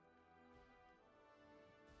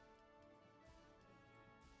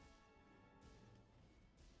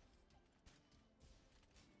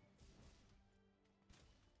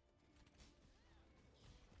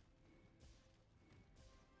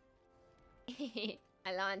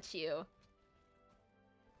 I launch you.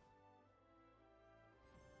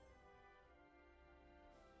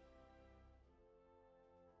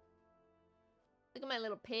 Look at my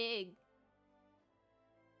little pig.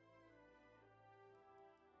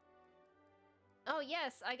 Oh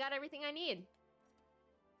yes, I got everything I need.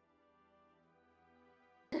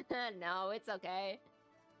 No, it's okay.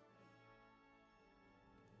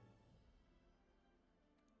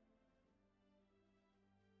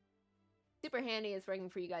 Super handy is working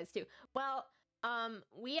for you guys too. Well,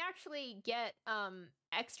 we actually get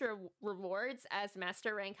extra rewards as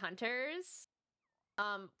master rank hunters.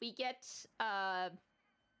 We get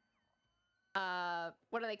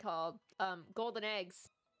what are they called? Golden eggs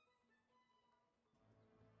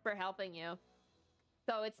for helping you.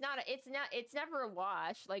 So it's never a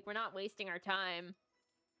wash. Like, we're not wasting our time.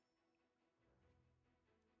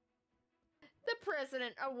 The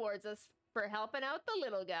president awards us for helping out the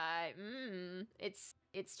little guy. It's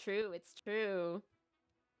true, it's true.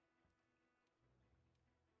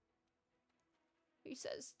 He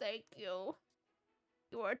says, thank you.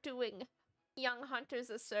 You are doing young hunters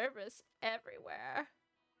a service everywhere.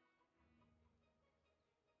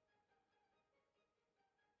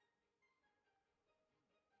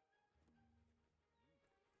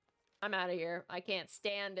 I'm out of here. I can't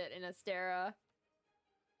stand it in Astera.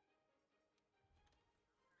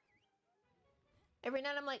 Every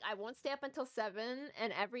night I'm like, I won't stay up until 7,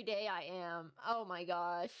 and every day I am. Oh my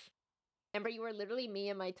gosh. Amber, you were literally me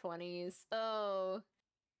in my 20s. Oh.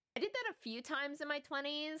 I did that a few times in my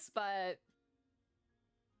 20s, but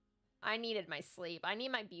I needed my sleep. I need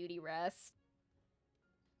my beauty rest.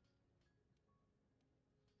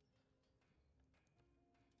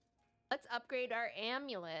 Let's upgrade our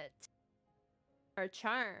amulet. Our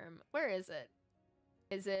charm. Where is it?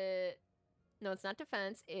 Is it... No, it's not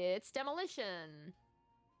defense. It's demolition.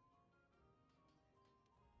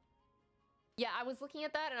 Yeah, I was looking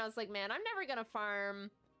at that and I was like, man, I'm never gonna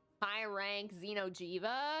farm high rank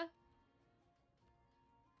Xeno'jiiva.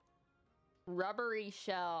 Rubbery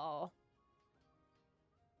shell.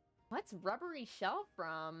 What's rubbery shell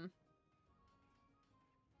from?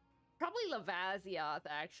 Probably Lavazioth,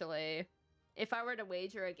 actually. If I were to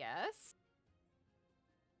wager a guess.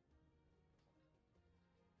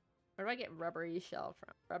 Where do I get rubbery shell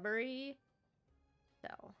from? Rubbery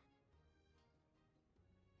shell.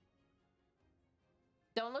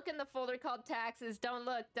 Don't look in the folder called taxes. Don't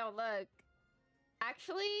look. Don't look.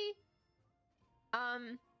 Actually,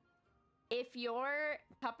 if you're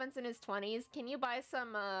Tuppence in his 20s, can you buy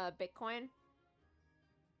some Bitcoin?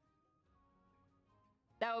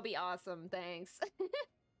 That would be awesome, thanks.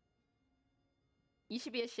 You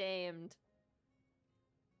should be ashamed.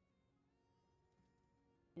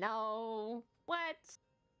 No. What?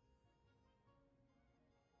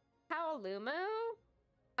 Paolumu?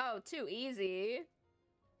 Oh, too easy.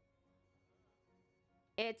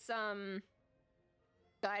 It's,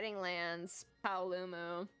 Guiding Lands,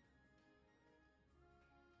 Paolumu.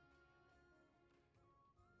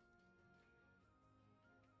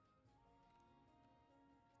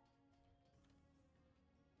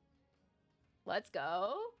 Let's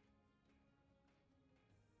go.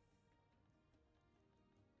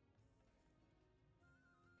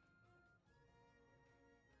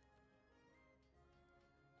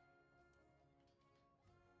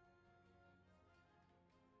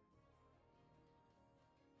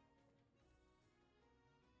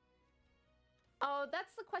 Oh,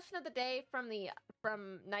 that's the question of the day from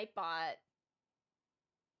Nightbot.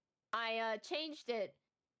 I changed it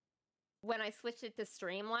when I switched it to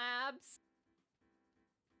Streamlabs,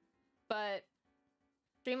 but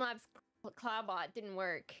Streamlabs Cloudbot didn't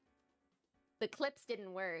work. The clips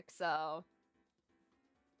didn't work, so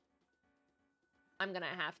I'm gonna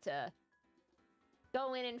have to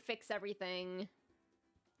go in and fix everything.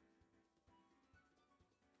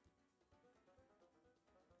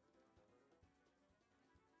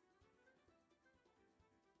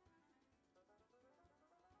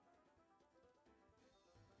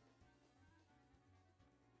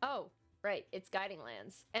 Oh, right, it's Guiding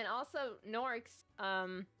Lands. And also, Norks,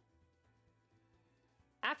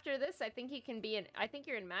 after this, I think you can be in... I think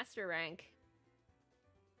you're in Master Rank.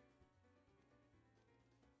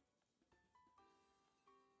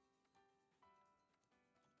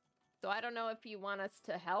 So I don't know if you want us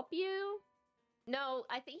to help you? No,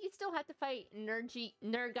 I think you still have to fight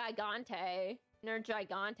Nergigante.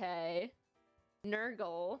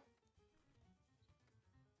 Nurgle.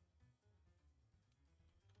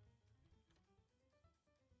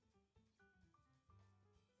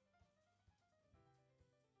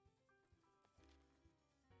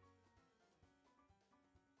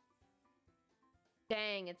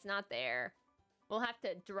 Dang, it's not there. We'll have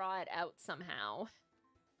to draw it out somehow.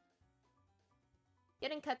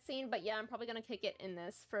 Getting cutscene, but yeah, I'm probably gonna kick it in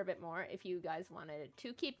this for a bit more if you guys wanted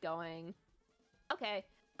to keep going. Okay,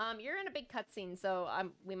 you're in a big cutscene, so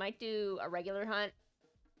we might do a regular hunt.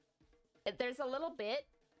 There's a little bit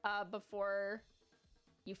before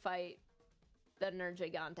you fight the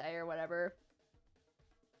Nergigante or whatever.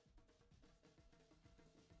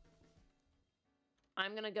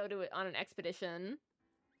 I'm gonna go to it on an expedition.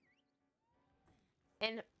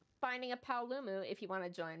 And finding a Paolumu if you want to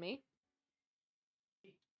join me.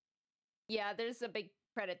 Yeah, there's a big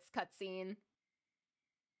credits cutscene.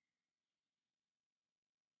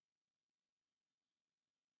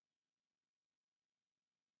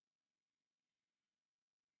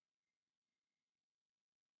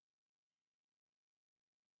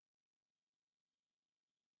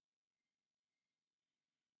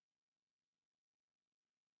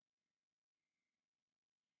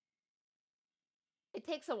 It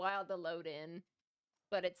takes a while to load in,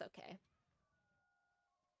 but it's okay.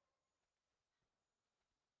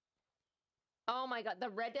 Oh my god, the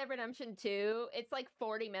Red Dead Redemption 2, it's like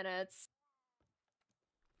 40 minutes.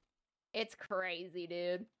 It's crazy,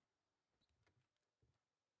 dude.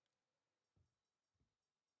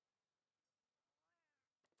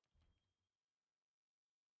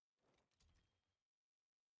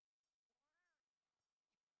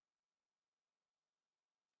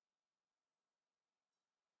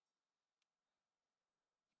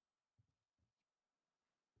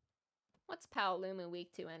 What's Paolumu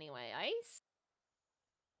weak to anyway? Ice?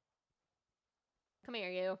 Come here,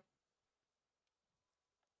 you.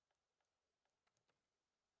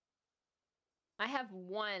 I have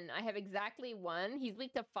one. I have exactly one. He's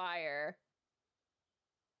weak to fire.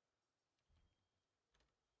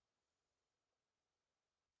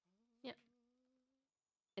 Yeah.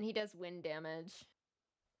 And he does wind damage.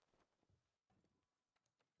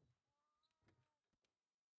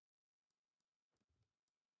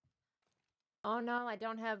 Oh no, I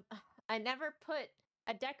don't have... I never put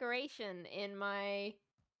a decoration in my...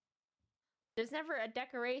 There's never a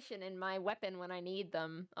decoration in my weapon when I need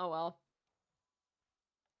them. Oh well.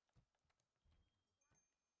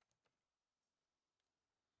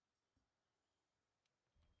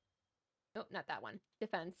 Oh, not that one.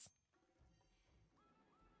 Defense.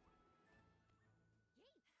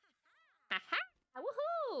 Haha!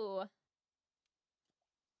 Woohoo!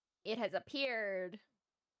 It has appeared.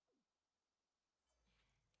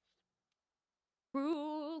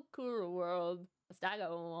 Cruel, cruel world. Must I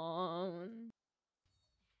go on?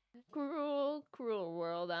 Cruel, cruel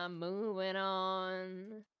world. I'm moving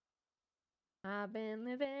on. I've been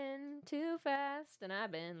living too fast and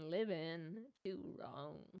I've been living too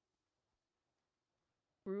wrong.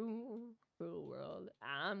 Cruel, cruel world.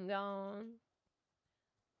 I'm gone.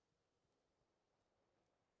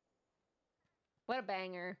 What a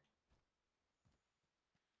banger.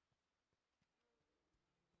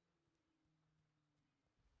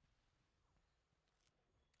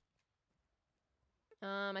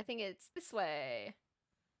 I think it's this way.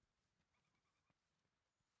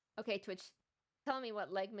 Okay, Twitch. Tell me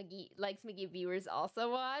what Likes McGee viewers also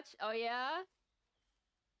watch. Oh yeah?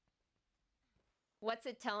 What's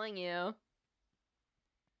it telling you?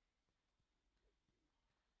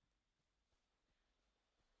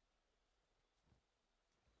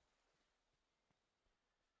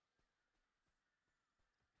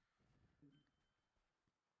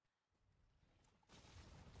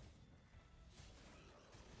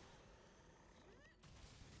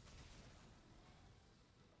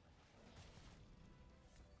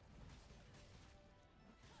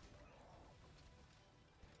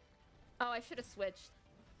 Oh, I should have switched.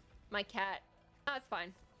 My cat. Oh, it's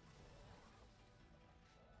fine.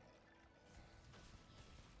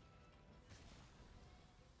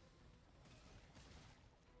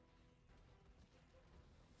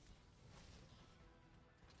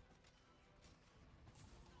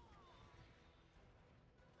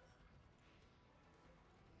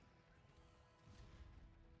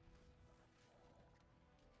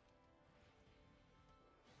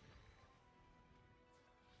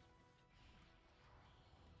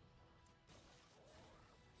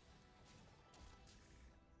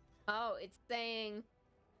 Oh, it's saying...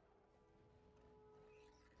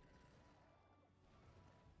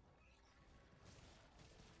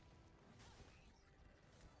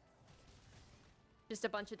 Just a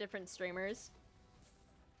bunch of different streamers.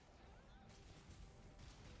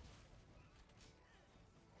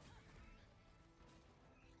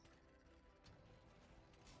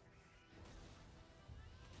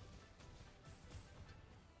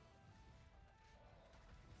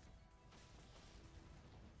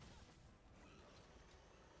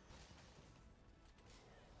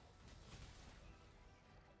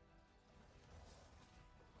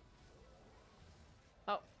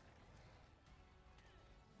 Oh.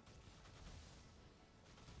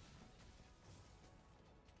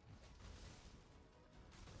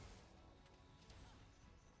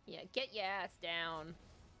 Yeah, get your ass down.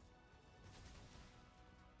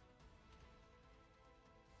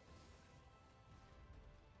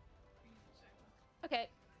 Okay.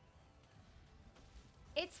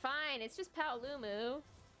 It's fine. It's just Paolumu.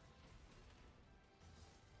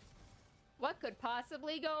 What could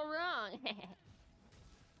possibly go wrong?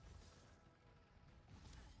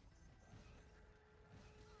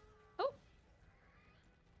 Oh.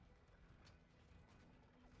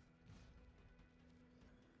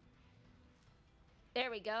 There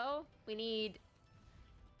we go. We need...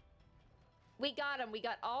 We got him. We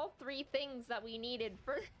got all 3 things that we needed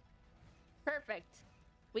for... Perfect.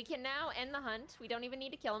 We can now end the hunt. We don't even need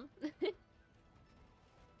to kill him.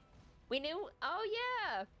 We knew... Oh,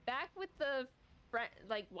 yeah! Back with the...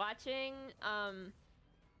 Like, watching,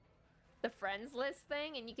 the friends list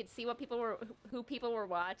thing, and you could see what people were... Who people were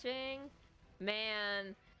watching.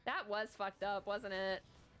 Man, that was fucked up, wasn't it?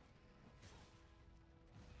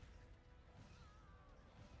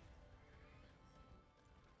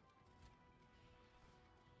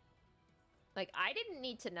 Like, I didn't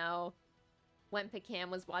need to know when Picam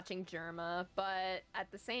was watching Germa, but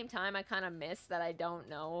at the same time, I kind of miss that I don't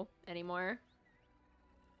know anymore.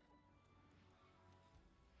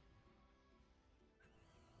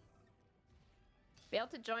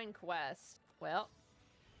 Failed to join quest. Well.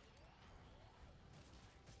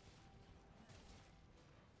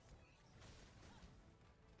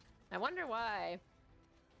 I wonder why.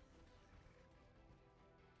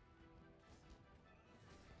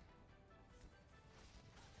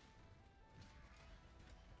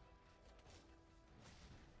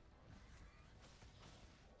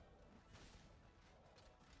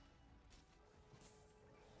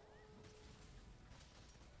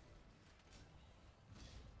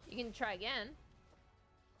 You can try again.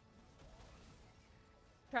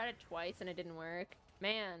 Tried it twice and it didn't work.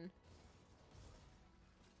 Man.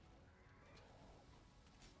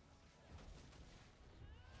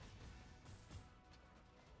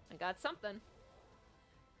 I got something.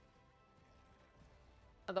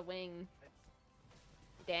 Oh, the wing.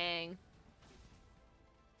 Dang.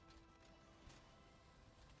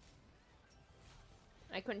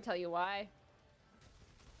 I couldn't tell you why.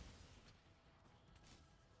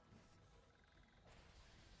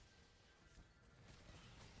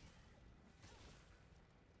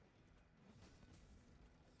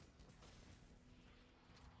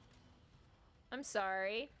 I'm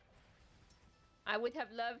sorry. I would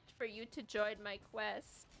have loved for you to join my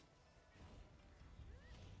quest.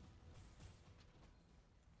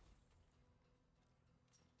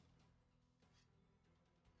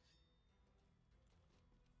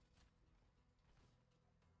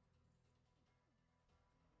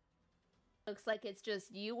 Looks like it's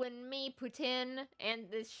just you and me, Putin, and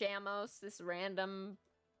this Shamos, this random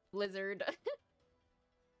blizzard.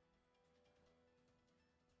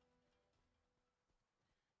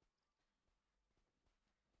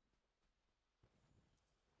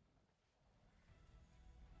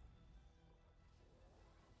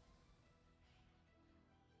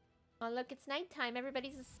 Oh, look, it's nighttime.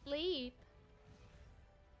 Everybody's asleep.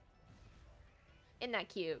 Isn't that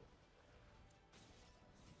cute?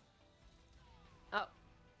 Oh.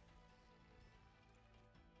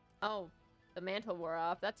 Oh, the mantle wore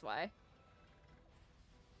off. That's why.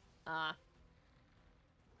 Ah.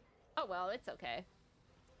 Oh, well, it's okay.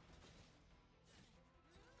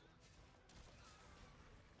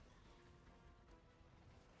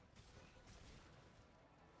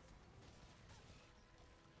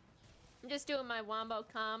 I'm just doing my wombo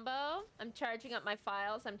combo. I'm charging up my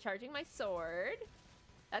files. I'm charging my sword.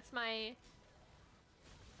 That's my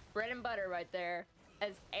bread and butter right there.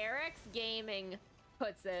 As Eric's Gaming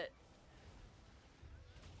puts it.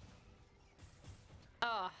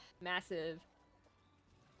 Oh, massive.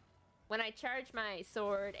 When I charge my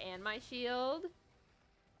sword and my shield,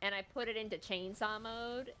 and I put it into chainsaw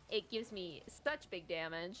mode, it gives me such big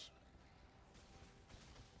damage.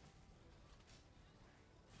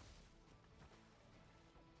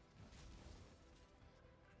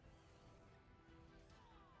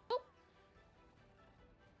 Oop.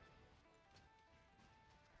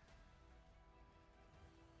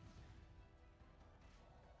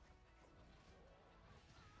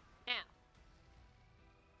 Ow.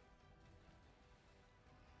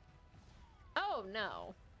 Oh,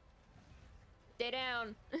 no. Stay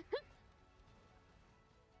down.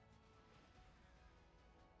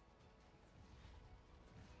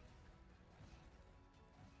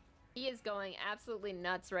 He is going absolutely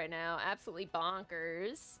nuts right now. Absolutely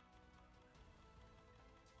bonkers.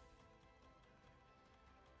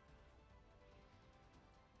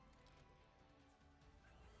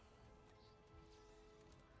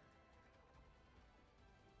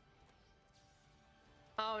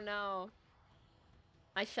 Oh no.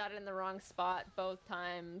 I shot it in the wrong spot both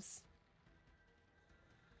times.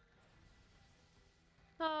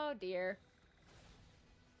 Oh dear.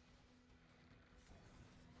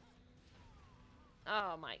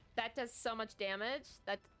 Oh my, that does so much damage.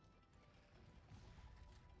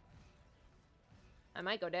 I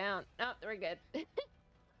might go down. Oh, we're good.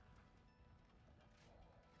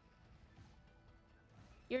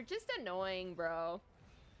 You're just annoying, bro.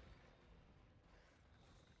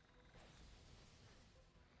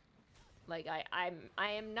 Like, I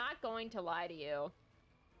am not going to lie to you.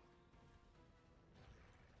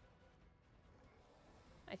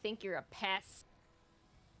 I think you're a pest.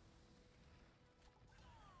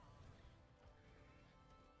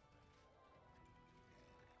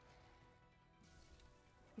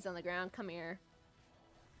 He's on the ground. Come here.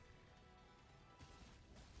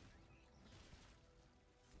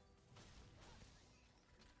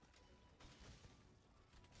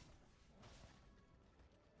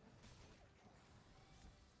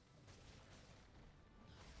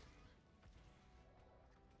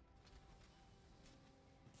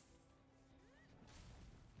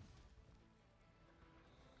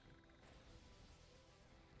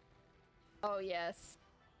 Oh, yes.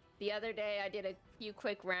 The other day, I did a few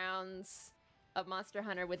quick rounds of Monster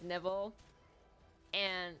Hunter with Nibble.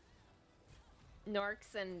 And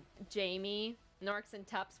Norks and Jamie, Norks and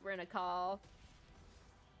Tuppens were in a call.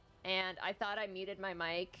 And I thought I muted my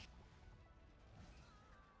mic.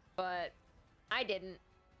 But I didn't.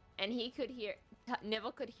 And he could hear...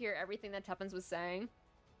 Nibble could hear everything that Tuppens was saying.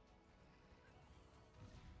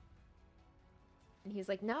 And he's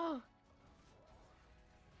like, no!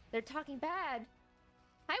 They're talking bad!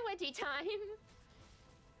 Hi, Wedgie Time!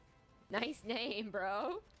 Nice name,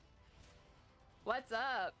 bro. What's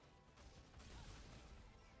up?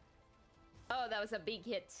 Oh, that was a big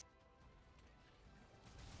hit.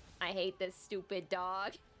 I hate this stupid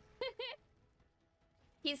dog.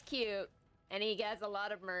 He's cute, and he has a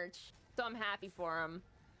lot of merch, so I'm happy for him.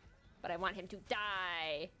 But I want him to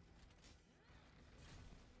die.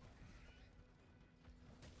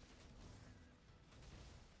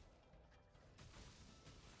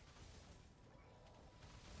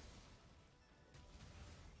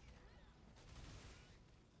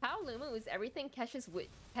 Lumu is everything Kezu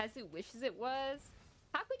wishes it was?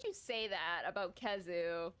 How could you say that about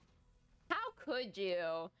Kezu? How could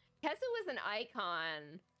you? Kezu was an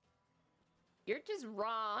icon. You're just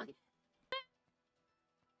wrong.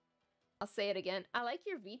 I'll say it again. I like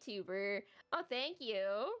your VTuber. Oh, thank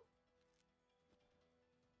you.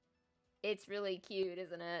 It's really cute,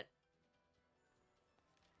 isn't it?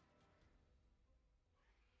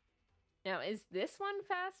 Now, is this one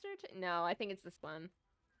faster? No, I think it's this one.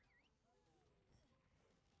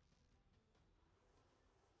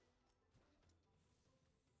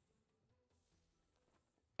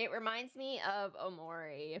 It reminds me of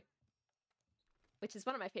Omori, which is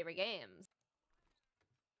one of my favorite games.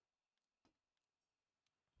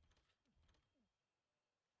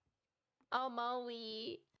 Oh, Moe.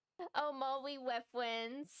 Oh, Moe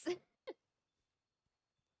Wefwins.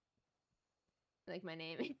 I like my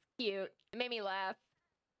name. It's cute. It made me laugh.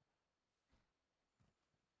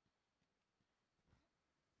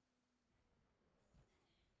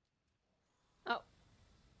 Oh.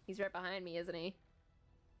 He's right behind me, isn't he?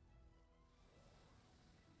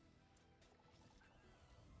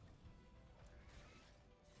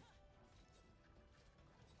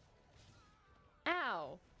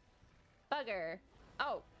 Ow. Bugger.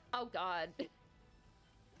 Oh. Oh, God.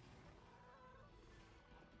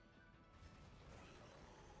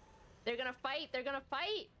 They're gonna fight! They're gonna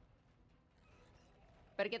fight!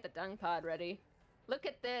 Better get the dung pod ready. Look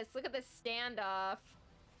at this! Look at this standoff!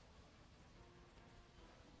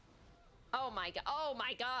 Oh my god! Oh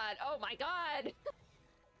my god! Oh my god!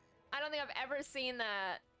 I don't think I've ever seen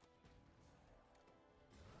that.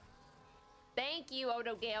 Thank you,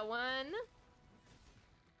 Odo Gale 1.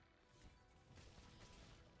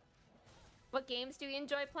 What games do you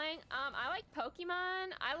enjoy playing? I like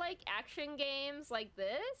Pokemon. I like action games like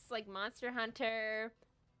this, like Monster Hunter,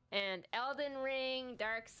 and Elden Ring,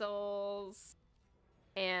 Dark Souls,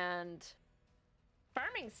 and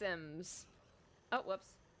farming sims. Oh, whoops.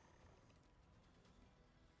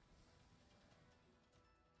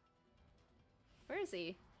 Where is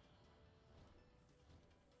he?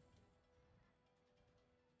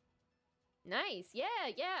 Nice. Yeah,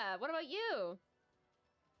 yeah. What about you?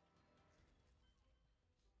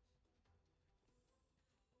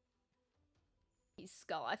 He's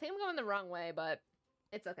skull. I think I'm going the wrong way, but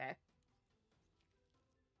it's okay.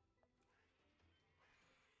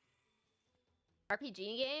 RPG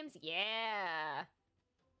games? Yeah.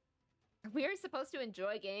 We are supposed to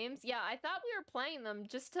enjoy games? Yeah, I thought we were playing them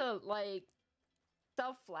just to, like,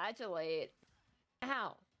 self-flagellate.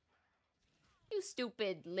 Ow. You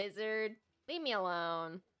stupid lizard. Leave me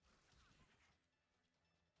alone.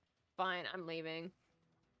 Fine, I'm leaving.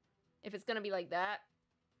 If it's gonna be like that,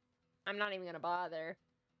 I'm not even gonna bother.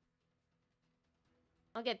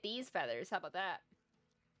 I'll get these feathers. How about that?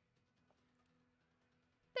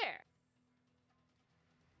 There.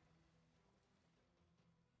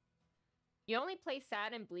 You only play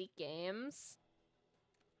sad and bleak games?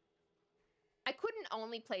 I couldn't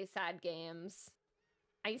only play sad games.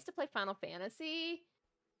 I used to play Final Fantasy.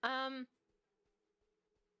 Yeah,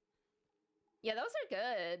 those are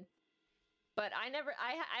good. But I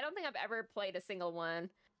don't think I've ever played a single one.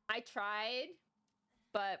 I tried,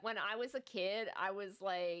 but when I was a kid, I was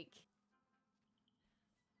like,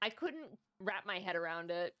 I couldn't wrap my head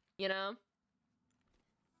around it, you know?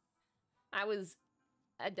 I was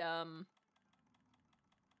a dumb.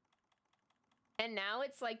 And now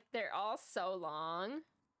it's like, they're all so long.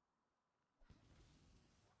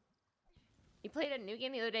 You played a new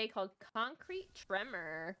game the other day called Concrete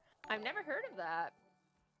Tremor. I've never heard of that.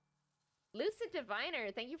 Lucid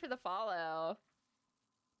Diviner, thank you for the follow.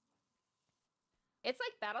 It's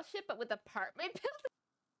like Battleship, but with apartment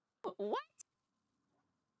building. What?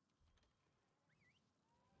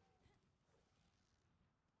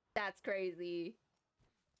 That's crazy.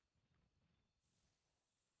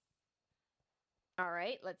 All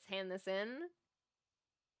right, let's hand this in.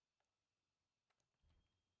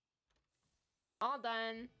 All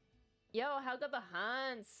done. Yo, how go the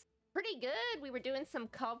hunts? Pretty good. We were doing some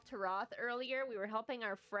Culp to Roth earlier. We were helping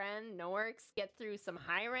our friend Norks get through some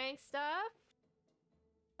high rank stuff.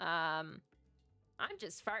 I'm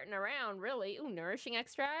just farting around, really. Ooh, nourishing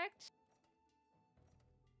extract.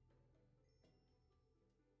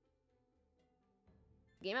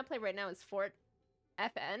 The game I play right now is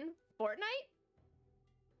FN? Fortnite?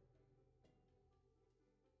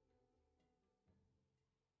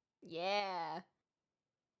 Yeah.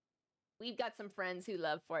 We've got some friends who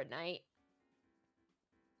love Fortnite.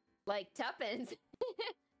 Like Tuppens.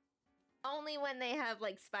 Only when they have,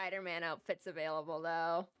 like, Spider-Man outfits available,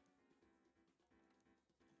 though.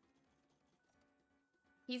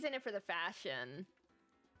 He's in it for the fashion.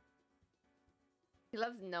 He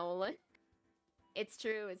loves Nolan. It's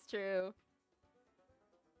true, it's true.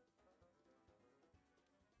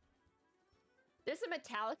 There's a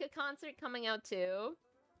Metallica concert coming out too.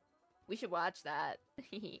 We should watch that.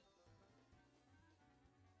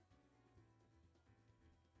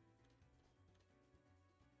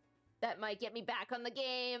 That might get me back on the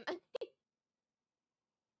game.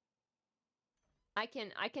 I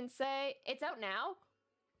can say it's out now.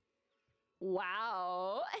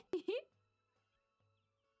 Wow.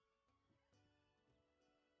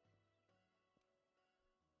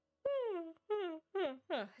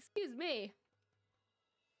 Excuse me.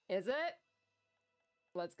 Is it?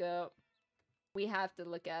 Let's go. We have to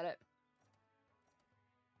look at it.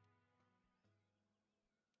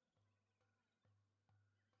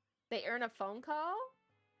 They earn a phone call?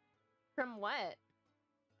 From what?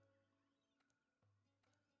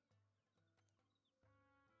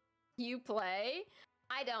 You play?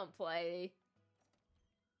 I don't play.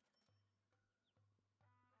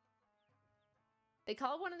 They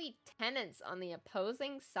call one of the tenants on the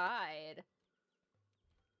opposing side.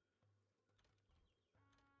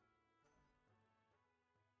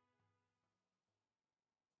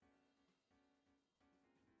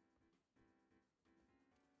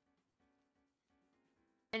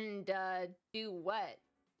 And, do what?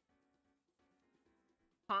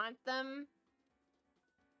 Haunt them?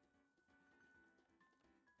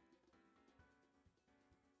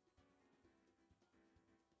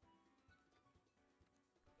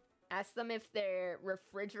 Ask them if their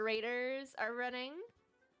refrigerators are running?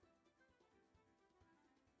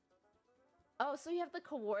 Oh, so you have the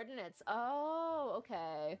coordinates. Oh,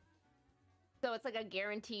 okay. So it's like a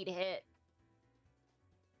guaranteed hit.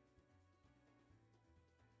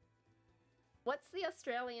 What's the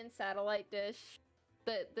Australian satellite dish?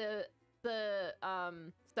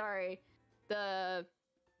 Sorry. The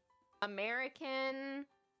American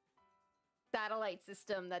satellite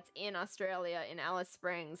system that's in Australia, in Alice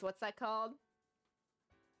Springs. What's that called?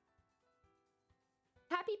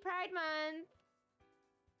 Happy Pride Month!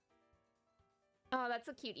 Oh, that's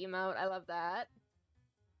a cute emote. I love that.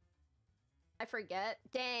 I forget.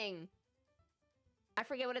 Dang. I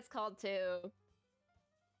forget what it's called, too.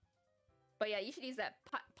 But yeah, you should use that.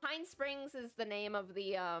 Pine Springs is the name of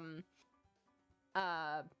the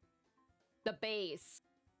base.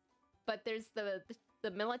 But there's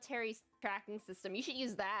the military tracking system. You should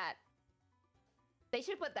use that. They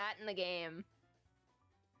should put that in the game.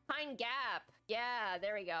 Pine Gap. Yeah,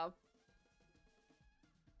 there we go.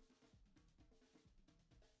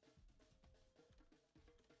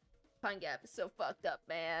 Pine Gap is so fucked up,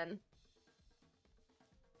 man.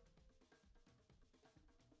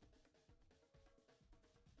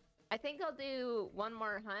 I think I'll do one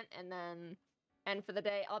more hunt and for the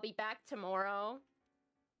day. I'll be back tomorrow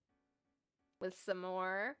with some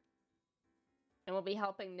more. And we'll be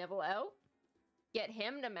helping Nibble out. Get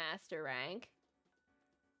him to master rank.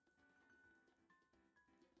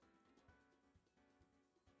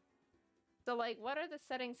 So, like, what are the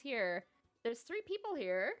settings here? There's 3 people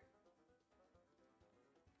here.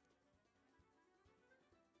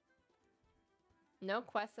 No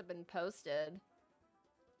quests have been posted.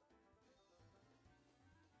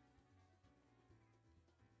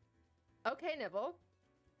 Okay, Nibble.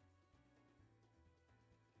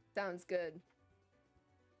 Sounds good.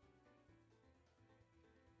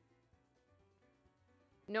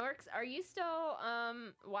 Norks, are you still,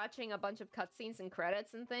 watching a bunch of cutscenes and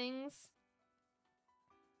credits and things?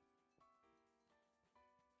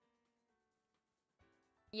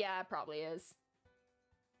 Yeah, it probably is.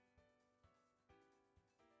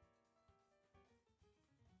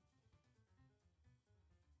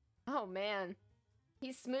 Oh, man.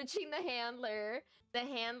 He's smooching the handler. The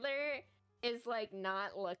handler is, like,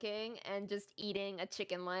 not looking and just eating a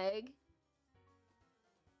chicken leg.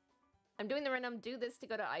 I'm doing the random do this to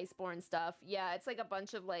go to Iceborne stuff. Yeah, it's like a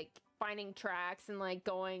bunch of, like, finding tracks and, like,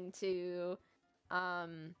 going to,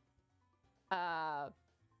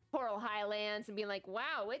 Coral Highlands and being like,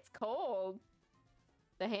 wow, it's cold.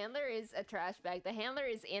 The handler is a trash bag. The handler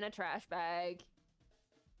is in a trash bag.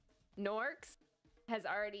 Norks has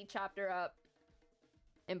already chopped her up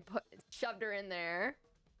and shoved her in there.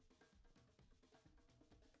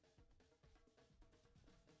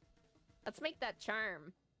 Let's make that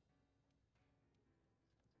charm.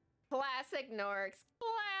 Classic Norks.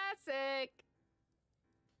 Classic!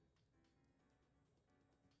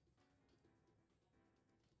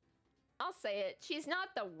 I'll say it. She's not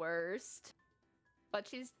the worst, but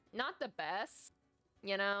she's not the best,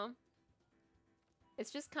 you know?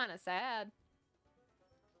 It's just kind of sad.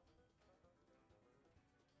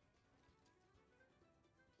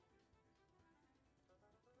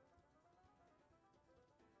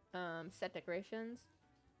 Set decorations.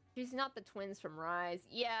 She's not the twins from Rise.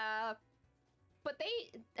 Yeah. But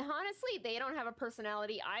they, honestly, they don't have a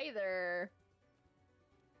personality either.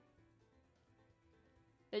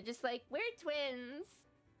 They're just like, we're twins.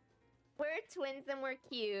 We're twins and we're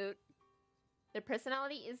cute. Their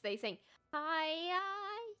personality is they sing, hi,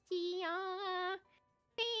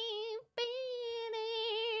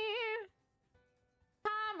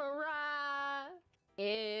 Hamara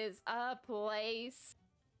is a place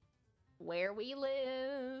where we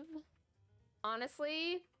live.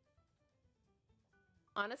 Honestly,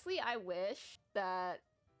 I wish that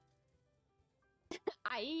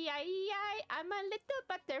I'm a little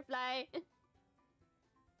butterfly.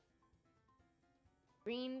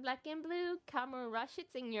 Green, black, and blue, camera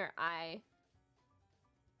shits in your eye.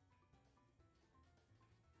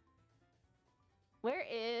 Where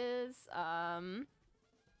is,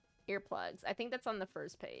 earplugs? I think that's on the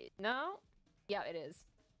first page. No? Yeah, it is.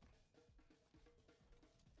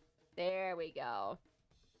 There we go.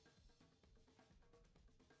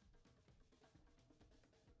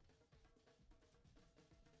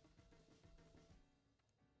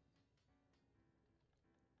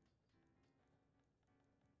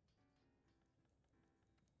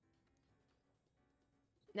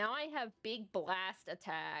 Now I have big blast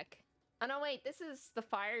attack. Oh no, wait, this is the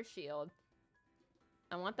fire shield.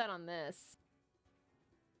 I want that on this.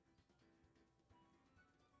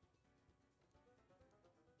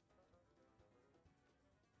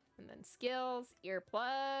 And then skills,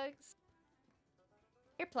 earplugs.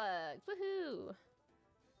 Earplugs, woohoo!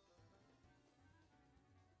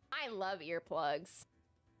 I love earplugs.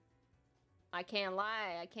 I can't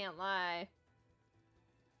lie, I can't lie.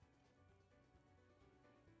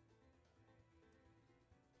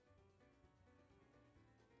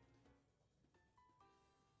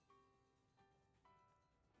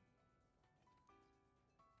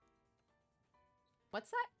 What's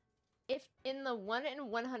that? If in the 1 in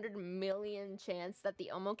 100 million chance that the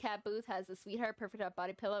OmoCat booth has the Sweetheart Perfect Up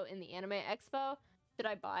Body Pillow in the Anime Expo, should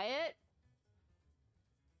I buy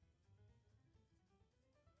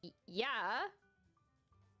it? Yeah.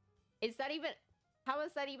 Is that even... How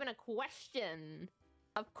is that even a question?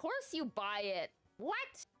 Of course you buy it.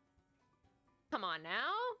 What? Come on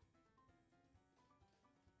now.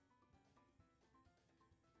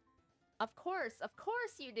 Of course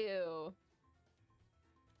you do.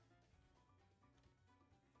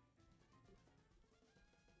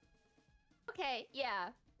 Okay, yeah.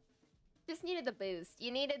 Just needed the boost.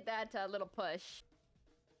 You needed that little push.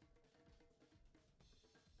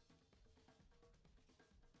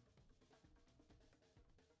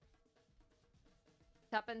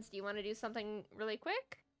 Tuppens, do you want to do something really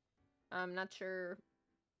quick? I'm not sure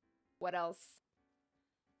what else.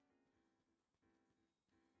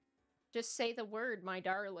 Just say the word, my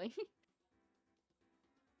darling. Should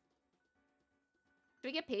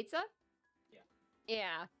we get pizza? Yeah.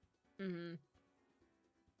 Yeah. Mm-hmm.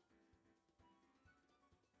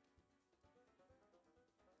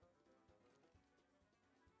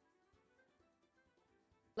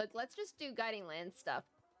 Look, let's just do Guiding Land stuff.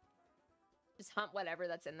 Just hunt whatever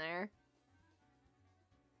that's in there.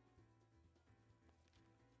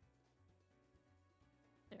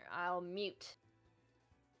 There, I'll mute.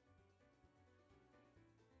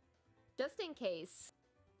 Just in case.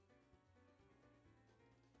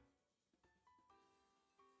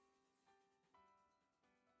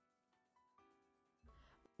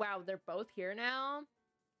 Wow, they're both here now?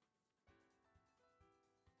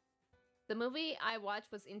 The movie I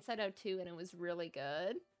watched was Inside Out 2, and it was really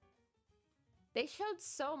good. They showed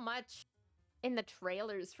so much in the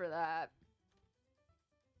trailers for that.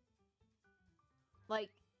 Like,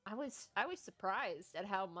 I was surprised at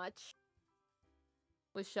how much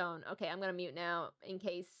was shown. Okay, I'm gonna mute now in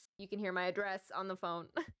case you can hear my address on the phone.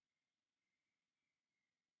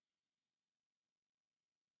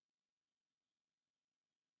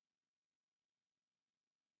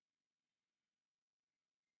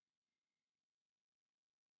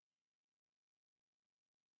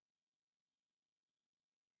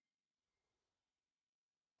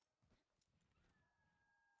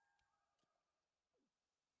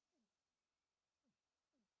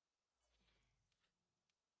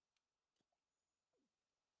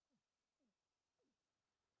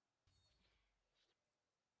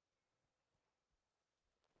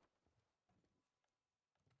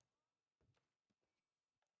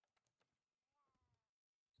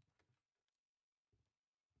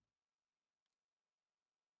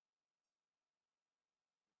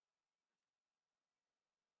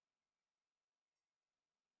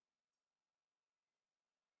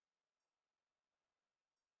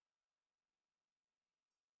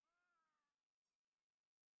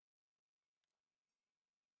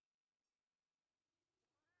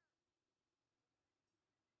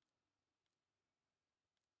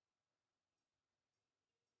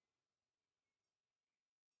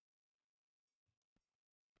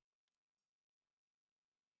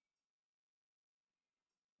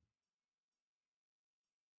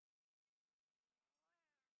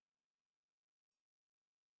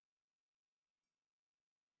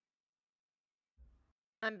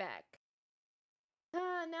 I'm back.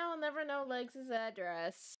 Now I'll never know Legs'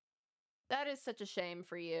 address. That is such a shame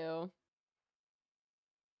for you.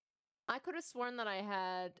 I could have sworn that I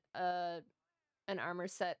had an armor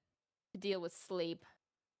set to deal with sleep.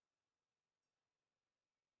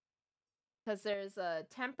 Because there's a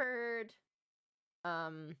tempered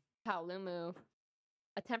Paolumu.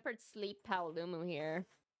 A tempered sleep Paolumu here.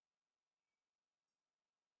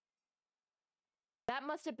 That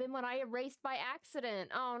must have been what I erased by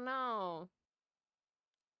accident. Oh no.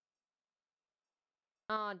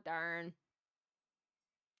 Oh darn.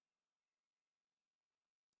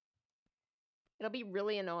 It'll be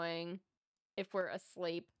really annoying if we're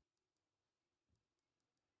asleep.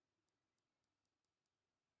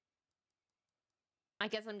 I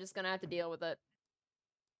guess I'm just gonna have to deal with it.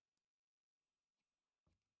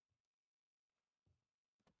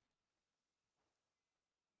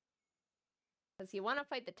 Because you want to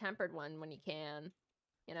fight the tempered one when you can,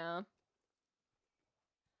 you know?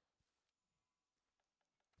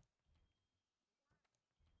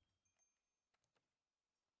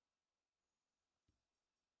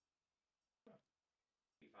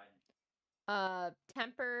 Be fighting.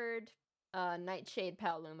 Tempered, Nightshade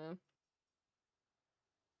Paolumu.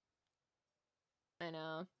 I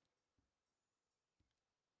know.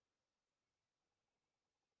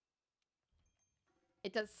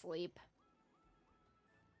 It does sleep.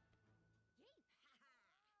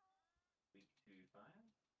 Weak to fire.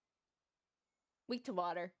 Weak to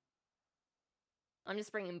water. I'm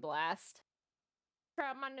just bringing Blast. Try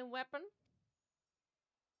out my new weapon.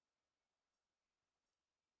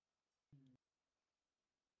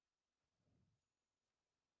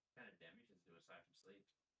 What kind of damage does it do aside from sleep?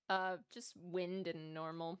 Just wind and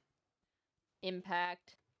normal.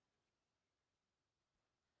 Impact.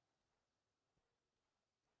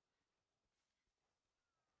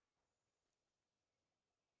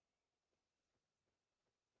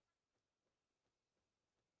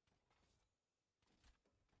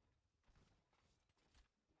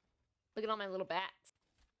 Look at all my little bats.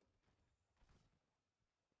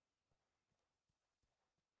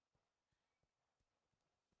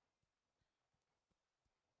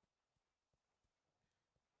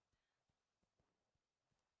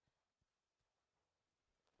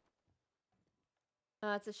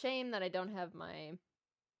 It's a shame that I don't have my...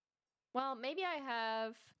 Well, maybe I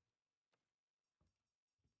have...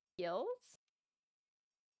 skills?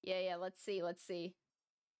 Yeah, let's see.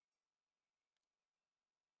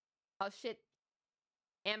 Oh, shit.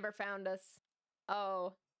 Amber found us.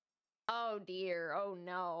 Oh. Oh, dear. Oh,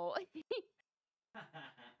 no.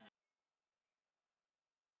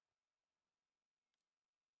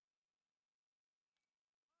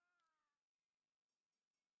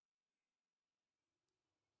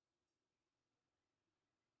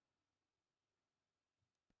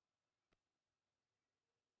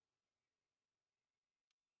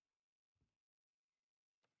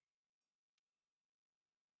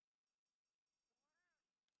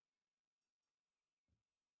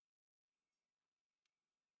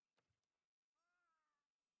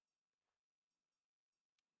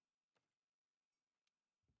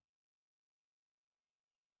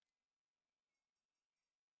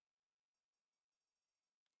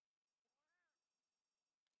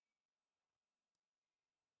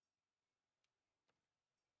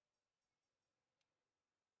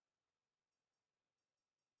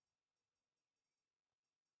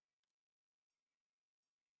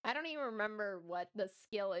 I don't even remember what the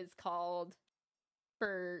skill is called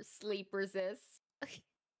for sleep resist.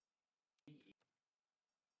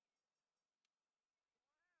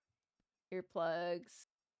 Earplugs.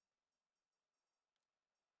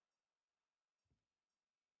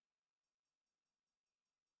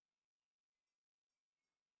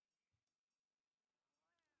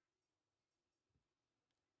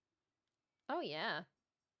 Oh, yeah.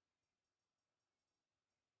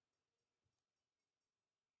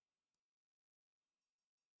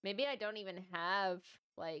 Maybe I don't even have,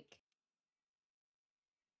 like,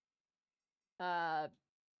 a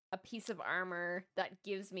piece of armor that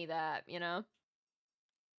gives me that, you know?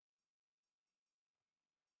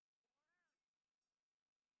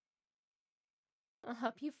 I'll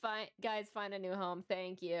help you guys find a new home.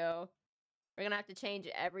 Thank you. We're gonna have to change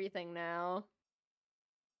everything now.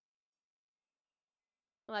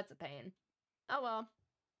 Well, that's a pain. Oh well.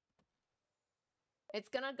 It's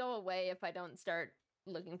gonna go away if I don't start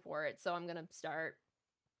looking for it, so I'm gonna start.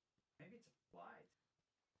 Maybe it's applied.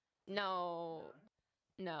 No.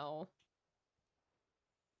 No.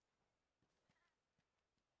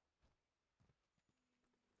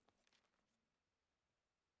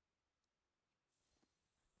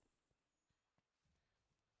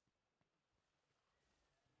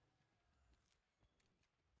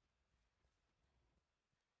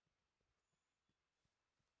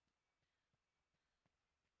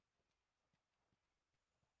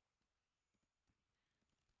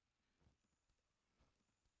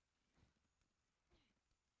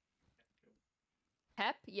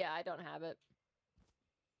 Pep? Yeah, I don't have it.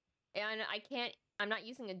 And I can't... I'm not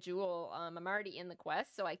using a jewel. I'm already in the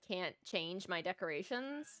quest, so I can't change my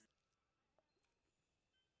decorations.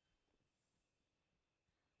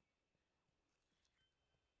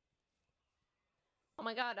 Oh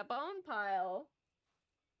my god, a bone pile!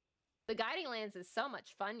 The Guiding Lands is so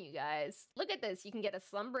much fun, you guys. Look at this. You can get a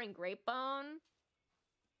Slumbering Grape Bone.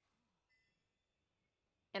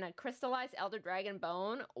 And a Crystallized Elder Dragon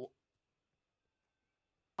Bone.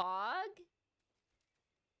 Hog?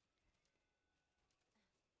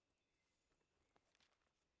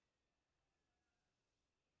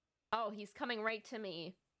 Oh, he's coming right to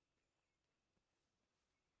me.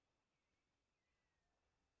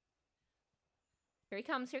 Here he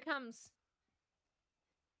comes, here he comes.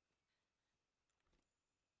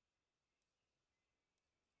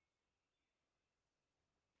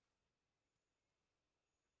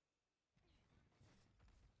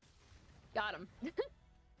 Got him.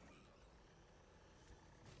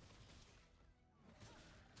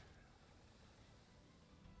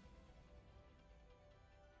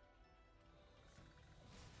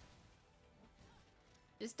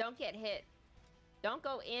 Just don't get hit. Don't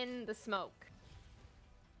go in the smoke.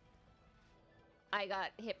 I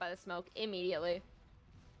got hit by the smoke immediately.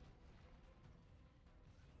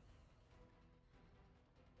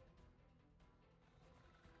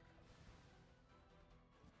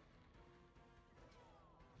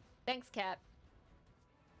 Thanks, Cat.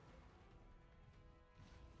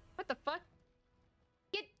 What the fuck?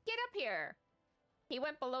 Get up here! He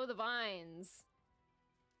went below the vines.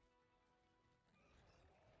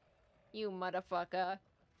 You motherfucker.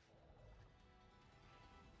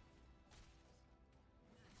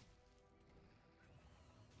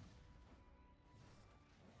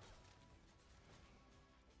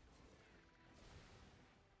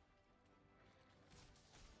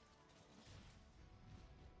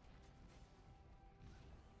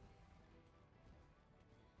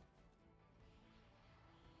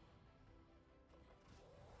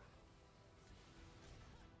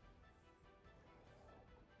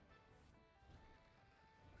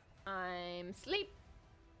 I'm sleep.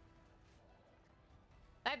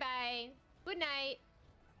 Bye-bye. Good night.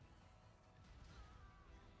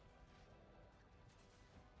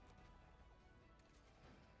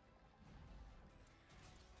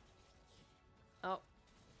 Oh.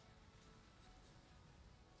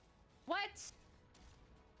 What?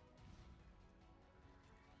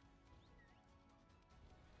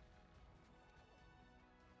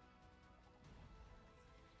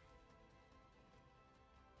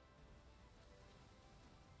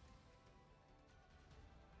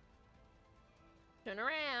 Turn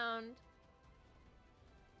around.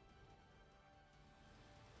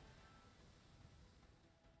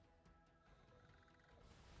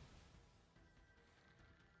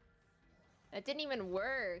 That didn't even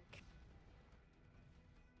work.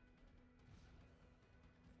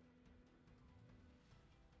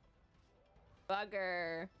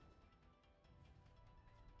 Bugger.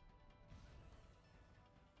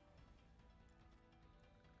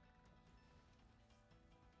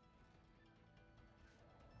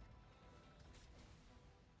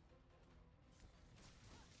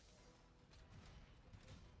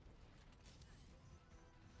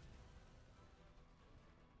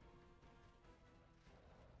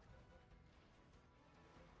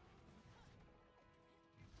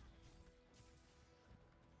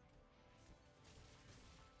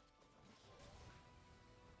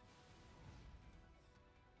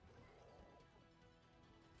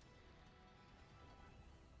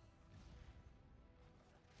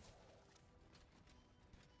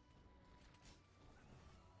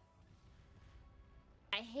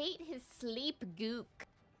 I hate his sleep gook.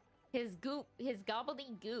 His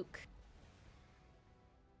gobbledygook.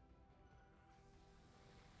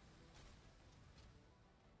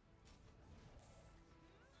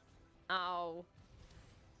 Oh.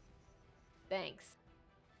 Thanks.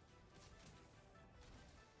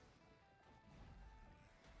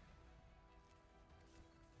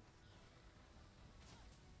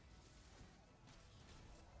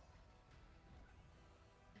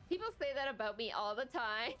 People say that about me all the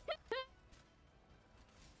time.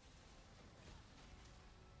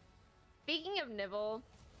 Speaking of Nibble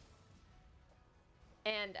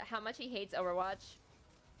and how much he hates Overwatch,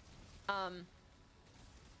 I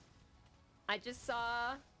just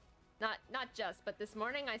saw, not just, but this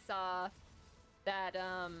morning I saw that,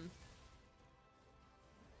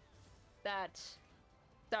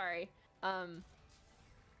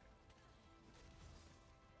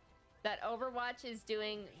 that Overwatch is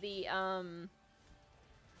doing the,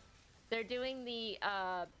 They're doing the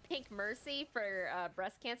Pink Mercy for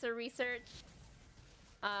breast cancer research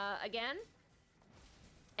again.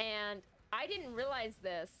 And I didn't realize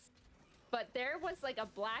this, but there was like a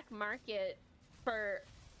black market for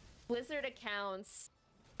Blizzard accounts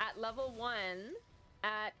at level 1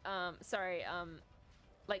 at,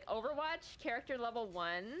 like Overwatch character level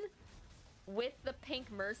 1 with the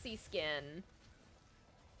Pink Mercy skin.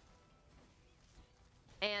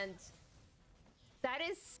 And that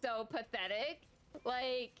is so pathetic.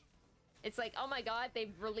 Like, it's like, oh my god,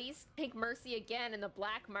 they've released Pink Mercy again and the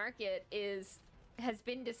black market has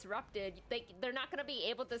been disrupted. They're not gonna be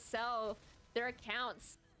able to sell their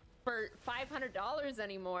accounts for $500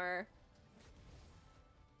 anymore.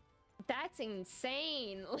 That's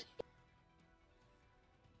insane.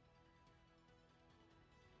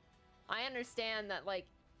 I understand that, like,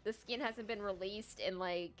 the skin hasn't been released in,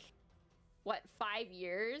 like, what, 5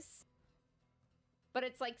 years? But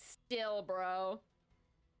it's, like, still, bro.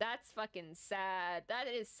 That's fucking sad. That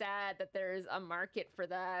is sad that there's a market for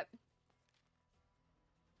that.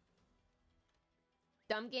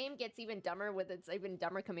 Dumb game gets even dumber with its even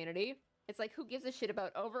dumber community. It's like, who gives a shit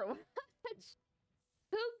about Overwatch?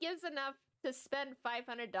 Who gives enough to spend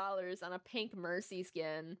 $500 on a Pink Mercy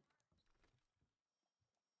skin?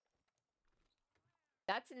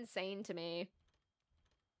 That's insane to me.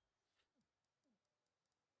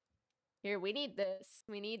 Here, we need this.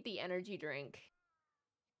 We need the energy drink.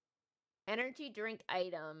 Energy drink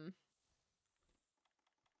item.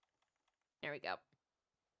 There we go.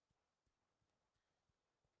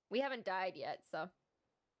 We haven't died yet, so. Am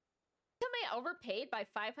I overpaid by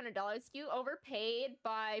 $500? You overpaid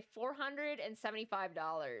by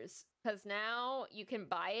 $475. Because now you can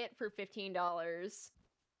buy it for $15.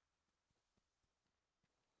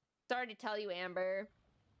 Sorry to tell you, Amber.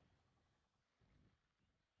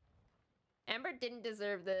 Amber didn't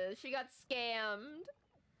deserve this. She got scammed.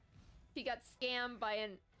 She got scammed by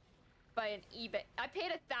an eBay. I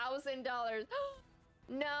paid $1,000.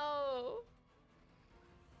 No.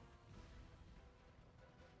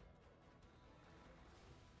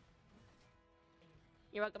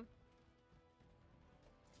 You're welcome.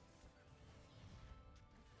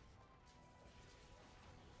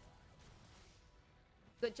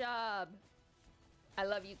 Good job. I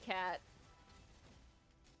love you, cat.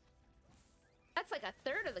 That's like a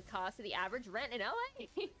third of the cost of the average rent in LA.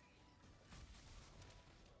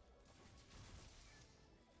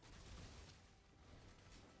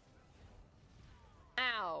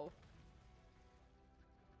 Ow.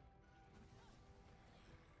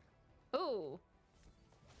 Ooh.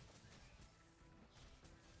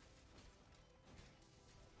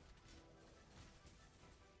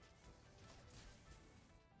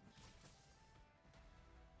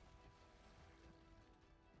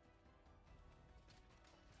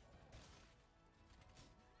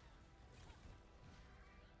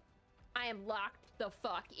 I am locked the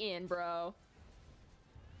fuck in, bro.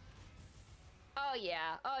 Oh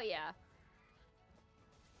yeah, oh yeah.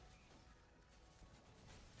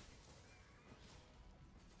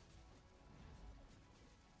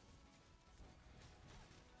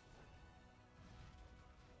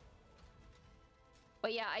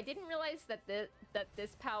 But yeah, I didn't realize that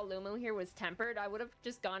this Paolumu here was tempered. I would have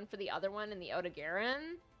just gone for the other one in the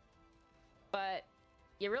Otogaron. But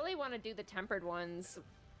you really want to do the tempered ones.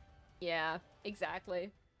 Yeah,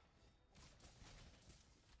 exactly.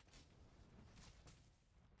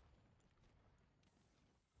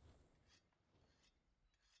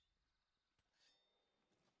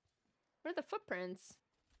 Where are the footprints?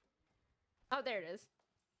 Oh, there it is.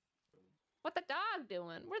 What the dog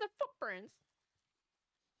doing? Where are the footprints?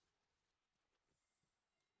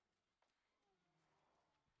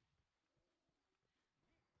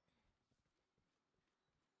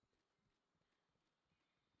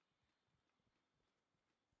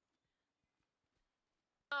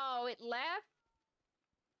 Oh, it left?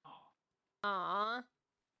 Aww.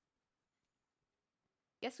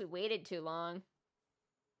 Guess we waited too long.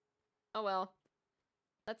 Oh well.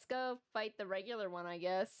 Let's go fight the regular one, I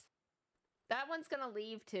guess. That one's gonna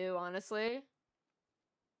leave too, honestly.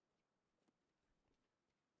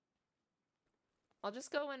 I'll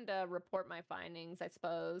just go and report my findings, I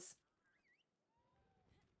suppose.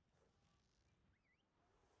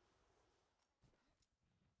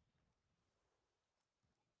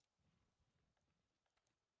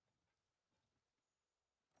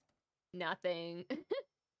 Nothing.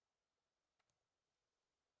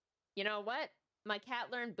 You know what? My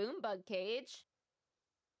cat learned Boombug Cage.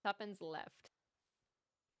 Tuppens left. Is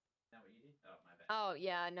that what you did? Oh, my bad. Oh,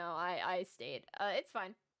 yeah, no, I stayed. It's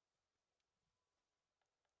fine.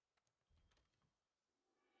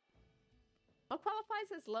 What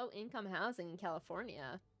qualifies as low-income housing in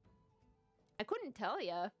California? I couldn't tell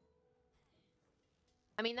ya.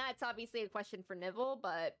 I mean, that's obviously a question for Nibble,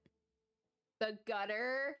 but... The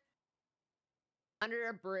gutter... Under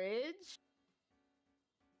a bridge?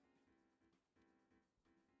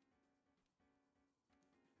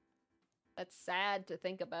 That's sad to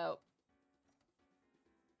think about.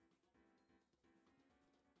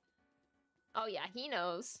 Oh yeah, he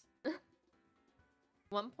knows.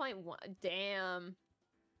 1.1, damn.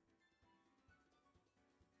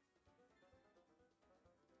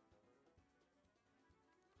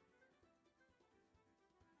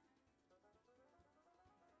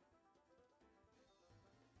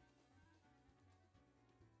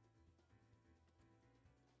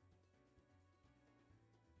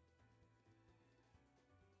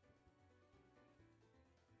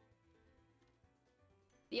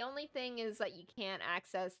 The only thing is that you can't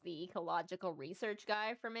access the ecological research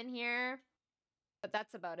guy from in here. But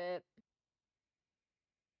that's about it.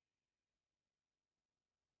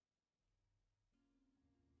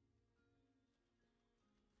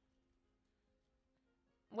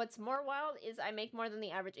 What's more wild is I make more than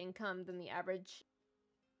the average income than the average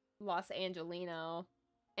Los Angelino.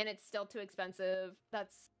 And it's still too expensive.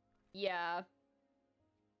 That's... yeah.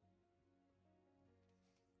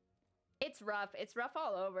 It's rough. It's rough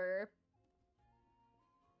all over.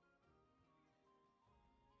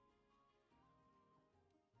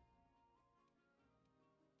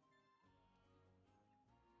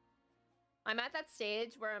 I'm at that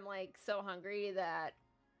stage where I'm like so hungry that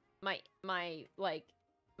my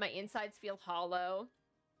insides feel hollow.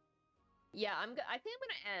 Yeah, I think I'm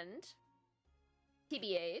gonna end.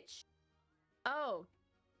 TBH. Oh.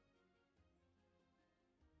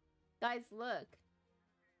 Guys, look.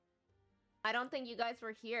 I don't think you guys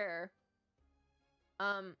were here.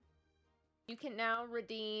 You can now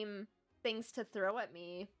redeem things to throw at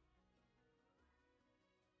me.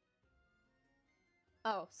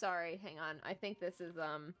 Oh, sorry. Hang on. I think this is,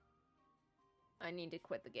 I need to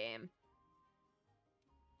quit the game.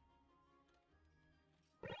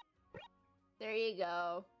 There you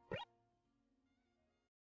go.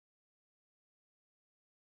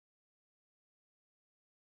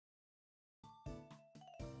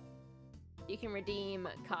 You can redeem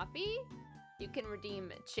coffee. You can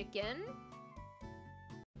redeem chicken.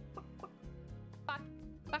 Fuck,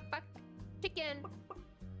 fuck, fuck. Chicken.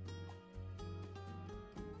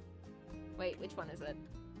 Wait, which one is it?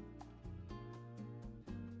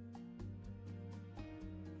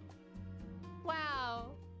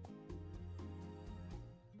 Wow.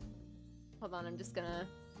 Hold on, I'm just gonna...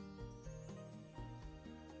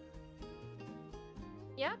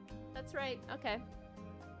 Yeah, that's right. Okay.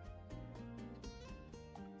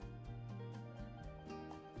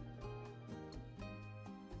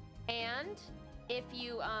 And if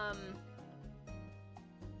you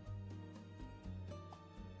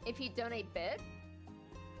donate bits,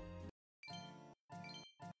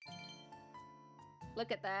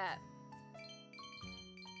 look at that.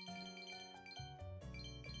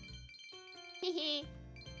 Hehe.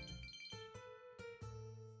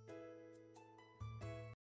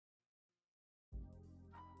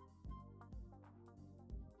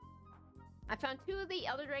 I found 2 of the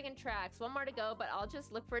Elder Dragon tracks. 1 more to go, but I'll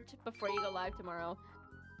just look for it before you go live tomorrow.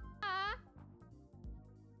 Ah!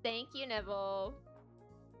 Thank you, Neville.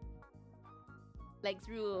 Legs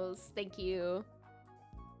rules. Thank you.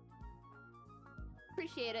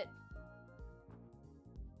 Appreciate it.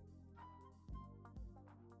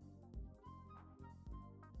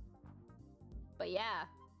 But yeah.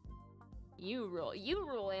 You rule. You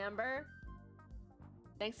rule, Amber.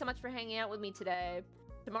 Thanks so much for hanging out with me today.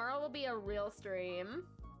 Tomorrow will be a real stream.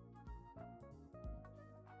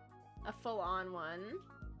 A full-on one.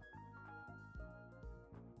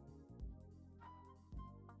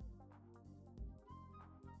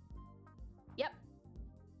 Yep.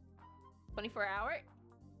 24 hour?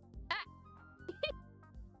 Ah!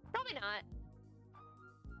 Probably not.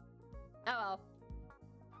 Oh well.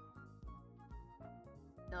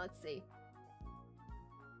 Now let's see.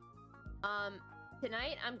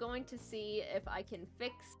 Tonight I'm going to see if I can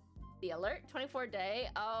fix the alert 24-day.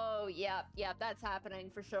 Oh, yep, that's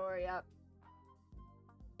happening for sure, yep.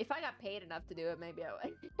 If I got paid enough to do it, maybe I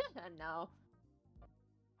would. No.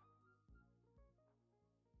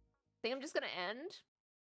 Think I'm just gonna end.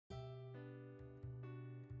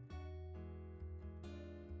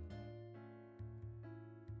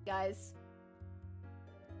 Guys,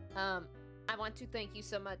 I want to thank you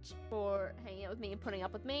so much for hanging out with me and putting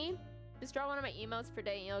up with me. Just draw one of my emotes per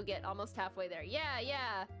day and you'll get almost halfway there.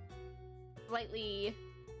 Yeah. Slightly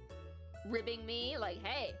ribbing me like,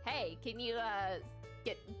 hey, can you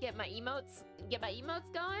get my emotes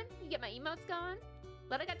going? You get my emotes going?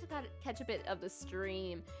 But I got to catch a bit of the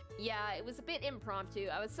stream. Yeah, it was a bit impromptu.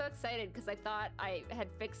 I was so excited because I thought I had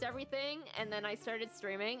fixed everything, and then I started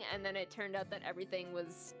streaming, and then it turned out that everything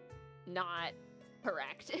was not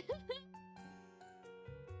correct.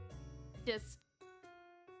 Just,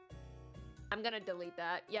 I'm gonna delete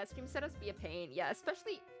that. Yeah, stream setups be a pain. Yeah,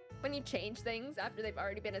 especially when you change things after they've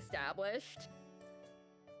already been established.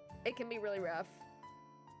 It can be really rough.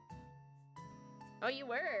 Oh, you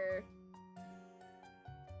were?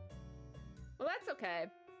 Well, that's okay.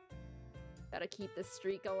 Gotta keep the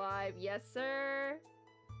streak alive. Yes, sir.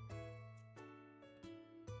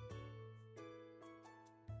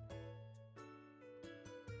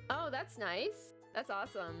 Oh, that's nice. That's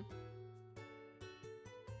awesome.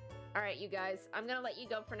 All right, you guys. I'm gonna let you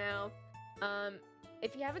go for now.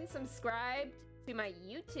 If you haven't subscribed to my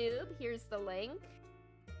YouTube, here's the link.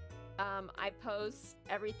 I post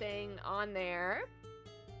everything on there.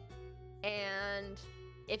 And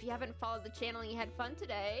if you haven't followed the channel and you had fun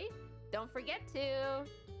today, don't forget to.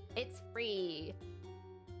 It's free.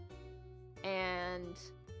 And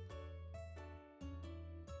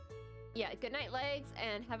yeah, good night, legs,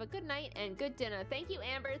 and have a good night and good dinner. Thank you,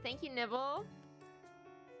 Amber. Thank you, Nibble.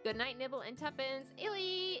 Good night, Nibble and Tuppence.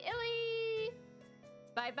 Illy, Illy.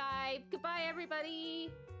 Bye-bye. Goodbye,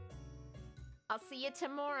 everybody. I'll see you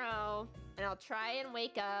tomorrow, and I'll try and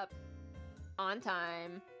wake up on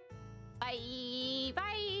time. Bye.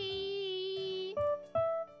 Bye.